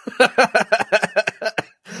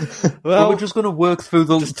 Well, we're just going to work through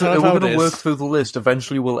the list.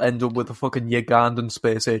 Eventually we'll end up with a fucking Ugandan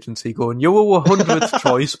space agency going, you were 100th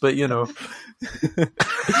choice, but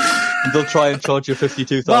They'll try and charge you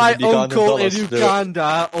 $52,000 My Ugandan uncle in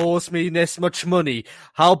Uganda owes me this much money.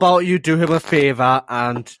 How about you do him a favour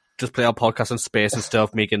and just play our podcast in space instead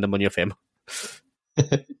of making the money of him?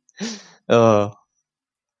 Right,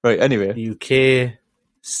 anyway. UK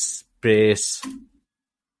Space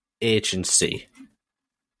Agency.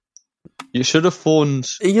 You should have phoned...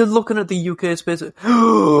 You're looking at the UK Space...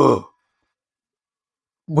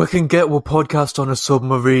 We can get our podcast on a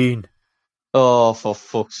submarine. Oh, for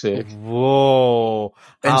fuck's sake. Whoa.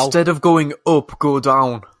 Instead of going up, go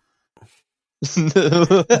down.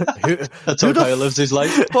 That's how Kyle lives his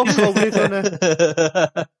life.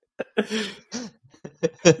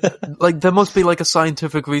 Like, there must be like a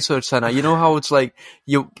scientific research centre. You know how it's like,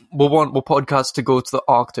 we want our podcast to go to the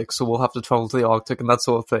Arctic, so we'll have to travel to the Arctic and that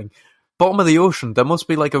sort of thing. Bottom of the ocean, there must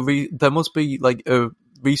be like a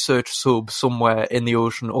research sub somewhere in the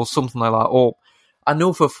ocean or something like that. Or I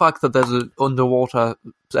know for a fact that there's an underwater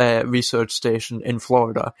research station in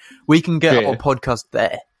Florida. We can get our podcast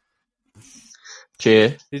there.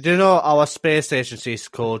 Jay, did you know our space agency is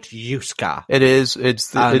called USCA? It is.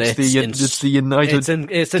 It's the United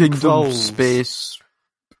Kingdom Space.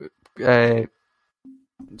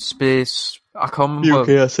 Space. I can't remember.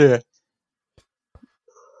 UKSA.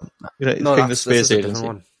 United Kingdom Space Agency.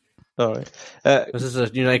 All right. This is a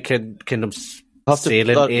United Kingdom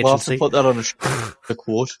sailing agency. We'll have to put that on a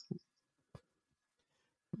quote.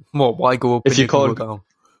 What? Why go up if you can't go down?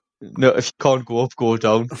 No, if you can't go up, go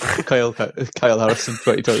down. Kyle Harrison,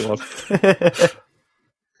 2021.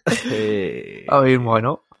 Hey. I mean, why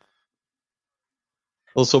not?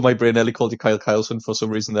 Also, my brain nearly called you Kyle Kyleson for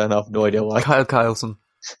some reason then. I have no idea why. Kyle Kyleson.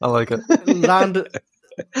 I like it.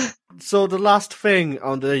 So the last thing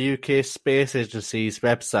on the UK Space Agency's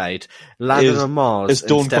website, landed on Mars is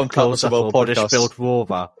don't tell us about podcasts. British-built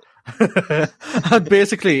rover. And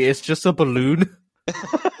basically, it's just a balloon.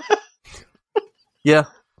 Yeah.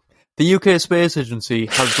 The UK Space Agency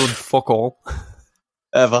has done fuck all.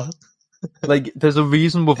 Ever. Like, there's a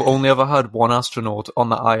reason we've only ever had one astronaut on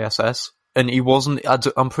the ISS, and he wasn't,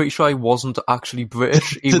 I'm pretty sure he wasn't actually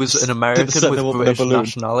British. He was an American with British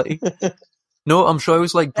nationality. No, I'm sure he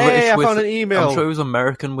was like British I found an email. I'm sure he was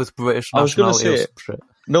American with British nationality or some shit.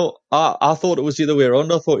 No, I thought it was the other way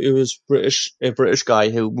around. I thought it was a British guy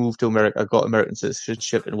who moved to America, got American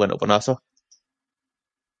citizenship, and went up on NASA.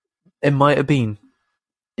 It might have been.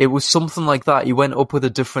 It was something like that. He went up with a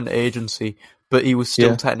different agency, but he was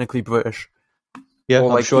still technically British. Yeah,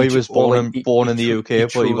 I'm sure he was born in the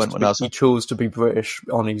UK, but he went to NASA. He chose to be British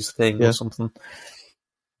on his thing or something.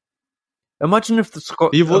 Imagine if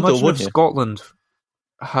Scotland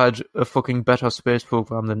had a fucking better space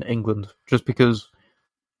program than England, just because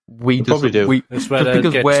we're in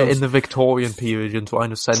the Victorian period and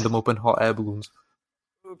trying to send them up in hot air balloons.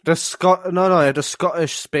 The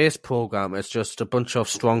Scottish space program is just a bunch of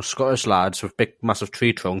strong Scottish lads with big, massive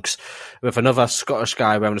tree trunks, with another Scottish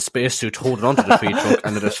guy wearing a spacesuit holding onto the tree trunk,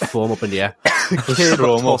 and they just throw them up in the air.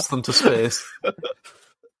 Toss them to space.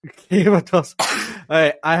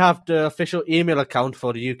 I have the official email account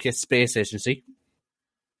for the UK Space Agency.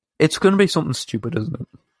 It's going to be something stupid, isn't it?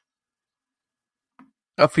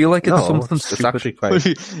 I feel like it's something stupid. It's actually quite...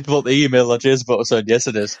 What, the email that Jay's about to say? Yes,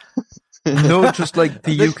 it is. No, just like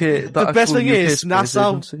the UK... The best thing UK is,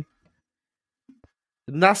 NASA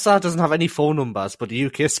doesn't have any phone numbers, but the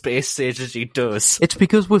UK Space Agency does. It's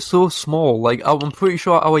because we're so small. Like, I'm pretty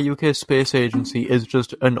sure our UK Space Agency is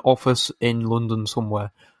just an office in London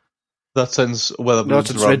somewhere. That sounds well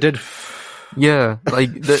did. Yeah, like,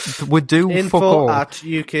 we do info fuck all. at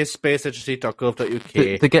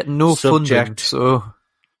ukspaceagency.gov.uk. They get no funding, so...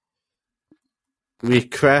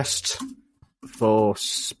 Request for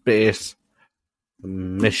space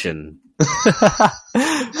mission. I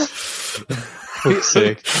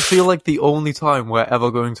feel like the only time we're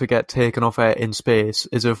ever going to get taken off air in space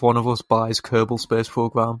is if one of us buys Kerbal Space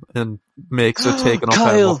Program and makes a taken off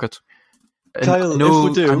air rocket. And Kyle, I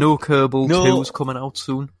know Kerbal 2 is coming out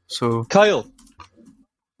soon, so... Kyle,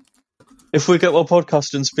 if we get our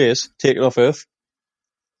podcast in space, take it off Earth.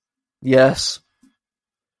 Yes.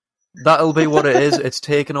 That'll be what it is. It's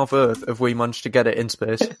taken off Earth if we manage to get it in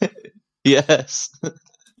space. Yes.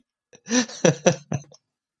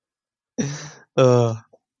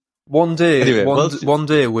 One day, anyway, one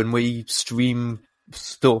day when we stream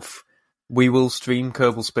stuff, we will stream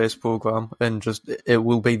Kerbal Space Program, and it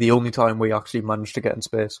will be the only time we actually manage to get in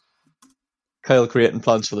space. Kyle creating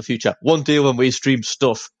plans for the future. One day when we stream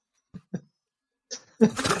stuff.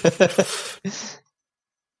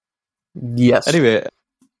 Yes. Anyway,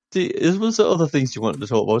 was there other things you wanted to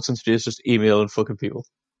talk about since Jay's just emailing fucking people?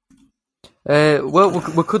 Well,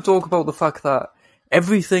 we could talk about the fact that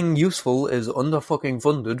everything useful is under fucking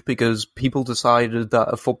funded because people decided that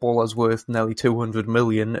a footballer's worth nearly 200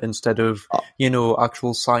 million instead of,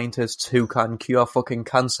 actual scientists who can cure fucking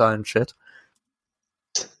cancer and shit.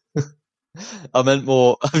 I meant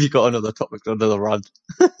more, have you got another topic, another rant?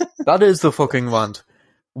 That is the fucking rant.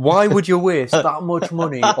 Why would you waste that much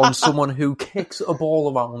money on someone who kicks a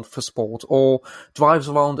ball around for sport or drives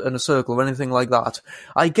around in a circle or anything like that?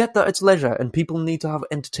 I get that it's leisure and people need to have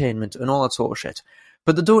entertainment and all that sort of shit,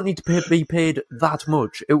 but they don't need to be paid that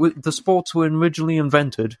much. The sports were originally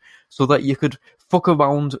invented so that you could fuck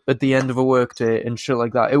around at the end of a workday and shit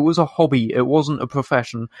like that. It was a hobby. It wasn't a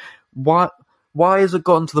profession. Why has it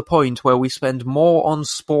gotten to the point where we spend more on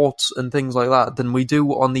sports and things like that than we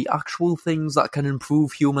do on the actual things that can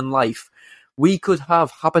improve human life? We could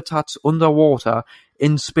have habitats underwater,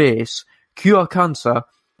 in space, cure cancer,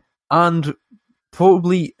 and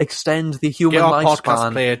probably extend the human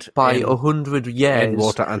lifespan by 100 years. In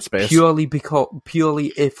water and space.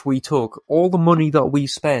 Purely if we took all the money that we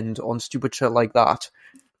spend on stupid shit like that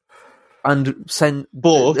and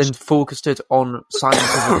focused it on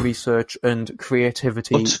scientific research and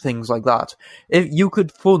creativity, things like that. If you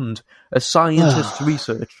could fund a scientist's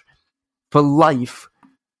research for life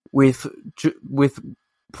with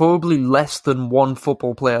probably less than one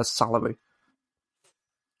football player's salary.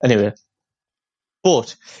 Anyway,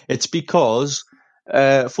 but it's because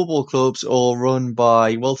football clubs are run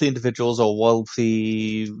by wealthy individuals or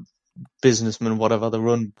wealthy businessmen, whatever. They're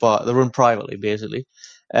run privately, basically.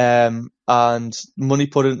 And money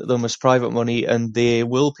put into them is private money, and they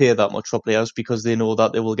will pay that much for players because they know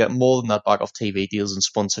that they will get more than that back off TV deals and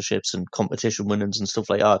sponsorships and competition winnings and stuff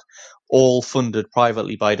like that, all funded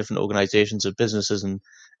privately by different organisations and businesses and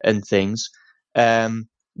things.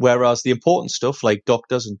 Whereas the important stuff like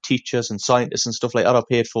doctors and teachers and scientists and stuff like that are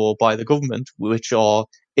paid for by the government, which are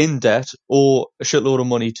in debt or a shitload of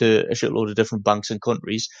money to a shitload of different banks and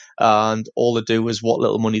countries, and all they do is what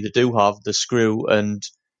little money they do have, they screw and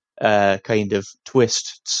kind of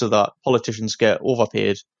twist so that politicians get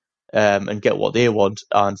overpaid and get what they want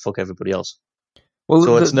and fuck everybody else. Well,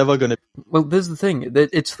 so it's never going to... Well, there's the thing.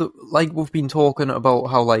 It's like we've been talking about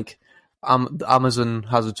how like Amazon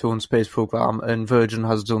has its own space program and Virgin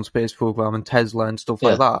has its own space program and Tesla and stuff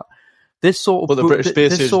like that. But the British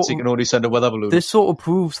Space Agency can only send a weather balloon. This sort of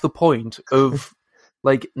proves the point of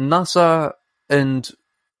like NASA and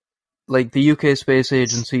like the UK Space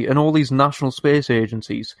Agency and all these national space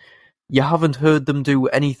agencies, you haven't heard them do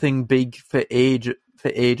anything big for ages.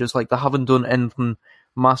 Like, they haven't done anything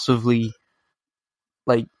massively,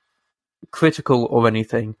 like, critical or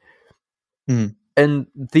anything. And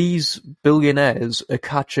these billionaires are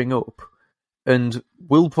catching up and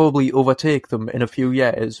will probably overtake them in a few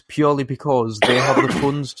years purely because they have the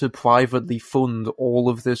funds to privately fund all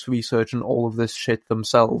of this research and all of this shit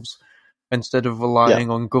themselves instead of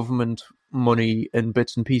relying on government money and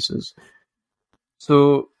bits and pieces.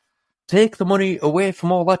 So take the money away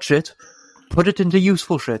from all that shit, put it into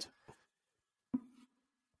useful shit.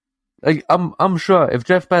 Like, I'm sure if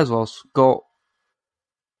Jeff Bezos got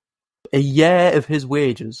a year of his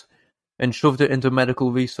wages and shoved it into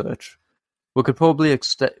medical research, we could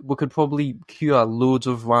probably cure loads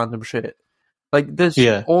of random shit. Like this,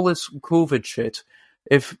 all this COVID shit.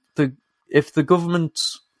 If the government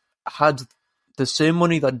had the same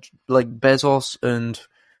money that like Bezos and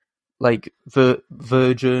like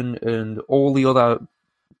Virgin and all the other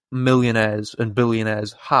millionaires and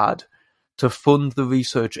billionaires had to fund the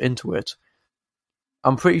research into it,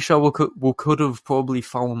 I'm pretty sure we could have probably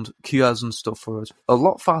found cures and stuff for it a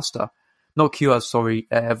lot faster. Not cures, sorry,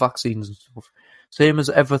 vaccines and stuff. Same as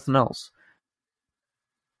everything else.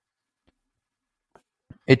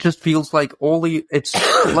 It just feels like it's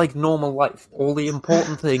like normal life. All the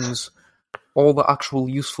important things, all the actual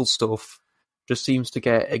useful stuff just seems to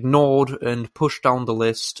get ignored and pushed down the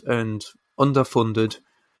list and underfunded,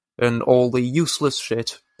 and all the useless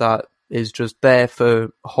shit that is just there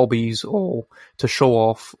for hobbies or to show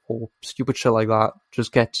off or stupid shit like that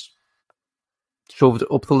just gets shoved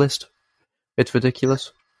up the list. It's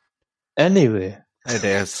ridiculous. Anyway. It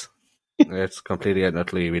is. It's completely and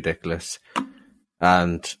utterly ridiculous.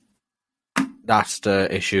 And that's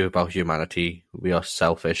the issue about humanity. We are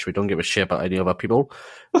selfish. We don't give a shit about any other people.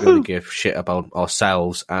 We only give shit about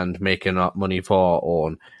ourselves and making our money for our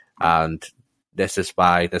own. And this is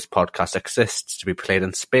why this podcast exists, to be played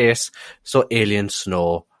in space, so aliens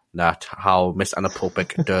know that how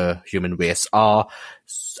misanthropic the human race are,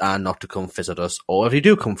 and not to come visit us, or if they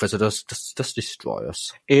do come visit us, just destroy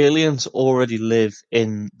us. Aliens already live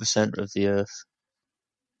in the centre of the Earth.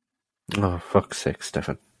 Oh, fuck's sake,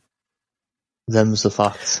 Stefan. Them's the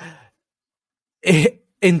facts.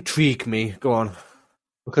 Intrigue me, go on.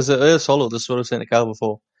 Because the Earth's hollow, this is what I was saying to Cal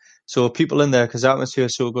before. So people in there, because the atmosphere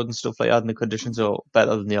is so good and stuff like that, and the conditions are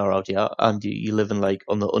better than they are out here, and you live in like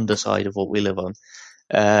on the underside of what we live on.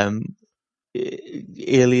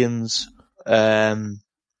 Aliens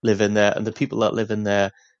live in there, and the people that live in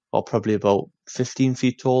there are probably about 15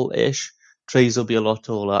 feet tall-ish. Trees will be a lot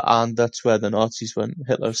taller, and that's where the Nazis went.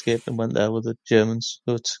 Hitler escaped and went there with the Germans.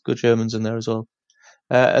 So it's good Germans in there as well.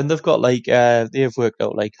 And they've got like they've worked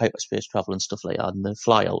out like hyperspace travel and stuff like that, and they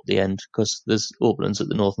fly out the end because there's openings at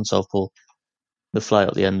the North and South Pole. They fly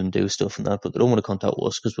out the end and do stuff and that, but they don't want to contact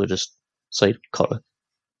us because we're just psychotic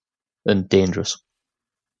and dangerous.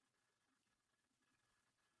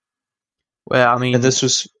 Well, I mean, and this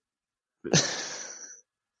was.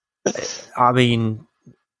 I mean,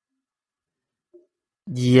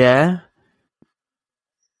 yeah,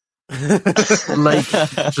 like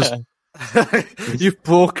just. You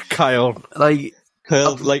broke Kyle. Like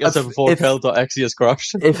Kyle, like I said before, Kyle.exe has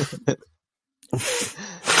crashed.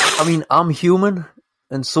 I mean, I'm human,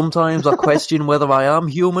 and sometimes I question whether I am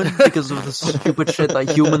human because of the stupid shit that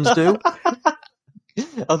humans do. I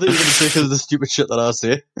thought you were going to say because of the stupid shit that I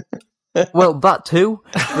say. Well, that too,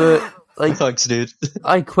 but like, thanks, dude.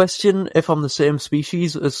 I question if I'm the same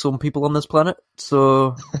species as some people on this planet,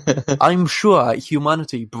 so I'm sure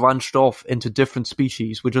humanity branched off into different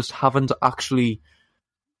species. We just haven't actually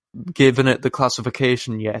given it the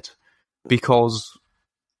classification yet, because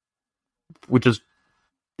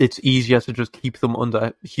it's easier to just keep them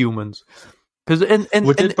under humans. Because in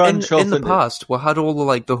the past, we had all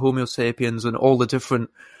the Homo sapiens and all the different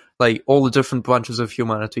branches of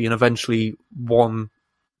humanity, and eventually one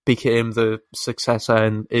became the successor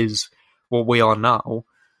and is what we are now.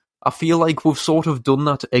 I feel like we've sort of done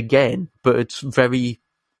that again, but it's very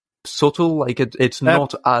subtle. Like it's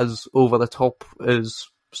not as over the top as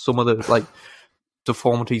some of the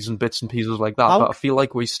deformities and bits and pieces like that. But I feel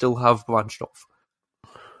like we still have branched off.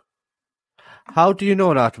 How do you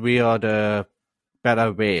know that we are the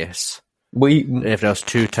better race? If there's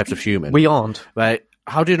two types of human, we aren't. Right?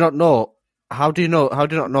 How do you not know? How do you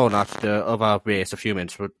not know that the other race of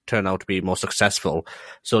humans would turn out to be more successful?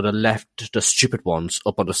 So they left the stupid ones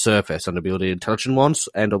up on the surface, and the intelligent ones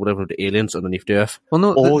end up living with the aliens underneath the Earth. Well,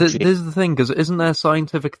 no, this is the thing, because isn't there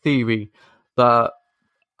scientific theory that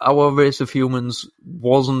our race of humans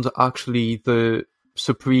wasn't actually the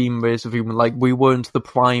supreme race of human. Like, we weren't the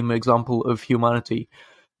prime example of humanity.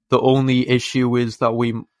 The only issue is that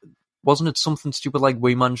wasn't it something stupid like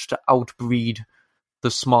we managed to outbreed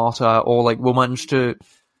the smarter, or like we managed to,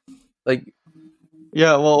 like...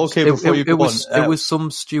 Yeah, well, okay, before you go on... It was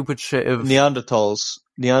some stupid shit of...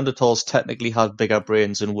 Neanderthals technically had bigger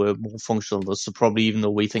brains and were more functional than us, so probably even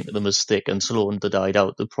though we think of them as thick and slow and they died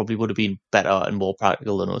out, they probably would have been better and more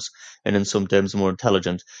practical than us, and in some terms more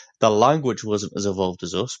intelligent. The language wasn't as evolved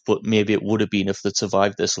as us, but maybe it would have been if they'd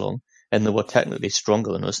survived this long, and they were technically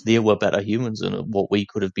stronger than us. They were better humans than what we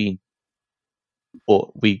could have been.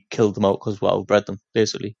 But we killed them out because we outbred them,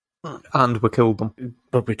 basically. And we killed them.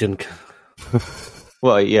 But we didn't.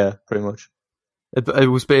 Well, yeah, pretty much. It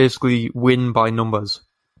was basically win by numbers.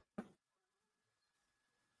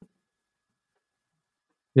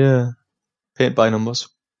 Yeah. Paint by numbers.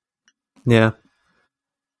 Yeah.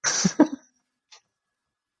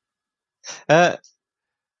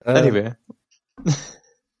 Anyway.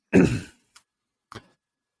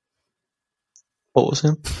 What was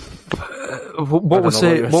him? What we're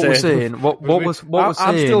saying I'm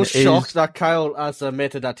still shocked that Kyle has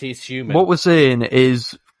admitted that he's human. What we're saying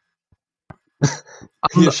is...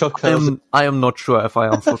 I am not sure if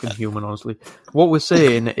I am fucking human, honestly. What we're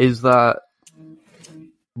saying is that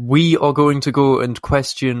we are going to go and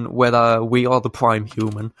question whether we are the prime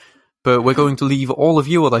human, but we're going to leave all of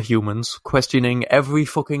you other humans questioning every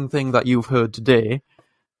fucking thing that you've heard today,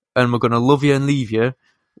 and we're going to love you and leave you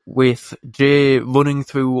with Jay running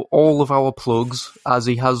through all of our plugs, as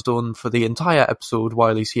he has done for the entire episode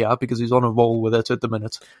while he's here, because he's on a roll with it at the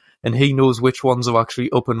minute. And he knows which ones are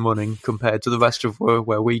actually up and running compared to the rest of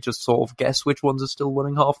where we just sort of guess which ones are still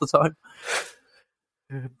running half the time.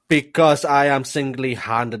 Because I am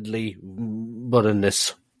single-handedly running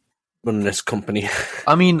this company.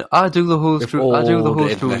 I mean, I do the host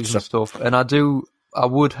stories and stuff, and I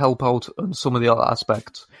would help out on some of the other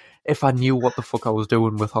aspects if I knew what the fuck I was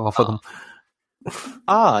doing with half of them.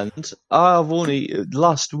 And I've only,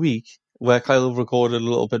 last week, where Kyle recorded a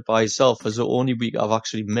little bit by himself, is the only week I've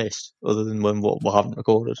actually missed, other than when we haven't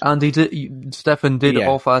recorded. And Stefan did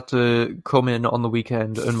offer to come in on the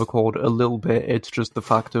weekend and record a little bit. It's just the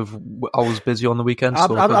fact of I was busy on the weekend. I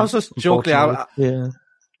was just joking. Yeah.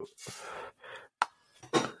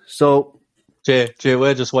 So, Jay,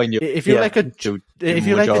 we're just winding you. If you like a job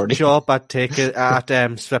at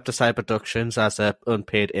Swepticide Productions as an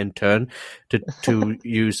unpaid intern to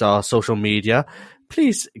use our social media,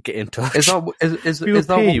 please get in touch. Is that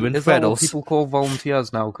what people call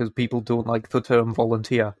volunteers now? Because people don't like the term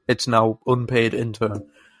volunteer. It's now unpaid intern.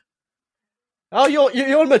 Oh,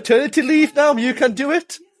 you're on maternity leave now. You can do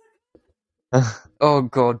it. Oh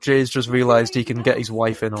God, Jay's just realised he can get his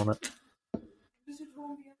wife in on it.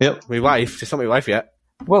 Yep, my wife. It's not my wife yet.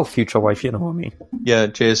 Well, future wife, you know what I mean. Yeah,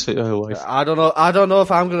 Jay's her wife. I don't know if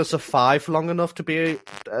I'm going to survive long enough to be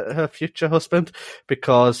her future husband,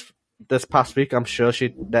 because this past week I'm sure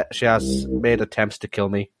she has made attempts to kill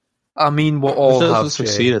me. I mean, we're all have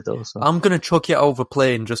succeeded though. So. I'm going to chuck you over a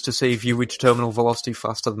plane just to see if you reach terminal velocity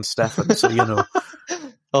faster than Stefan, so you know.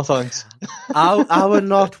 Oh, thanks. I will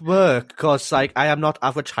not work, because I am not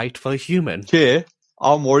average height for a human. Jay,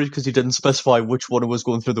 I'm worried because he didn't specify which one was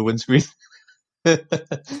going through the windscreen.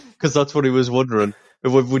 Because that's what he was wondering.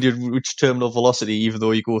 Would you reach terminal velocity even though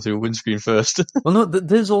you go through a windscreen first? Well, no,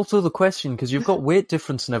 there's also the question, because you've got weight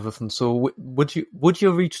difference and everything, so would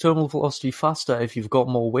you reach terminal velocity faster if you've got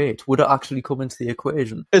more weight? Would it actually come into the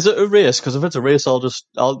equation? Is it a race? Because if it's a race,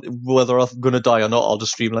 whether I'm going to die or not, I'll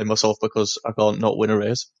just streamline myself because I can't not win a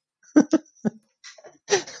race.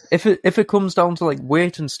 If it comes down to like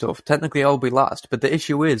weight and stuff, technically I'll be last. But the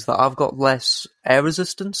issue is that I've got less air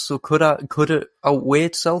resistance. So could it outweigh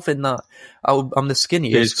itself in that I'm the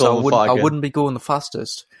skinniest, so I wouldn't be going the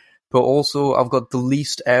fastest. But also I've got the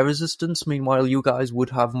least air resistance. Meanwhile, you guys would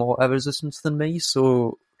have more air resistance than me.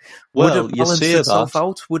 So would it balance itself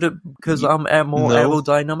out? Would it, because I'm more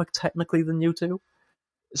aerodynamic technically than you two?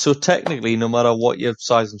 So technically, no matter what your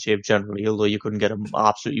size and shape generally, although you couldn't get an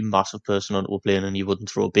absolutely massive person onto a plane and you wouldn't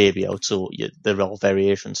throw a baby out, so there are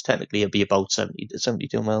variations. Technically, it'd be about 70 to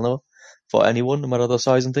 72 mile an hour for anyone, no matter their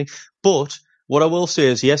size and thing. But what I will say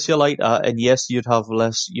is, yes, you're lighter, and yes, you've got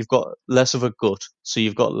less of a gut, so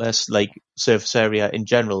you've got less like surface area in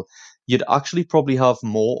general. You'd actually probably have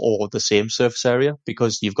more or the same surface area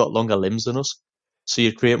because you've got longer limbs than us, so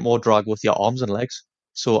you'd create more drag with your arms and legs.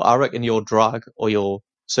 So I reckon your drag or your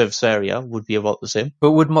surface area would be about the same.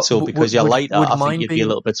 But because you're lighter, I think you'd be a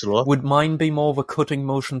little bit slower. Would mine be more of a cutting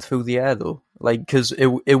motion through the air though? Like, because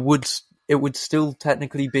it would still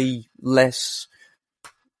technically be less.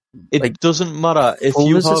 It doesn't matter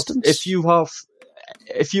if you have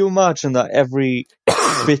if you imagine that every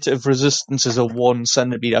bit of resistance is a 1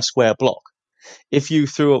 centimeter square block, if you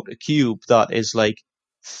threw out a cube that is like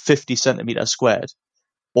 50 centimeters squared,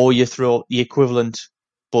 or you throw out the equivalent,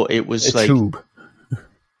 but it was a tube.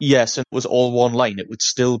 Yes, and it was all one line, it would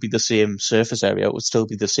still be the same surface area, it would still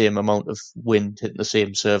be the same amount of wind hitting the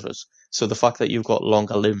same surface. So the fact that you've got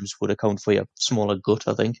longer limbs would account for your smaller gut,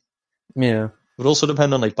 I think. Yeah. It would also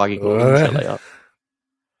depend on like baggy gut and shit like that.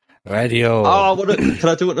 Radio. Oh, can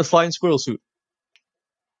I do it in a flying squirrel suit?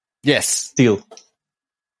 Yes. Deal.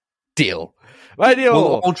 Radio.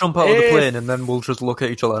 We'll all jump out of the plane and then we'll just look at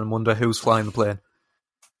each other and wonder who's flying the plane.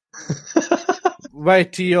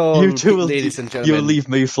 Radio, you two will, ladies and gentlemen. You'll leave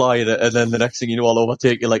me flying it, and then the next thing you know, I'll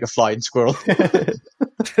overtake you like a flying squirrel.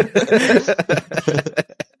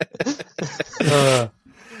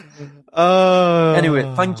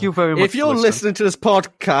 Anyway, thank you very much. If you're listening to this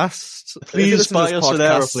podcast, please buy us an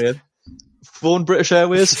aeroplane. Phone British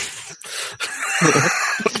Airways.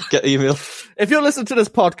 Get the email. If you're listening to this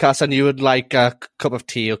podcast and you would like a cup of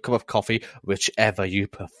tea or cup of coffee, whichever you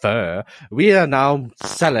prefer, we are now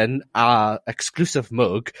selling our exclusive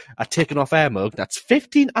mug, a Taken Off Air mug that's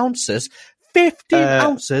 15 ounces. 15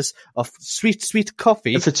 ounces of sweet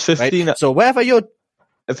coffee. If it's 15, right? So wherever you're,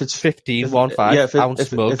 if it's 15 ounce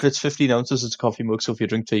mug. If it's 15 ounces, it's a coffee mug. So if you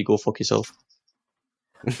drink tea, go fuck yourself.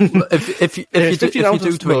 if you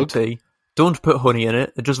do drink tea, don't put honey in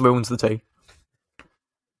it. It just ruins the tea.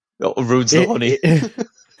 It ruins the honey.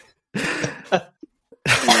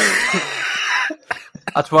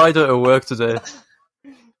 I tried it at work today.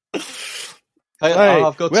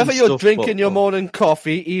 I've got whether you're drinking your morning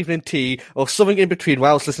coffee, evening tea, or something in between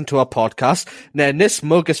whilst listening to our podcast, then this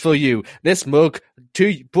mug is for you. This mug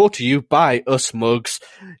brought to you by Us Mugs.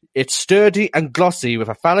 It's sturdy and glossy with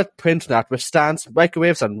a phallic print that withstands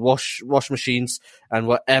microwaves and wash machines and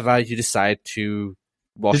whatever you decide to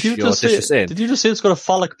wash your dishes in. Did you just say it's got a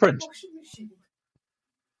phallic print?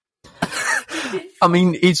 I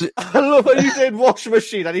mean, I love how you said wash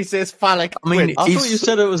machine and he says phallic print. I thought you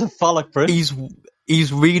said it was a phallic print.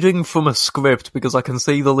 He's reading from a script because I can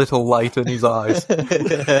see the little light in his eyes.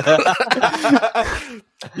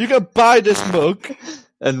 You can buy this mug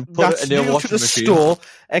and put it in your washing machine. Store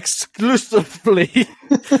exclusively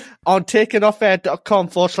on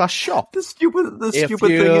takenofair.com/shop. The stupid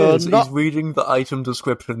thing is he's reading the item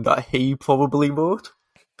description that he probably bought.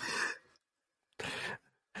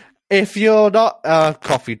 If you're not a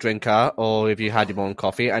coffee drinker, or if you had your own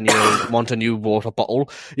coffee and you want a new water bottle,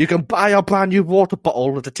 you can buy a brand new water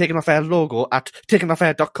bottle with the Taken Off Air logo at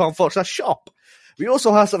takenofair.com/shop. We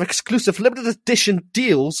also have some exclusive limited edition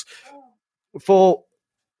deals for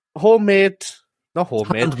handmade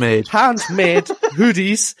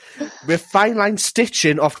hoodies with fine line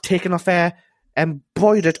stitching of Taken Off Air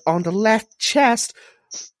embroidered on the left chest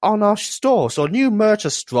on our store. So new merch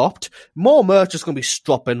has dropped. More merch is going to be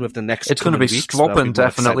stropping with the next. It's going to be stropping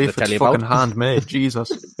definitely if it's fucking handmade.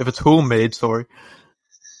 Jesus, if it's homemade, sorry.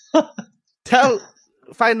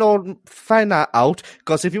 Find that out,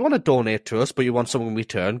 because if you want to donate to us but you want something in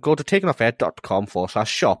return, go to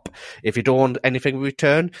takenofair.com/shop. If you don't want anything in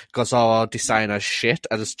return because our designer's shit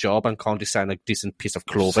at his job and can't design a decent piece of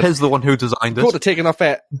clothing, says the one who designed it. Go to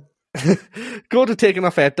takenofair. Go to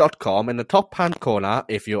takenofair.com. In the top hand corner,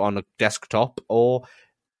 if you're on a desktop or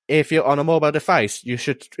if you're on a mobile device, you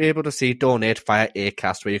should be able to see donate via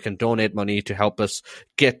Acast, where you can donate money to help us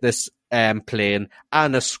get this plane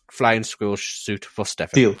and a flying squirrel suit for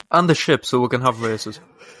Stefan. Deal. And the ship, so we can have races.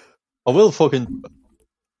 I will fucking...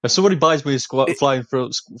 If somebody buys me a flying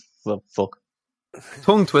through... Fuck.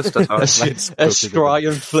 Tongue twister.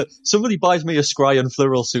 Somebody buys me a scry and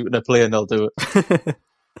floral suit in a plane, I'll do it.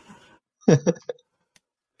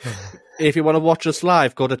 If you want to watch us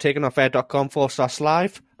live, go to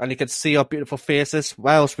takenofair.com/live and you can see our beautiful faces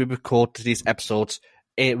whilst we record these episodes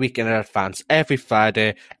a week in advance every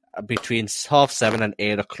Friday between 7:30 and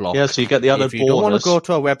 8 o'clock. Yeah, so you get the added bonus. If you don't want to go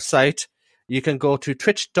to our website, you can go to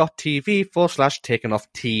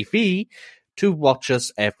twitch.tv/takenoftv to watch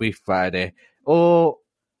us every Friday. Or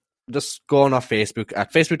just go on our Facebook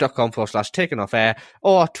at facebook.com/takenofair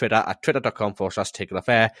or Twitter at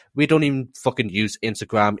twitter.com/takenofair. We don't even fucking use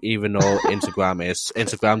Instagram, even though Instagram is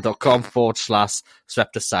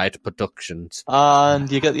instagram.com/swept-aside productions. And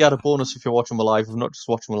you get the added bonus if you're watching me live. We're not just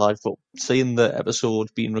watching me live, but seeing the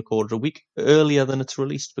episode being recorded a week earlier than it's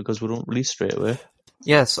released, because we don't release straight away.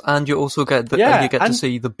 Yes, and you also get to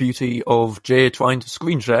see the beauty of Jay trying to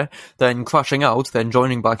screen share, then crashing out, then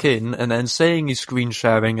joining back in, and then saying he's screen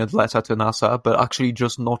sharing a letter to NASA, but actually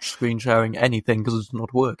just not screen sharing anything because it's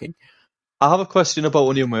not working. I have a question about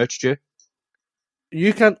one of your merch, Jay.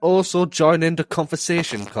 you can also join in the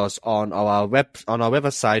conversation because on our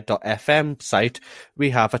website.fm site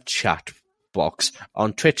we have a chat box.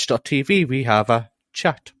 On twitch.tv we have a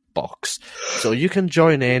chat box. So you can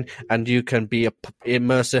join in and you can be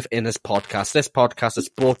immersive in this podcast. This podcast is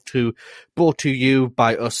brought to you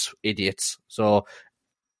by us idiots. So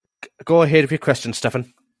go ahead with your question,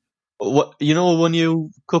 Stefan. What, you know, when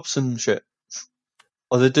you cups and shit,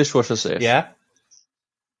 are the dishwasher safe? Yeah.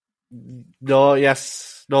 No,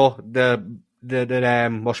 yes. No, the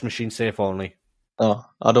washing machine safe only. Oh,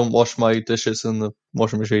 I don't wash my dishes in the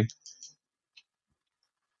washing machine.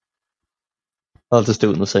 I'll just do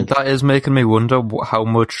it in the sink. That is making me wonder how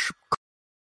much